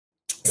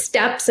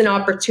steps and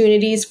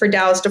opportunities for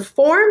DAOs to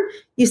form,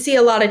 you see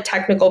a lot of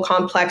technical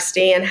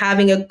complexity, and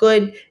having a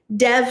good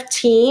dev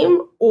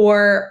team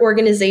or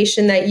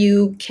organization that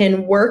you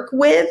can work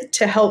with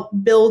to help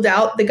build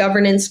out the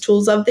governance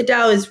tools of the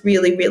DAO is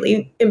really,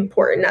 really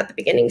important at the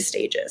beginning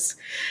stages.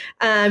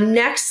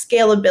 Next,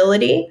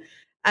 scalability.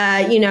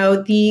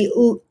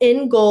 The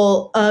end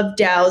goal of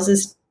DAOs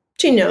is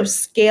to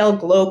scale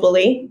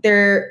globally.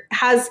 There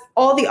has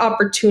all the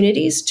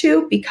opportunities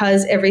to,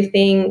 because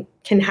everything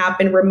can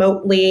happen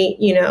remotely.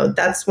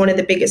 That's one of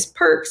the biggest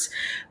perks.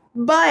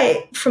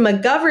 But from a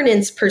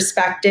governance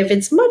perspective,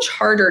 it's much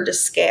harder to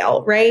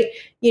scale, right?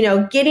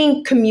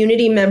 Getting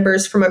community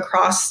members from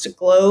across the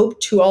globe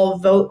to all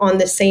vote on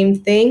the same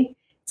thing,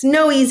 it's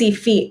no easy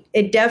feat.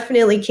 It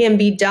definitely can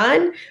be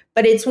done,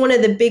 but it's one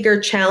of the bigger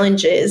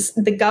challenges.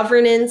 The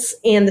governance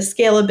and the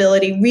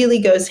scalability really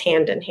goes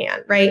hand in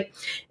hand, right?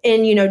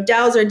 And,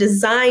 DAOs are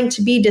designed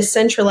to be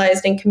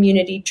decentralized and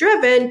community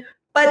driven,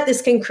 but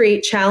this can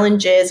create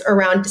challenges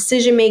around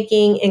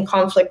decision-making and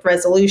conflict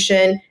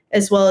resolution,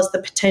 as well as the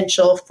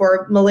potential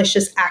for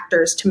malicious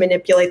actors to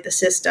manipulate the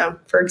system.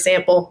 For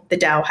example, the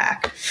DAO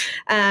hack.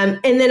 And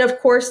then, of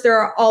course, there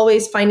are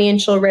always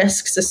financial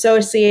risks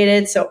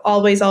associated. So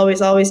always,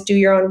 always, always do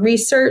your own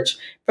research.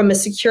 From a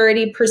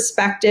security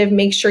perspective,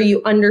 make sure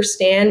you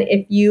understand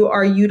if you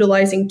are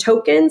utilizing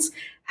tokens,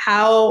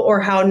 how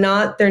or how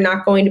not they're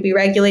not going to be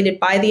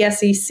regulated by the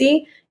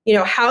SEC.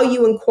 How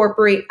you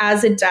incorporate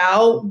as a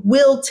DAO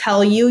will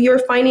tell you your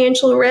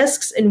financial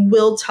risks and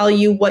will tell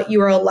you what you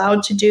are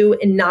allowed to do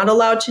and not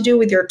allowed to do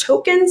with your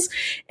tokens,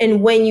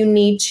 and when you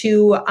need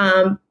to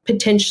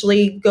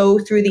potentially go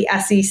through the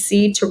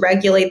SEC to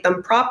regulate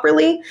them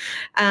properly.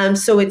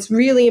 So it's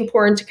really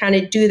important to kind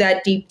of do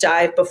that deep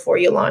dive before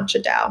you launch a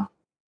DAO.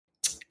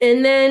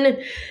 And then,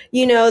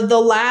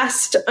 the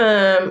last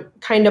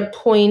kind of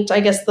point, I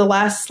guess the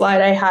last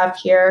slide I have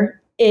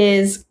here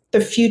is the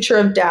future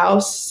of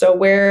DAOs. So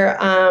where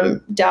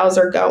DAOs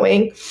are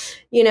going.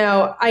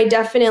 I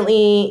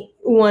definitely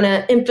want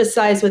to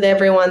emphasize with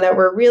everyone that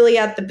we're really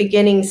at the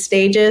beginning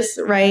stages,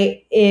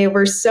 right?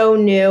 We're so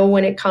new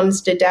when it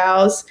comes to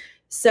DAOs.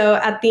 So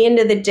at the end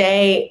of the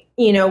day,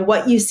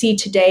 what you see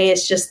today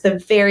is just the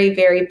very,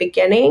 very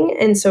beginning.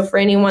 And so for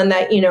anyone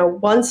that,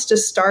 wants to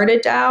start a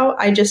DAO,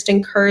 I just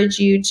encourage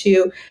you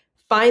to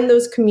find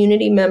those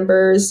community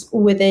members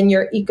within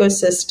your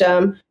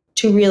ecosystem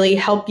to really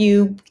help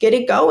you get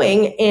it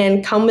going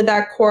and come with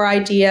that core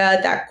idea,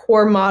 that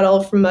core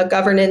model from a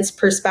governance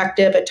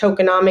perspective, a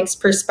tokenomics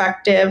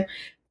perspective.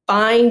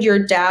 Find your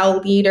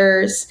DAO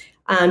leaders,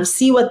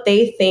 see what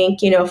they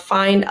think,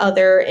 find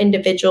other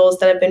individuals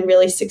that have been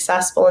really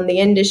successful in the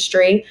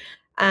industry.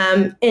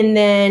 And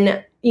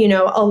then,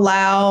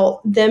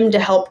 allow them to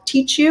help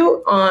teach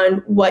you on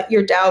what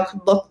your DAO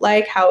could look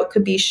like, how it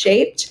could be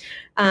shaped.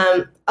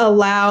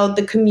 Allow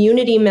the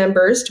community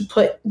members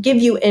to give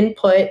you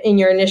input in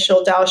your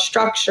initial DAO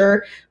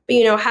structure,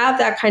 but, have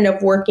that kind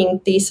of working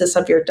thesis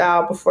of your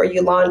DAO before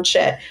you launch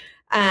it.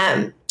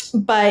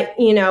 But,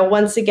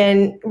 once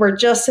again, we're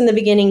just in the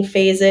beginning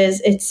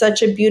phases. It's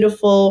such a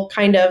beautiful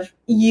kind of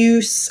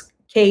use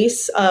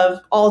case of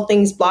all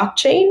things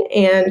blockchain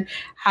and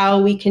how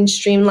we can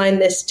streamline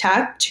this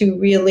tech to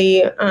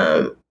really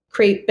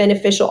create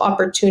beneficial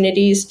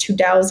opportunities to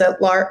DAOs at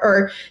large,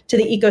 or to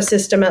the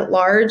ecosystem at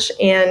large.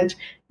 And,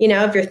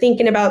 if you're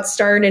thinking about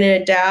starting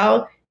a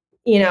DAO,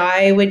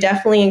 I would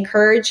definitely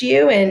encourage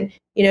you and,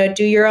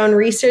 do your own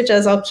research,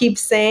 as I'll keep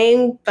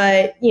saying.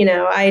 But,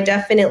 I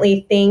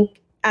definitely think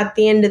at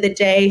the end of the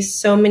day,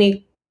 so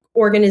many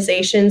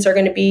organizations are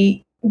going to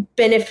be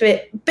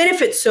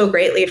benefit so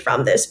greatly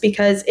from this,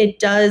 because it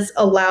does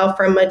allow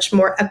for a much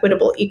more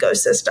equitable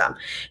ecosystem.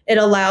 It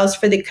allows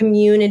for the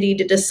community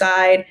to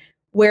decide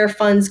where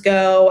funds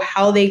go,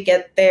 how they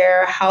get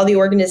there, how the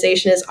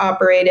organization is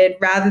operated,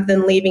 rather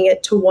than leaving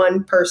it to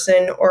one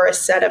person or a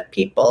set of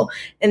people.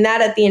 And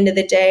that, at the end of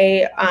the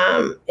day,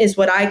 is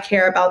what I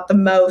care about the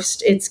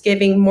most. It's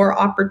giving more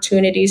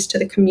opportunities to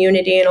the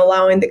community and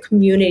allowing the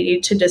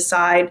community to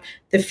decide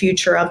the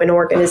future of an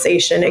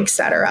organization, et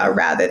cetera,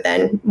 rather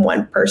than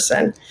one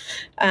person.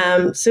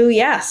 So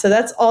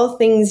that's all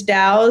things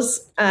DAOs.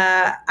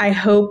 I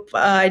hope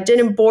I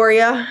didn't bore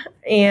you,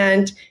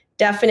 and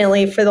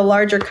definitely for the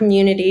larger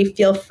community,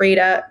 feel free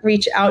to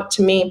reach out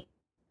to me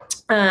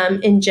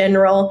in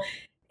general.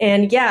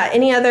 And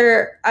any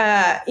other,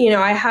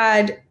 I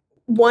had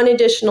one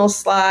additional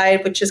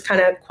slide, which is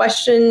kind of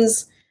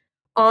questions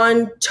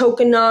on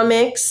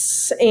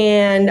tokenomics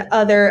and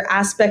other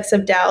aspects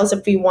of DAOs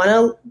if we want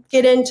to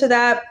get into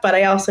that. But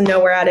I also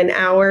know we're at an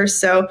hour.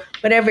 So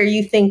whatever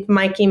you think,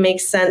 Mikey,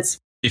 makes sense.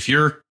 If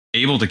you're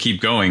able to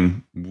keep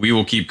going, we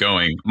will keep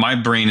going. My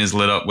brain is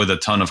lit up with a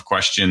ton of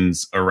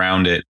questions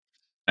around it.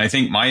 I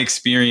think my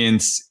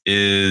experience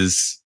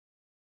is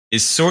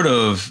sort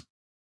of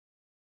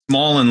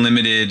small and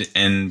limited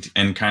and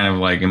kind of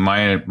like, in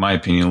my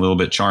opinion, a little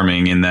bit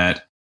charming, in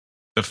that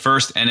the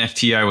first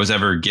NFT I was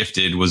ever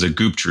gifted was a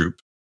Goop Troop.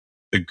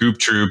 The Goop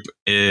Troop,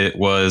 it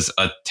was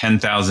a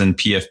 10,000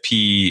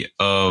 PFP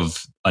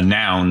of a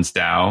Nouns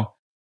DAO,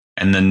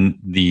 and then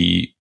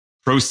the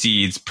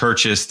proceeds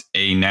purchased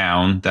a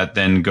noun that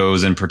then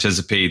goes and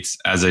participates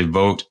as a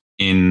vote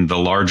in the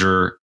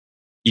larger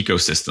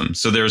ecosystem.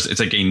 So it's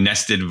like a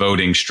nested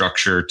voting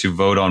structure to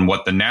vote on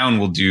what the noun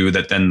will do,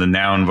 that then the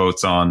noun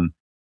votes on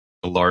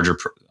the larger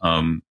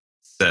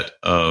set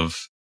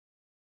of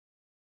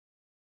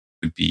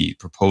would be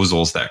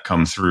proposals that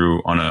come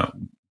through on a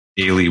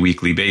daily,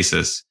 weekly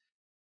basis.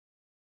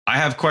 I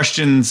have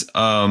questions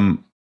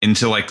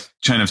into like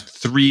kind of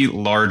three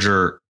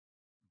larger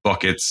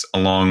buckets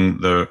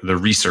along the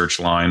research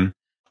line.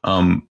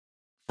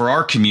 For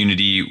our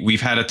community,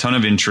 we've had a ton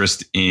of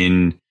interest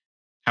in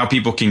how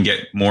people can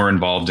get more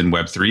involved in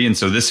Web3. And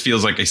so this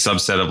feels like a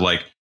subset of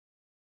like,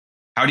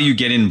 how do you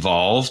get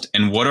involved,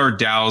 and what are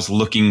DAOs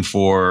looking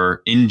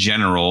for in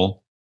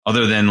general,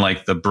 other than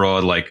like the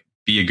broad, like,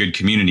 be a good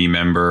community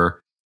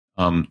member,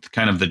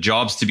 kind of the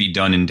jobs to be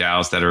done in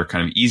DAOs that are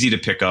kind of easy to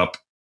pick up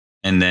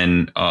and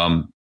then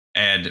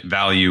add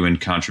value and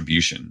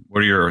contribution.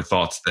 What are your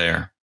thoughts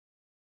there?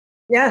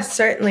 Yeah,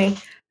 certainly.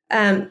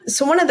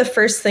 So one of the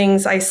first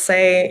things I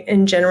say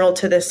in general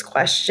to this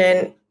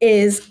question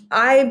is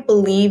I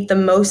believe the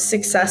most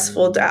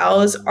successful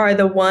DAOs are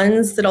the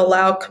ones that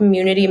allow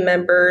community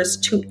members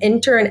to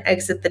enter and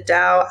exit the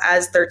DAO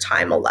as their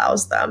time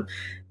allows them.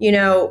 You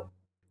know,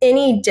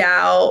 any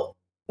DAO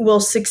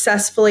will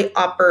successfully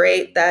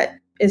operate that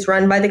is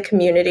run by the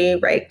community,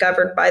 right?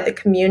 Governed by the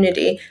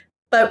community.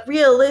 But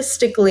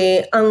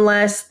realistically,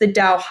 unless the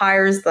DAO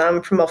hires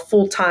them from a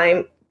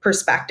full-time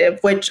perspective,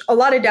 which a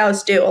lot of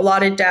DAOs do. A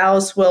lot of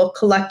DAOs will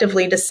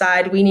collectively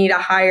decide we need to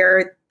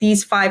hire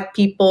these 5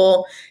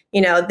 people.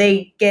 You know,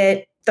 they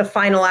get the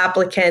final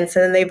applicants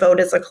and then they vote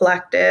as a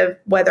collective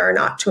whether or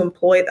not to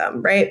employ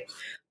them, right?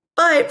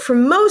 But for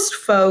most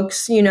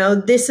folks, you know,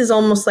 this is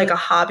almost like a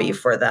hobby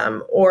for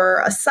them,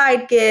 or a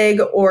side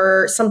gig,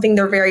 or something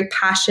they're very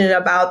passionate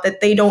about that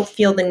they don't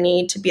feel the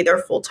need to be their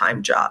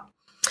full-time job.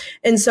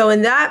 And so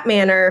in that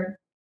manner,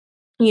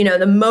 you know,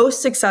 the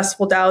most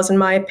successful DAOs, in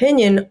my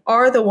opinion,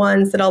 are the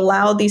ones that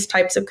allow these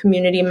types of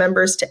community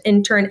members to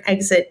enter and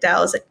exit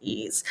DAOs at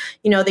ease.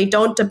 You know, they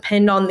don't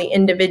depend on the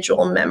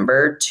individual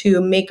member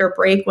to make or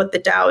break what the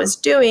DAO is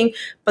doing,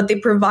 but they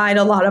provide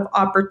a lot of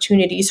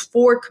opportunities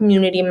for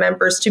community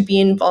members to be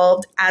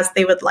involved as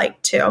they would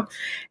like to.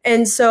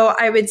 And so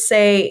I would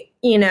say,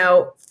 you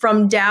know,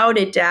 from DAO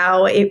to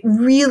DAO, it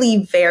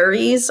really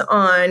varies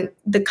on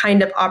the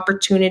kind of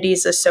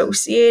opportunities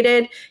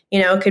associated.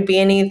 You know, it could be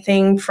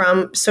anything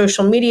from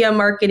social media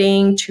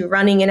marketing to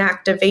running an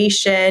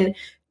activation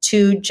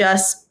to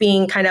just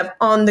being kind of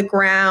on the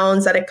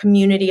grounds at a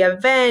community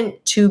event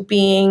to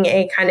being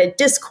a kind of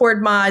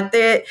Discord mod.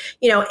 That,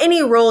 you know,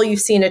 any role you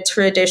see in a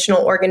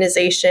traditional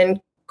organization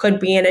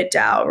could be in a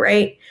DAO,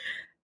 right?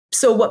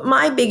 So what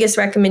my biggest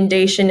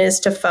recommendation is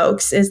to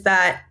folks is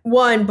that,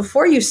 one,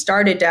 before you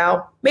start a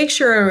DAO, make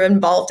sure you're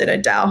involved in a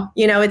DAO.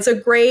 You know, it's a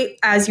great,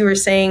 as you were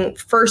saying,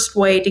 first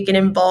way to get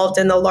involved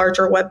in the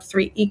larger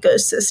Web3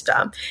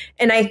 ecosystem.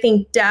 And I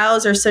think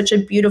DAOs are such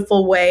a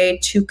beautiful way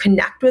to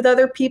connect with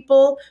other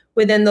people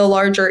within the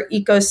larger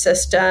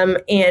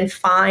ecosystem and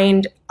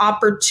find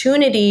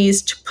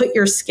opportunities to put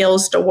your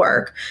skills to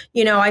work.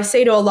 You know, I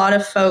say to a lot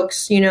of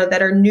folks, you know,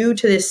 that are new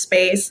to this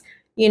space,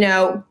 you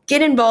know,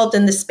 get involved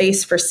in the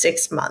space for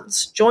 6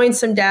 months, join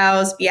some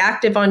DAOs, be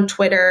active on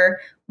Twitter,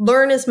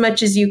 learn as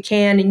much as you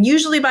can. And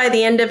usually by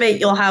the end of it,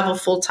 you'll have a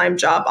full-time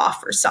job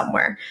offer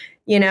somewhere,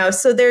 you know.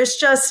 So there's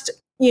just,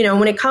 you know,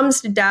 when it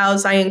comes to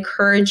DAOs, I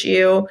encourage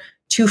you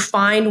to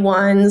find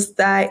ones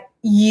that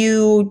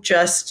you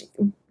just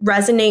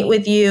resonate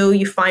with you,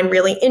 you find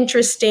really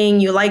interesting,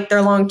 you like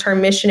their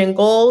long-term mission and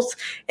goals,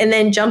 and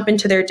then jump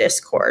into their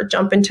Discord,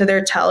 jump into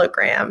their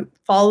Telegram,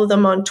 follow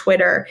them on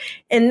Twitter.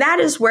 And that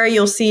is where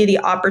you'll see the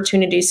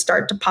opportunities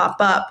start to pop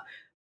up.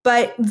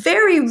 But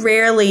very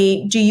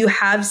rarely do you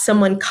have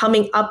someone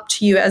coming up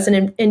to you as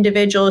an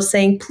individual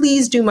saying,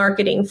 please do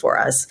marketing for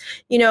us.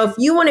 If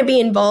you want to be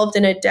involved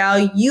in a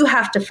DAO, you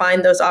have to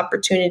find those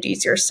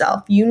opportunities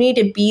yourself. You need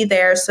to be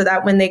there so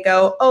that when they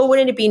go, oh,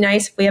 wouldn't it be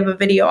nice if we have a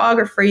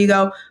videographer? You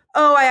go,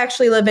 oh, I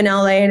actually live in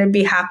LA and I'd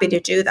be happy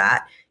to do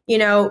that.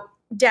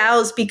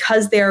 DAOs,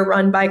 because they're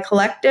run by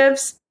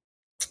collectives,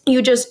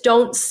 you just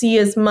don't see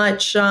as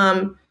much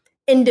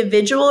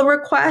individual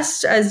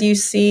requests as you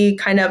see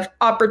kind of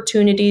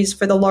opportunities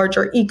for the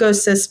larger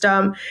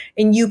ecosystem.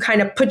 And you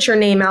kind of put your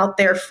name out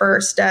there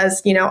first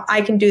as,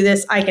 I can do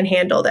this, I can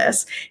handle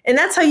this. And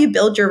that's how you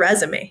build your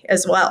resume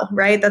as well,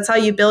 right? That's how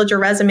you build your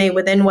resume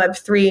within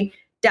Web3.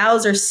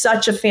 DAOs are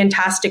such a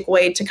fantastic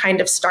way to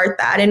kind of start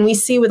that. And we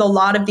see with a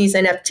lot of these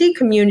NFT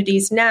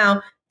communities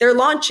now, they're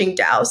launching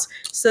DAOs.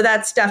 So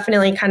that's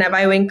definitely kind of,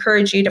 I would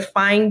encourage you to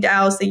find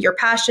DAOs that you're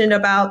passionate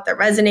about, that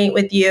resonate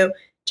with you.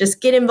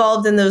 Just get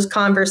involved in those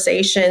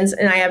conversations.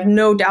 And I have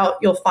no doubt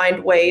you'll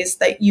find ways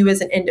that you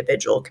as an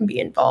individual can be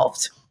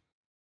involved.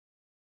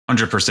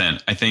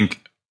 100%. I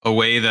think a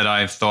way that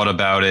I've thought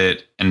about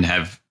it and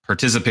have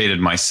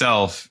participated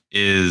myself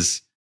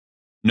is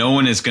no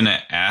one is going to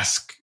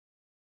ask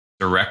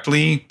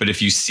directly, but if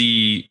you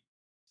see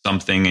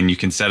something and you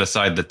can set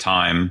aside the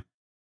time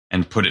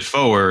and put it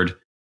forward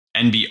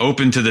and be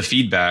open to the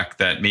feedback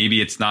that maybe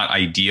it's not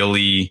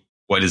ideally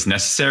what is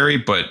necessary,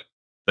 but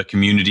the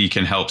community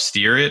can help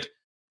steer it.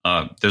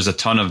 There's a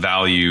ton of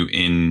value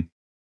in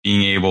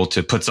being able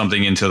to put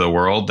something into the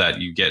world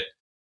that you get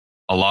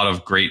a lot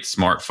of great,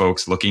 smart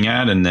folks looking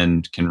at and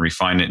then can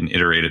refine it and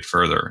iterate it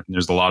further. And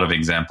there's a lot of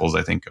examples,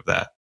 I think, of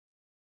that.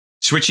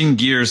 Switching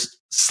gears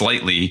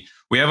slightly,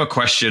 we have a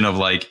question of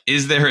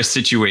is there a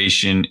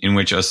situation in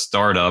which a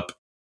startup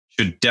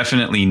should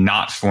definitely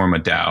not form a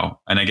DAO?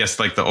 And I guess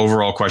the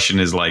overall question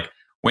is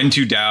when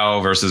to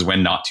DAO versus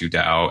when not to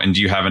DAO. And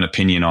do you have an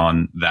opinion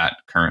on that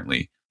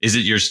currently? Is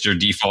it your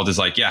default is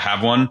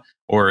have one?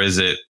 Or is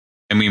it,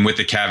 with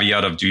the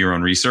caveat of do your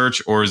own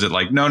research? Or is it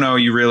no,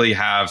 you really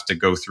have to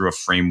go through a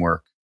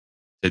framework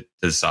to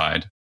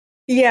decide?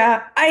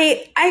 Yeah,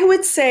 I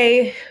would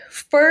say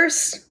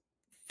first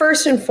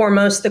and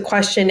foremost, the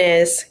question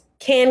is,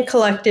 can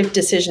collective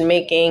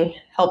decision-making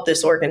help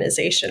this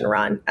organization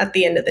run at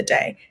the end of the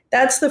day?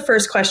 That's the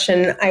first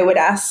question I would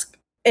ask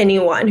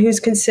anyone who's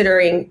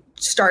considering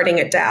starting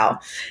a DAO.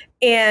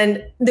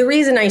 And the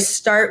reason I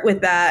start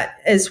with that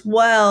as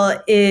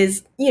well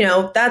is,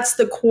 that's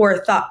the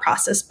core thought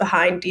process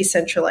behind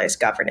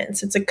decentralized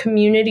governance. It's a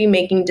community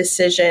making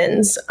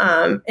decisions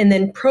and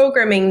then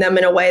programming them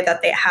in a way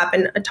that they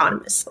happen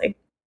autonomously.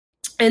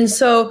 And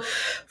so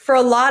for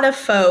a lot of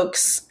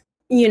folks,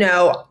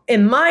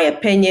 in my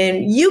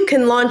opinion, you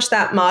can launch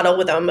that model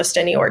with almost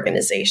any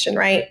organization,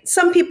 right?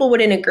 Some people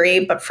wouldn't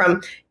agree, but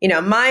from,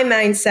 my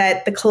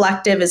mindset, the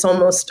collective is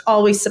almost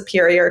always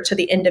superior to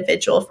the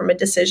individual from a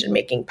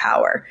decision-making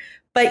power.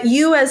 But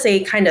you as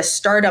a kind of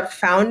startup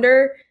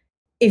founder,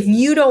 if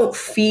you don't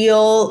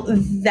feel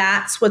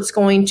that's what's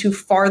going to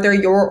farther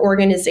your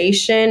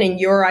organization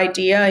and your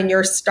idea and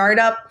your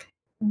startup,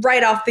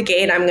 right off the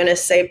gate, I'm going to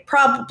say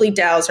probably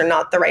DAOs are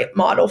not the right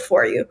model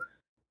for you.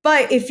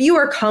 But if you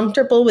are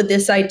comfortable with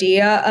this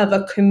idea of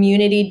a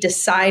community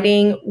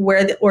deciding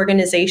where the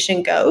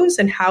organization goes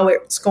and how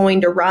it's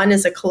going to run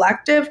as a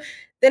collective,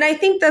 then I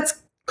think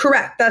that's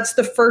correct. That's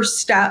the first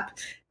step.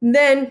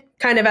 Then,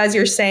 kind of as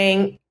you're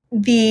saying,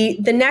 the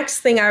next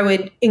thing I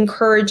would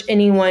encourage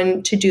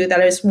anyone to do that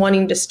is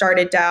wanting to start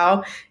a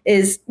DAO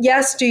is,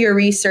 yes, do your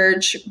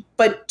research,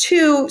 but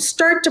 2,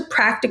 start to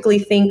practically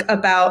think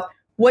about,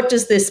 what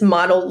does this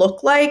model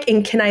look like?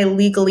 And can I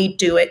legally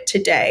do it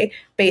today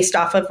based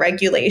off of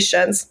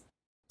regulations?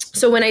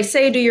 So when I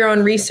say do your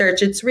own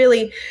research, it's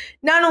really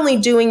not only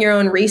doing your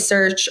own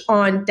research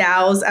on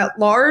DAOs at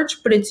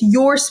large, but it's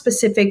your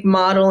specific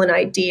model and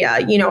idea.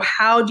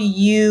 How do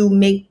you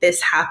make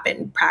this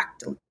happen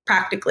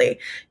practically?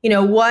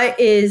 What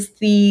is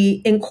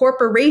the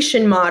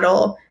incorporation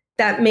model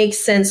that makes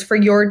sense for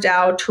your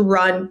DAO to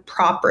run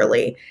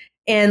properly?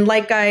 And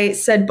like I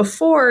said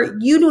before,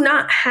 you do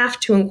not have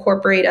to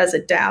incorporate as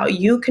a DAO.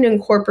 You can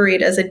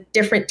incorporate as a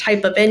different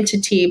type of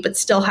entity, but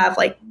still have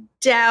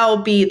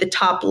DAO be the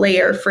top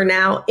layer for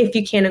now if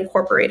you can't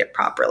incorporate it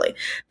properly.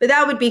 But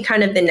that would be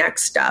kind of the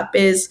next step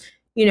is,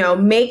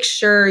 make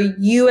sure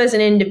you as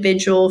an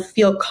individual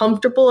feel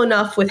comfortable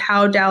enough with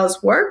how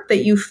DAOs work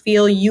that you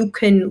feel you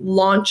can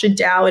launch a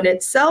DAO in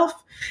itself,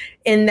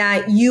 and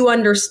that you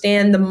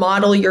understand the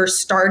model you're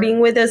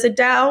starting with as a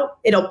DAO.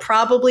 It'll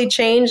probably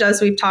change,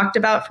 as we've talked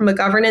about from a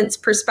governance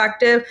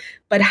perspective,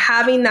 but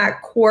having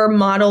that core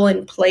model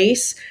in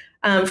place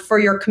for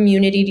your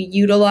community to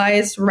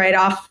utilize right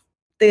off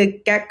the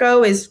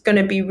get-go is going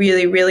to be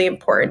really, really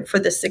important for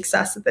the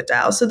success of the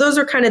DAO. So those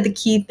are kind of the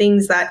key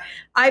things that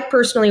I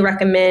personally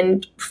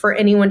recommend for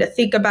anyone to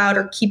think about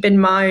or keep in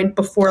mind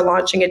before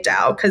launching a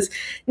DAO, because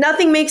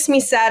nothing makes me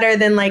sadder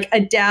than like a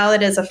DAO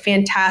that is a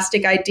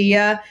fantastic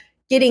idea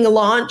getting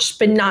launched,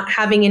 but not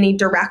having any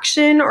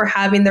direction or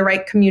having the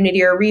right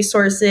community or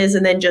resources,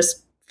 and then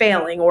just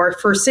failing, or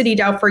for City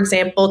DAO, for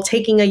example,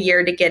 taking a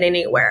year to get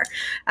anywhere,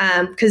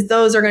 because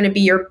those are going to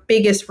be your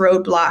biggest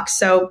roadblocks.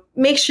 So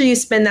make sure you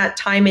spend that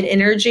time and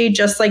energy,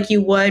 just like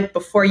you would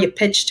before you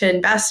pitch to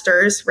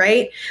investors,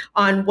 right?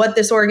 On what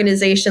this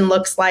organization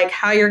looks like,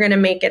 how you're going to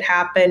make it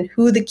happen,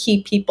 who the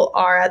key people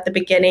are at the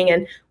beginning,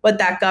 and what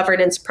that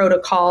governance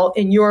protocol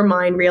in your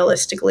mind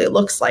realistically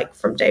looks like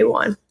from day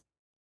one.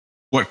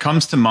 What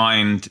comes to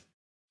mind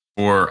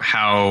for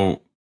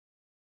how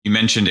you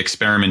mentioned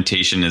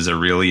experimentation is a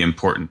really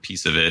important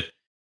piece of it.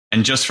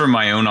 And just from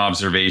my own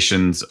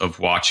observations of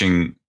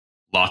watching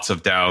lots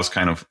of DAOs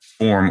kind of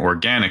form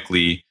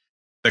organically,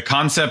 the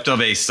concept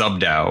of a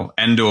sub-DAO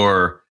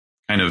or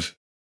kind of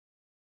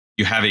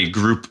you have a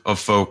group of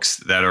folks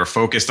that are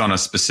focused on a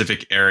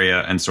specific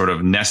area and sort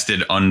of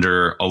nested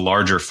under a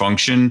larger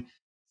function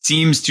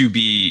seems to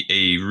be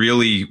a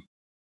really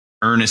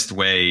earnest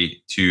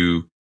way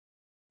to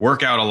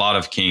work out a lot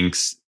of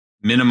kinks,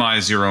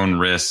 minimize your own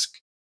risk,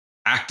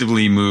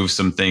 actively move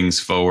some things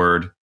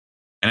forward.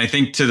 And I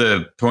think to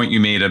the point you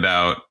made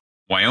about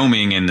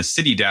Wyoming and the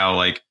City DAO,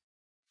 like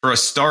for a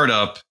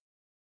startup,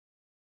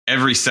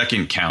 every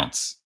second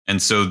counts.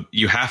 And so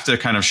you have to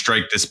kind of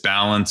strike this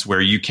balance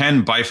where you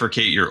can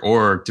bifurcate your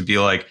org to be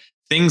like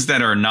things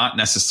that are not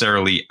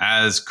necessarily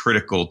as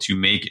critical to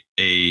make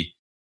a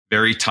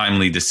very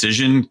timely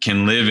decision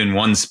can live in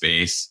one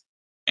space,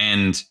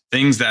 and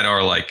things that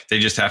are like they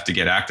just have to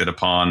get acted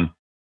upon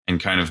and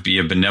kind of be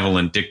a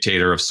benevolent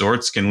dictator of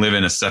sorts can live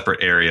in a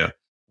separate area.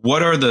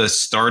 What are the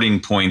starting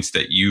points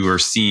that you are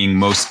seeing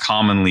most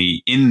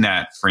commonly in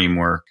that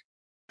framework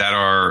that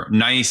are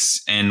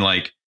nice and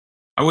like,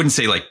 I wouldn't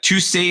say like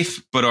too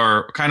safe, but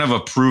are kind of a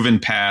proven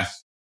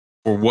path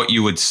for what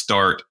you would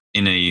start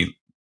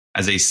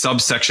as a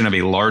subsection of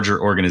a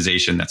larger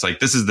organization that's like,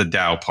 this is the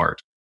DAO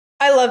part?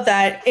 I love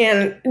that.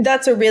 And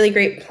that's a really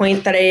great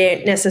point that I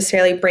didn't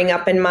necessarily bring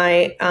up in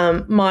my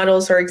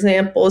models or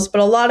examples. But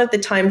a lot of the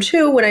time,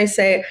 too, when I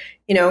say,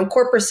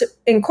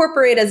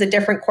 incorporate as a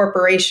different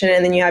corporation,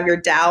 and then you have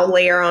your DAO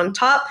layer on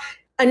top.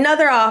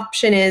 Another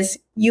option is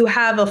you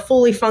have a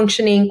fully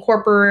functioning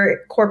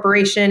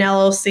corporation,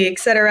 LLC, et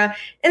cetera.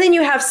 And then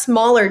you have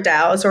smaller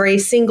DAOs or a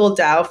single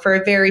DAO for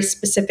a very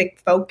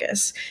specific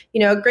focus.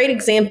 A great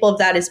example of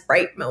that is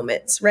Bright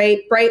Moments,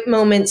 right? Bright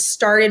Moments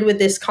started with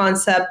this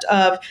concept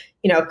of,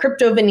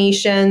 crypto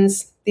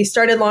Venetians. They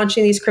started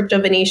launching these crypto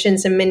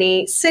Venetians in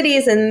many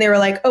cities, and they were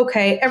like,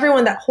 okay,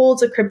 everyone that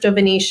holds a crypto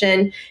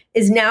Venetian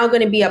is now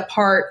going to be a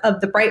part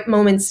of the Bright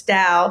Moments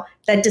DAO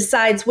that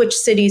decides which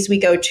cities we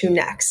go to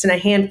next, and a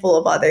handful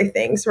of other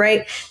things,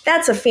 right?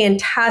 That's a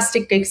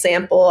fantastic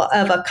example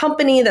of a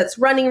company that's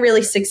running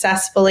really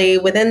successfully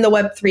within the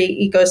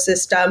Web3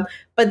 ecosystem,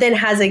 but then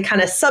has a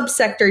kind of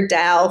subsector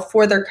DAO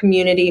for their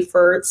community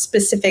for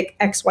specific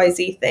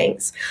XYZ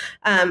things.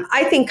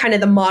 I think kind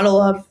of the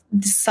model of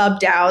sub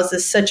DAOs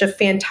is such a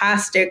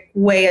fantastic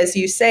way, as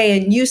you say,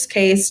 and use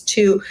case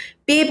to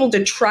be able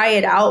to try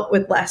it out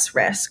with less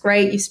risk,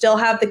 right? You still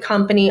have the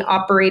company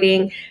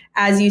operating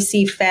as you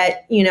see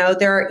fit.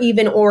 There are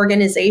even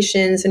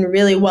organizations and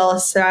really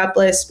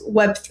well-established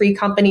Web3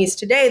 companies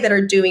today that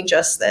are doing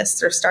just this.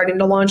 They're starting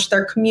to launch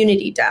their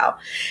community DAO,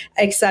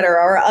 et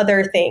cetera, or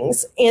other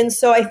things. And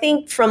so I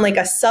think from like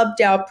a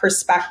sub-DAO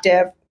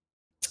perspective,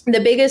 the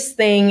biggest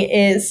thing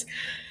is,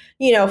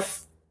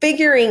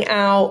 figuring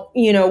out,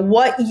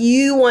 what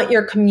you want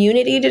your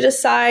community to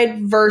decide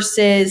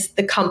versus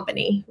the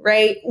company,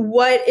 right?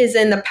 What is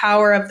in the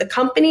power of the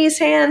company's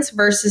hands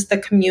versus the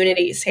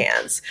community's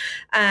hands?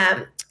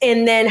 And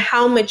then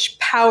how much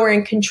power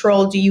and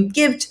control do you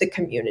give to the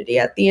community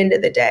at the end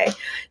of the day?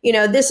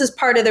 This is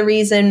part of the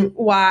reason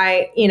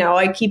why,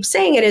 I keep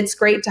saying it. It's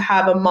great to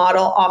have a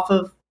model off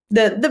of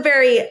the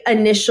very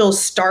initial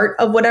start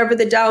of whatever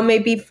the DAO may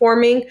be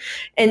forming.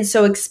 And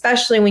so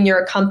especially when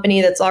you're a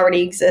company that's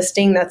already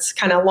existing, that's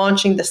kind of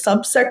launching the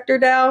subsector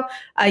DAO,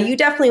 you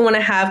definitely want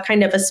to have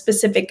kind of a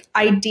specific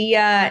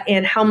idea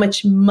and how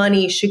much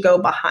money should go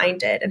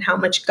behind it and how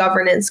much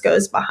governance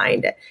goes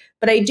behind it.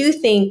 But I do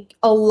think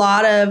a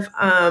lot of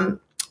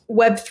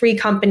Web3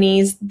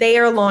 companies, they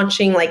are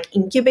launching like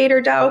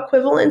incubator DAO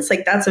equivalents.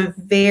 Like that's a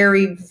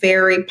very,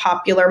 very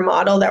popular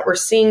model that we're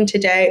seeing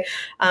today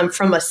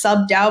from a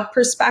sub DAO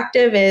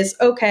perspective is,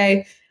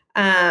 okay,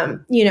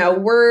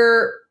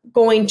 we're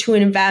going to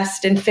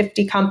invest in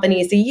 50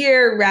 companies a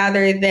year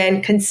rather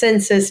than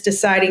consensus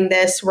deciding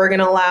this. We're going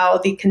to allow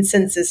the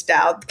consensus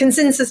DAO. The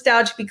consensus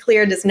DAO, to be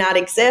clear, does not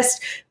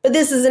exist, but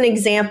this is an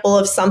example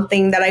of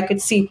something that I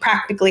could see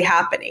practically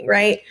happening,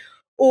 right?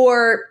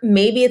 Or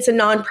maybe it's a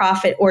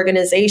nonprofit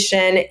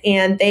organization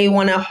and they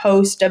want to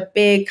host a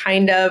big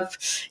kind of,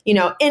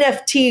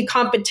 NFT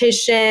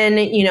competition.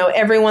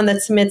 Everyone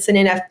that submits an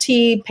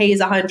NFT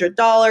pays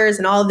 $100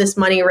 and all of this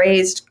money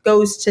raised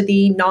goes to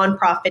the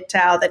nonprofit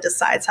DAO that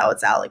decides how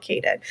it's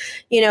allocated.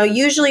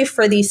 Usually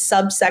for these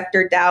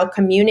subsector DAO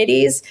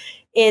communities,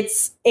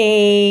 it's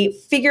a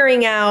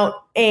figuring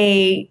out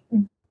a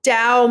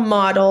DAO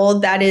model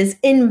that is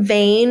in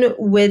vein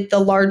with the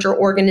larger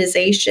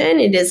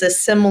organization. It is a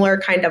similar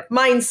kind of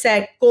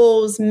mindset,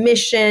 goals,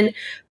 mission,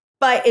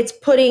 but it's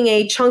putting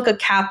a chunk of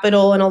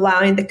capital and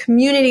allowing the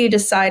community to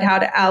decide how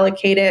to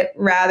allocate it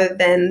rather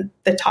than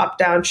the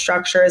top-down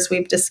structure as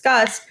we've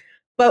discussed.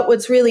 But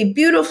what's really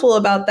beautiful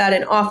about that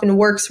and often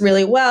works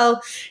really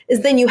well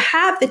is then you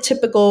have the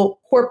typical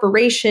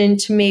corporation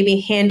to maybe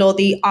handle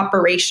the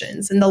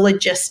operations and the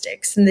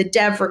logistics and the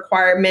dev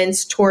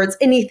requirements towards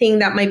anything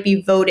that might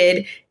be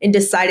voted and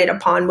decided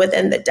upon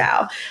within the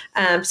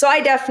DAO. So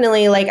I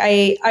definitely,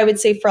 I would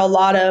say for a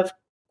lot of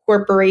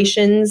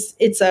corporations,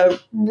 it's a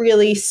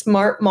really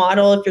smart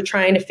model if you're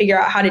trying to figure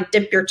out how to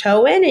dip your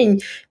toe in,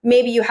 and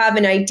maybe you have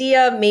an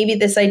idea, maybe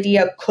this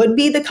idea could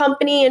be the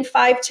company in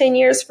 5-10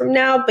 years from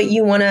now, but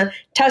you want to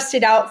test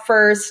it out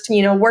first,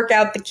 work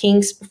out the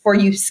kinks before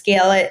you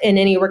scale it in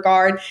any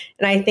regard.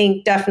 And I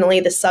think definitely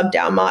the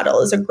sub-DAO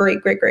model is a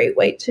great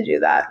way to do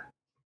that.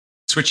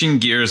 Switching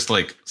gears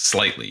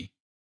slightly,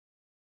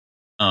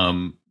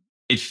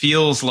 it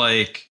feels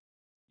like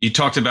you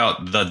talked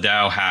about the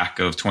DAO hack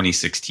of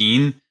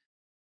 2016.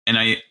 And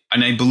I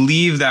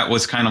believe that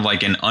was kind of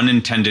like an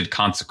unintended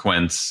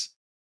consequence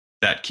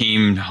that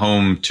came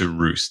home to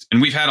roost.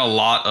 And we've had a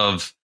lot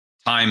of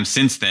time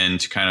since then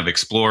to kind of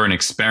explore and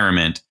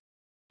experiment.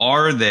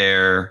 Are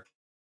there,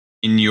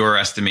 in your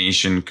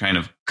estimation, kind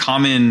of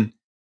common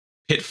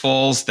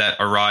pitfalls that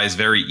arise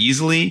very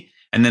easily?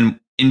 And then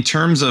in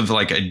terms of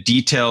like a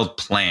detailed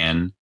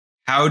plan,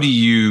 how do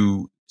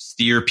you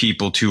steer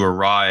people to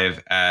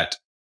arrive at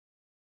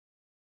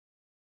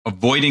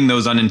avoiding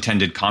those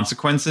unintended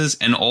consequences,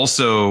 and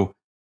also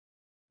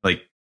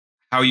like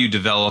how you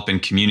develop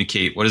and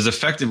communicate what is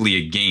effectively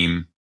a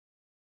game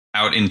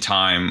out in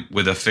time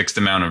with a fixed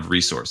amount of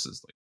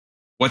resources?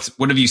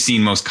 What have you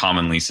seen most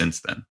commonly since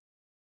then?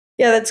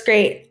 Yeah, that's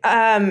great.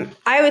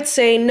 I would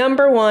say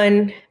number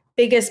one,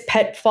 biggest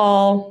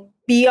pitfall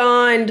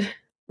beyond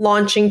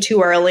launching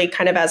too early,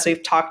 kind of as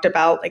we've talked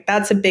about, like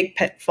that's a big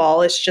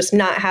pitfall. It's just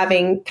not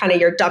having kind of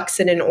your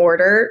ducks in an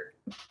order.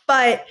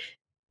 But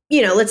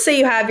let's say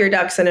you have your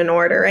ducks in an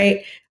order,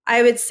 right?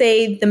 I would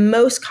say the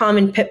most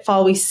common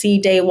pitfall we see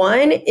day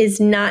one is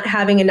not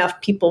having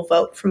enough people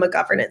vote from a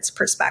governance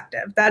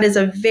perspective. That is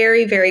a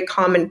very, very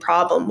common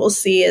problem we'll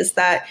see, is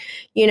that,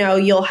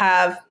 you'll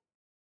have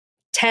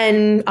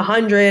 10,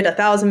 100,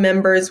 1,000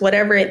 members,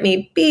 whatever it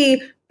may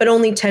be, but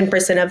only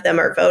 10% of them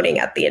are voting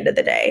at the end of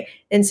the day.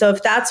 And so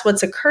if that's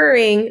what's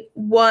occurring,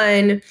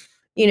 one,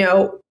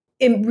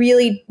 it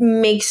really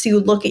makes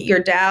you look at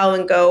your DAO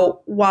and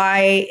go,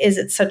 why is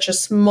it such a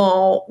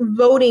small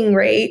voting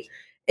rate?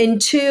 And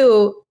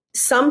two,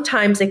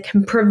 sometimes it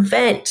can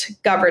prevent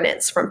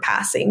governance from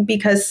passing,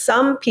 because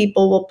some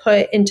people will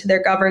put into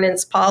their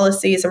governance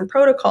policies and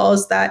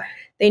protocols that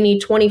they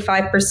need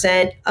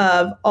 25%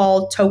 of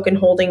all token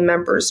holding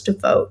members to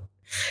vote.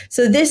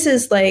 So this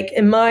is, like,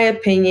 in my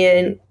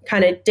opinion,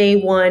 kind of day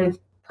one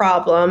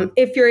problem.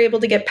 If you're able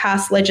to get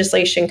past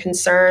legislation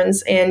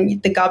concerns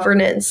and the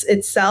governance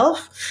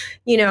itself,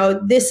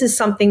 this is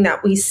something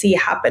that we see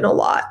happen a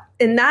lot.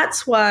 And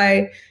that's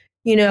why,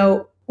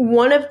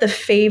 one of the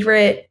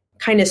favorite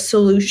kind of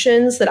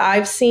solutions that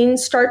I've seen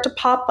start to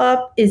pop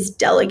up is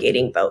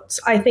delegating votes.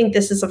 I think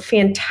this is a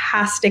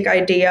fantastic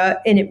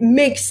idea and it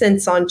makes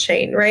sense on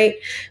chain, right?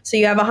 So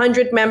you have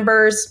 100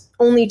 members,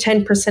 only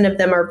 10% of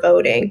them are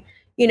voting.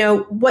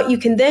 What you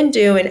can then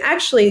do, and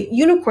actually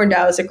Unicorn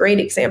DAO is a great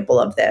example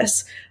of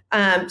this.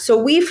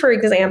 So we, for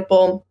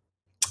example,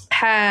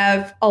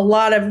 have a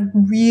lot of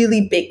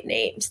really big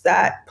names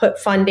that put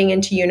funding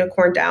into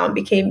Unicorn DAO and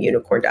became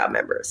Unicorn DAO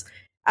members.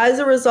 As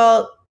a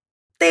result,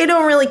 they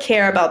don't really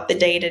care about the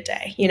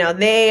day-to-day.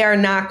 They are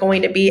not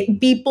going to be,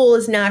 Beeple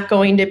is not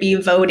going to be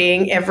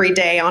voting every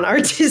day on our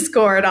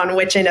Discord on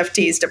which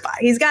NFTs to buy.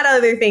 He's got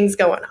other things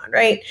going on,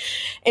 right?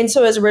 And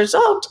so as a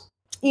result,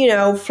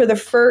 for the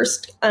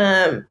first,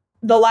 the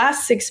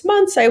last 6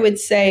 months, I would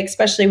say,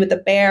 especially with the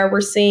bear, we're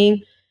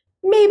seeing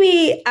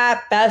maybe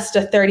at best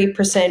a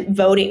 30%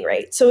 voting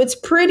rate. So it's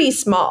pretty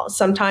small.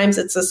 Sometimes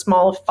it's a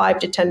small 5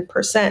 to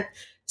 10%.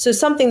 So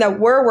something that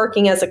we're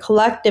working as a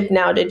collective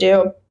now to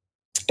do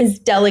is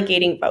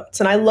delegating votes.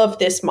 And I love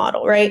this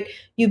model, right?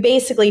 You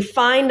basically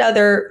find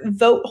other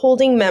vote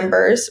holding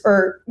members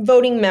or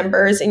voting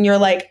members, and you're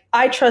like,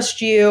 I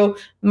trust you,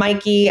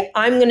 Mikey.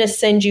 I'm going to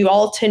send you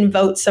all 10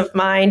 votes of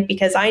mine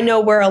because I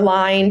know we're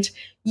aligned.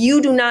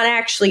 you do not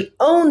actually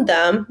own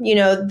them.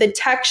 The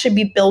tech should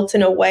be built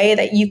in a way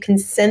that you can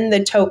send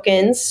the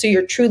tokens. So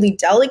you're truly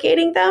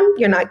delegating them.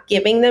 You're not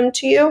giving them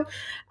to you.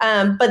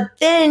 But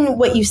then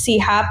what you see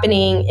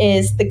happening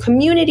is the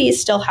community is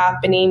still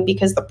happening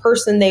because the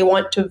person they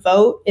want to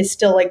vote is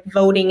still like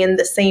voting in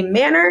the same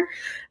manner.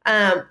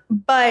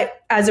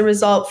 But as a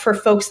result, for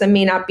folks that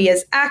may not be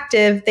as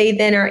active, they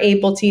then are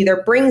able to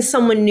either bring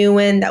someone new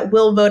in that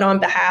will vote on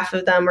behalf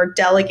of them or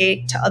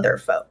delegate to other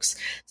folks.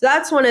 So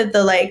that's one of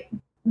the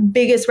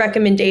biggest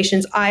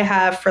recommendations I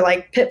have for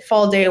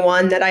pitfall day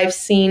one that I've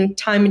seen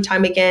time and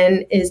time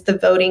again is the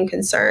voting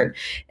concern.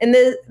 And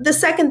the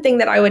second thing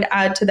that I would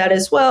add to that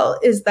as well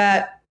is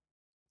that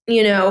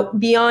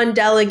beyond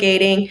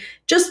delegating,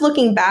 just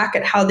looking back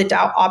at how the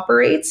DAO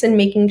operates and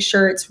making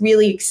sure it's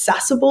really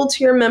accessible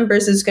to your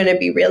members is going to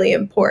be really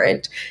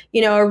important.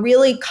 A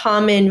really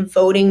common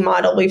voting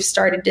model we've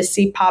started to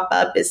see pop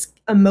up is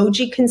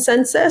emoji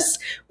consensus,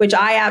 which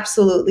I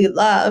absolutely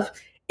love.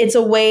 It's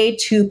a way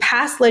to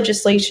pass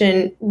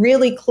legislation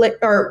really quick,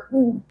 or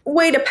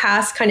way to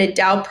pass kind of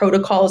DAO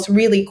protocols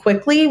really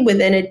quickly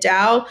within a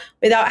DAO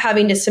without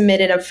having to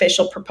submit an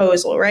official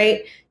proposal,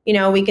 right?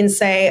 We can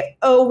say,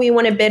 oh, we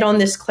want to bid on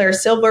this Claire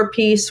Silver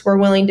piece. We're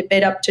willing to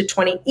bid up to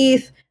 20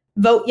 ETH.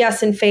 Vote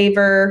yes in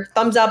favor,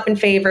 thumbs up in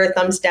favor,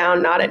 thumbs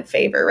down, not in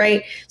favor,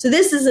 right? So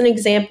this is an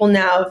example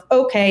now of,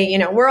 okay,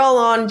 we're all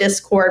on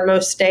Discord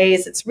most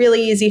days. It's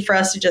really easy for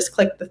us to just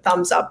click the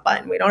thumbs up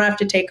button. We don't have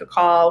to take a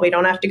call. We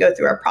don't have to go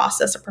through a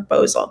process of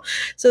proposal.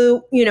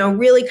 So,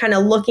 really kind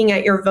of looking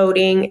at your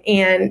voting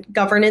and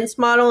governance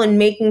model and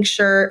making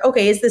sure,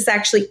 okay, is this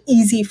actually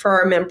easy for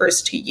our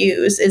members to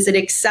use? Is it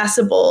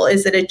accessible?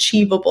 Is it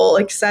achievable,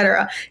 et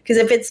cetera? Because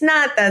if it's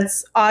not,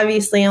 that's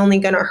obviously only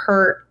going to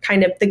hurt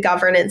kind of the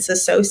governance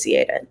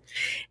associated.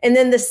 And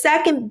then the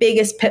second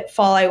biggest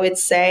pitfall I would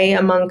say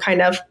among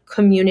kind of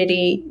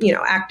community,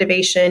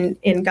 activation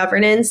and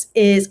governance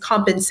is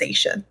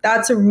compensation.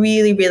 That's a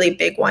really, really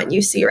big one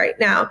you see right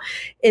now,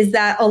 is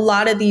that a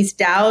lot of these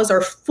DAOs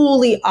are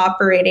fully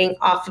operating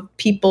off of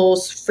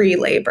people's free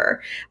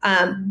labor.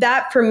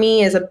 That for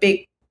me is a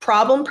big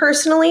problem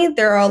personally.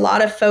 There are a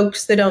lot of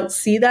folks that don't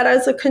see that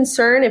as a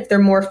concern if they're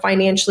more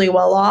financially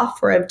well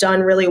off or have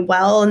done really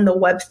well in the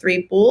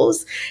Web3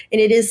 bulls.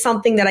 And it is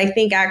something that I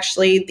think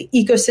actually the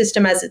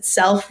ecosystem as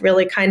itself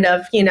really kind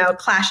of,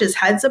 clashes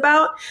heads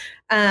about.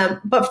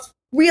 But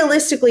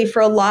realistically,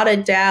 for a lot of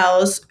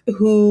DAOs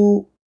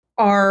who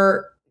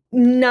are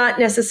not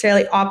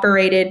necessarily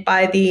operated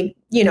by the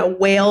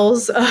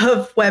whales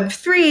of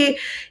Web3,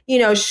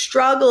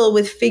 struggle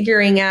with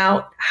figuring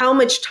out how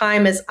much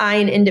time as I,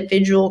 an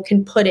individual,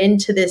 can put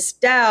into this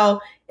DAO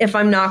if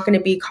I'm not going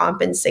to be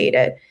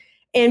compensated.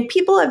 And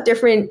people have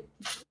different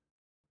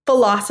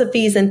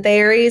philosophies and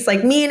theories.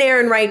 Like me and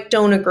Aaron Wright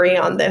don't agree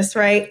on this,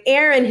 right?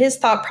 Aaron, his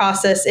thought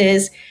process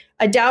is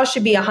a DAO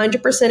should be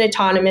 100%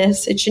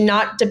 autonomous. It should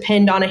not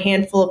depend on a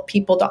handful of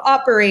people to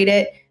operate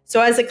it. So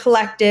as a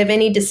collective,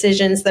 any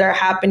decisions that are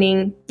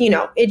happening,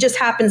 it just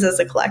happens as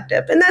a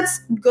collective. And that's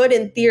good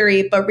in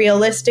theory, but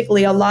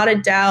realistically, a lot of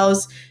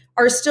DAOs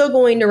are still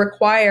going to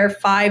require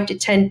 5 to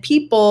 10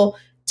 people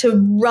to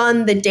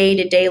run the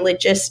day-to-day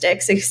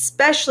logistics,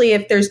 especially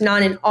if there's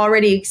not an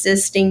already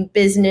existing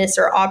business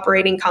or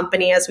operating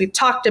company, as we've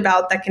talked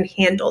about, that can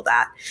handle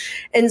that.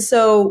 And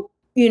so,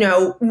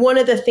 one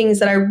of the things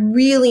that I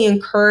really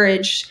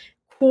encourage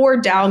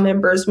core DAO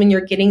members when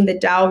you're getting the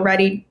DAO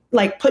ready,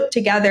 put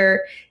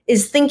together,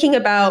 is thinking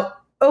about,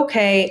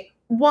 okay,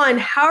 one,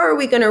 how are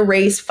we going to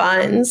raise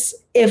funds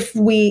if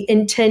we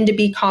intend to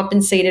be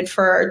compensated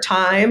for our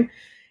time?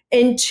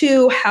 And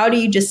two, how do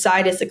you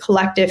decide as a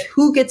collective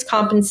who gets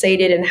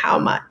compensated and how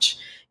much?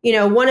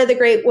 One of the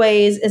great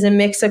ways is a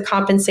mix of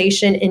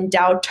compensation in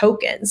DAO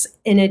tokens,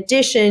 in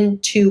addition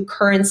to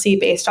currency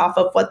based off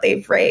of what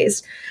they've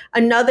raised.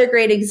 Another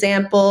great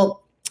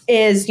example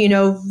is,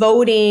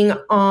 voting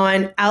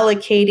on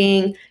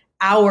allocating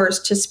hours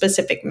to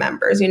specific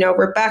members.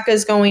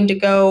 Rebecca's going to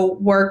go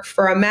work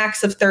for a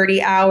max of 30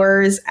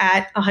 hours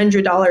at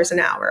 $100 an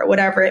hour,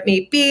 whatever it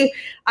may be.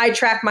 I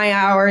track my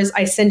hours,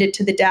 I send it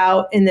to the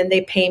DAO, and then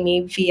they pay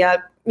me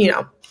via,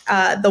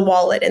 the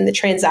wallet and the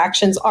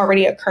transactions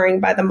already occurring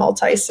by the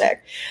multi-sig.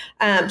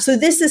 So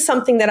this is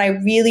something that I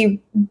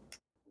really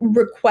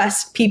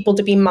request people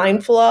to be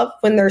mindful of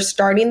when they're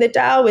starting the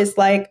DAO is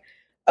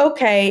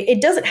okay,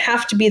 it doesn't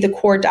have to be the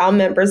core DAO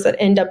members that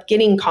end up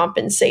getting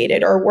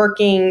compensated or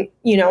working,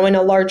 in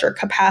a larger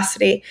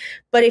capacity.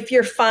 But if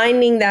you're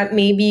finding that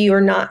maybe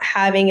you're not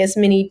having as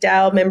many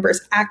DAO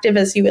members active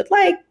as you would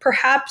like,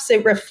 perhaps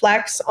it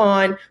reflects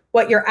on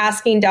what you're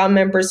asking DAO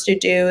members to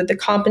do, the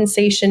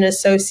compensation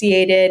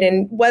associated,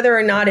 and whether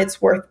or not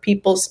it's worth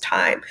people's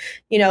time.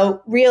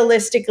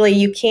 Realistically,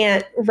 you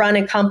can't run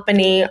a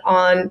company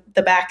on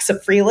the backs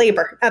of free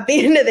labor at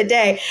the end of the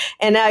day.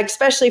 And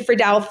especially for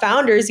DAO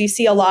founders, you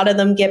see a lot of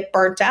them get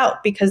burnt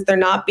out because they're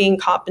not being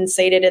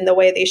compensated in the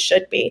way they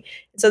should be.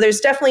 So there's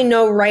definitely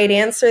no right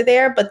answer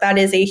there, but that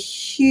is a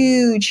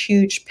huge,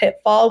 huge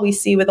pitfall we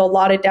see with a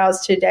lot of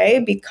DAOs today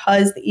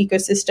because the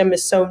ecosystem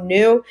is so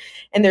new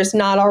and there's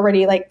not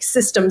already like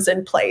systems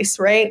in place,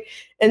 right?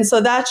 And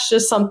so that's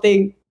just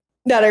something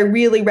that I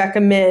really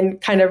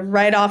recommend kind of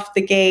right off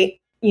the gate.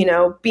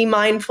 Be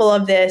mindful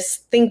of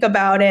this, think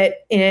about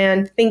it,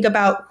 and think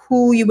about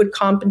who you would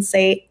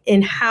compensate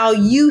and how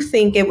you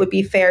think it would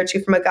be fair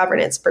to from a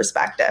governance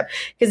perspective.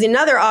 Because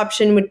another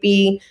option would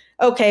be,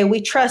 okay,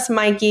 we trust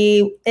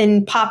Mikey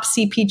in Pop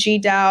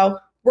CPG DAO.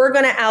 We're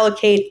going to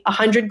allocate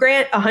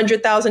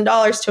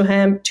 $100,000 to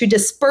him to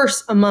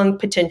disperse among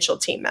potential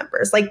team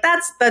members. Like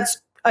that's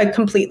a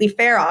completely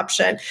fair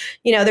option.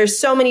 There's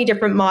so many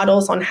different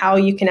models on how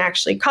you can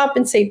actually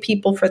compensate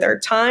people for their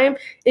time.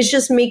 It's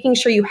just making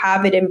sure you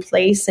have it in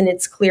place and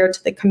it's clear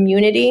to the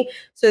community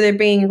so they're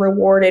being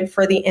rewarded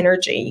for the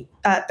energy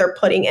that they're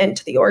putting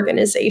into the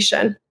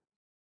organization.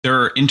 There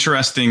are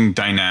interesting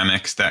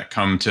dynamics that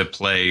come to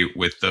play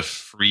with the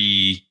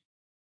free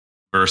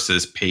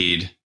versus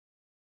paid.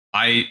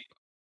 I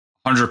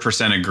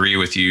 100% agree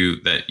with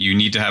you that you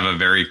need to have a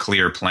very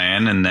clear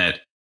plan and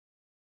that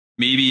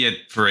maybe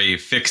for a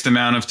fixed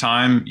amount of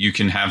time, you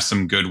can have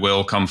some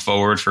goodwill come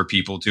forward for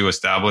people to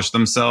establish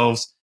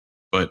themselves.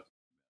 But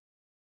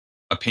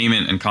a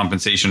payment and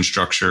compensation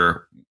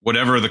structure,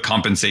 whatever the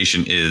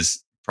compensation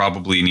is,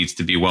 probably needs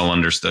to be well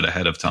understood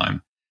ahead of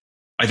time.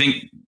 I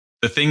think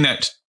the thing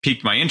that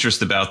piqued my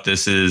interest about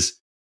this is,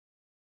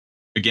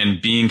 again,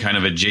 being kind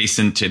of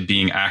adjacent to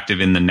being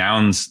active in the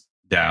Nouns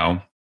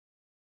DAO.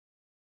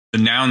 The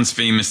Nouns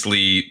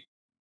famously,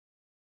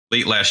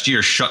 late last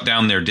year, shut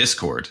down their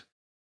Discord.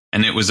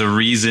 And it was a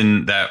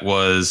reason that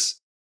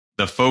was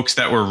the folks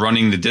that were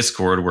running the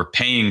Discord were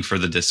paying for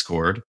the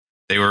Discord.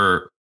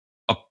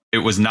 It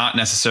was not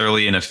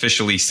necessarily an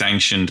officially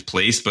sanctioned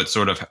place, but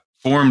sort of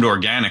formed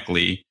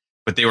organically.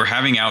 But they were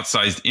having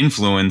outsized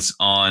influence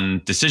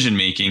on decision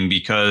making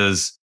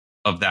because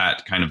of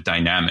that kind of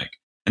dynamic.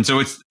 And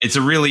so it's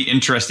a really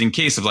interesting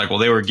case of like, well,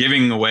 they were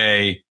giving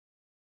away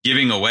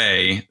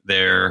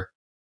their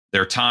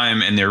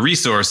time and their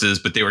resources,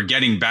 but they were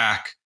getting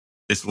back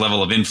this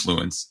level of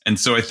influence. And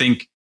so I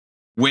think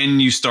when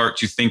you start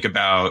to think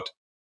about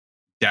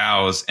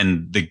DAOs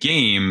and the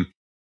game,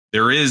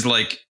 there is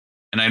like,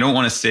 and I don't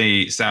want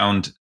to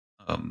sound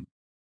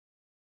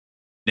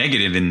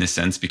negative in this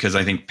sense, because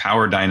I think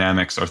power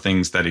dynamics are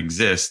things that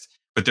exist,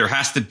 but there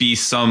has to be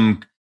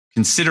some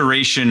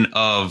consideration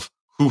of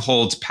who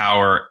holds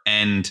power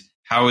and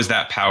how is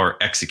that power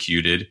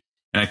executed.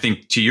 And I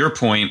think to your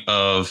point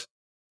of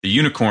the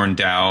Unicorn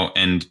DAO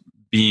and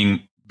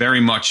being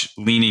very much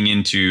leaning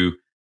into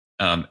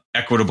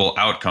equitable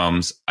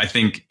outcomes, I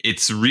think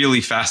it's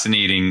really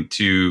fascinating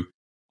to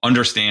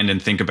understand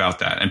and think about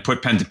that and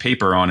put pen to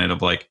paper on it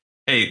of like,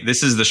 hey,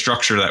 this is the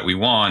structure that we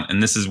want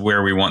and this is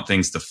where we want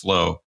things to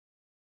flow.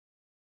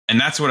 And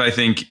that's what I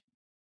think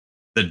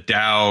the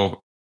DAO,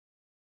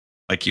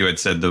 like you had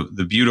said,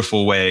 the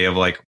beautiful way of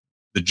like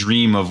the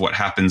dream of what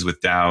happens with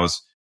DAOs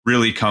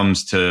really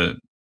comes to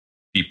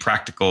be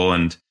practical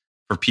and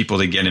for people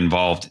to get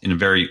involved in a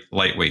very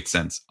lightweight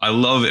sense. I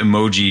love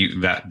emoji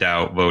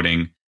DAO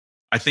voting.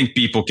 I think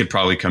people could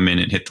probably come in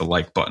and hit the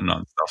like button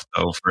on stuff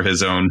though for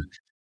his own.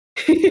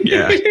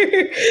 Yeah.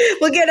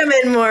 We'll get him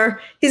in more.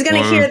 He's going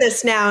to hear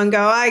this now and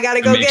go, I got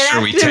to go get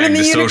sure active in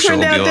the social.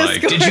 Unicorn Be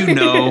like, did you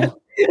know?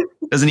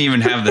 Doesn't even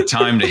have the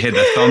time to hit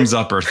a thumbs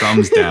up or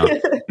thumbs down.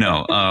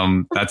 No,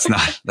 that's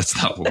not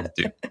what we'll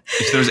do.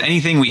 If there's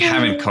anything we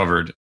haven't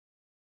covered,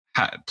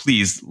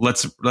 please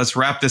let's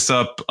wrap this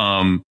up.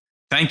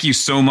 Thank you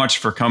so much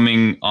for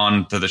coming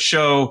on to the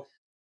show.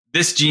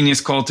 This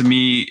Genius Call to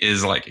me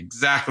is like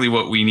exactly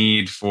what we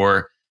need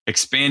for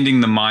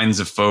expanding the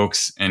minds of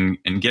folks and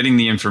getting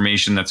the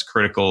information that's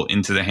critical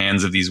into the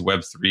hands of these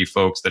Web3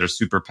 folks that are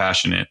super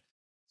passionate.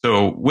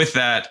 So with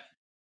that,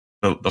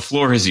 the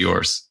floor is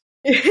yours.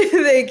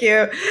 Thank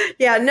you.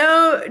 Yeah,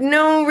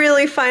 no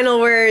really final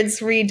words,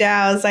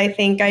 DAOs. I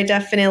think I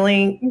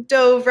definitely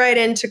dove right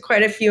into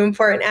quite a few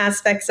important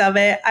aspects of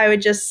it. I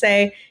would just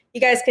say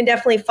you guys can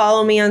definitely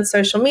follow me on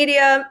social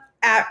media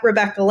at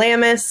Rebecca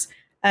Lamis.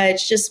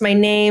 It's just my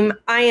name.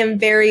 I am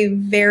very,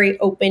 very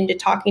open to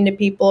talking to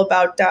people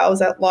about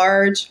DAOs at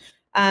large.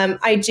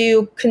 I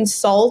do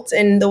consult,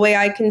 and the way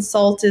I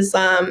consult is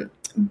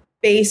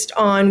based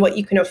on what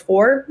you can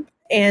afford.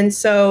 And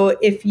so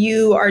if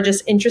you are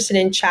just interested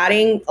in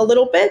chatting a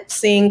little bit,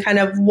 seeing kind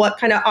of what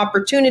kind of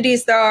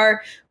opportunities there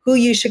are, who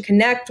you should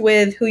connect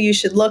with, who you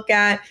should look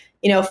at,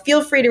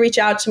 feel free to reach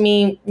out to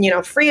me,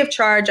 free of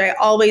charge. I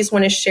always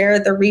want to share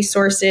the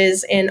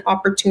resources and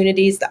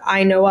opportunities that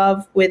I know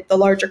of with the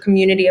larger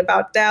community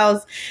about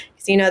DAOs.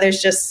 Because,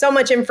 there's just so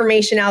much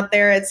information out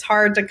there. It's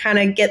hard to kind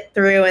of get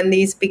through in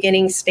these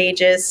beginning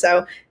stages.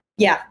 So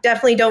yeah,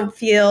 definitely don't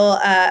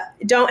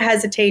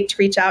hesitate to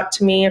reach out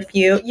to me if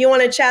you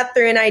want to chat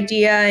through an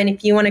idea, and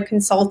if you want to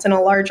consult in a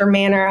larger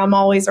manner, I'm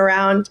always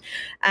around.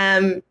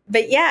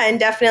 But yeah, and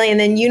definitely, and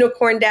then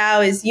Unicorn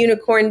DAO is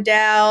Unicorn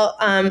DAO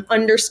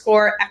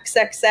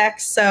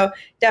 _XXX. So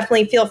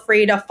definitely feel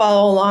free to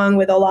follow along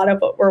with a lot of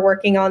what we're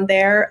working on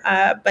there.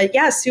 But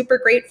yeah, super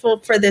grateful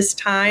for this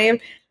time.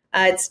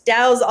 It's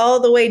DAOs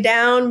all the way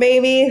down,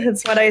 baby.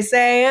 That's what I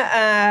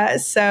say.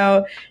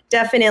 So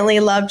definitely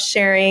loved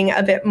sharing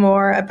a bit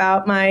more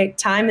about my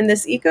time in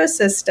this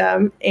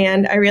ecosystem.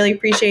 And I really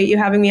appreciate you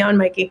having me on,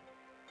 Mikey.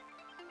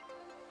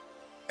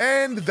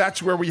 And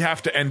that's where we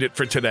have to end it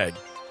for today.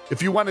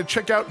 If you want to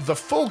check out the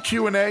full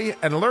Q&A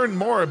and learn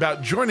more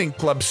about joining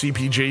Club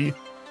CPG,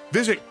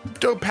 visit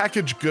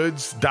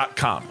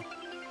CryptoPackageGoods.com.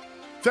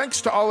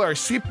 Thanks to all our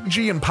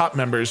CPG and POP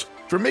members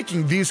for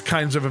making these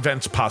kinds of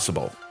events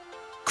possible.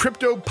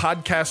 Crypto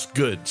Podcast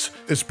Goods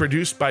is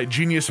produced by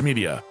Genius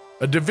Media,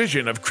 a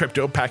division of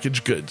Crypto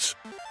Package Goods.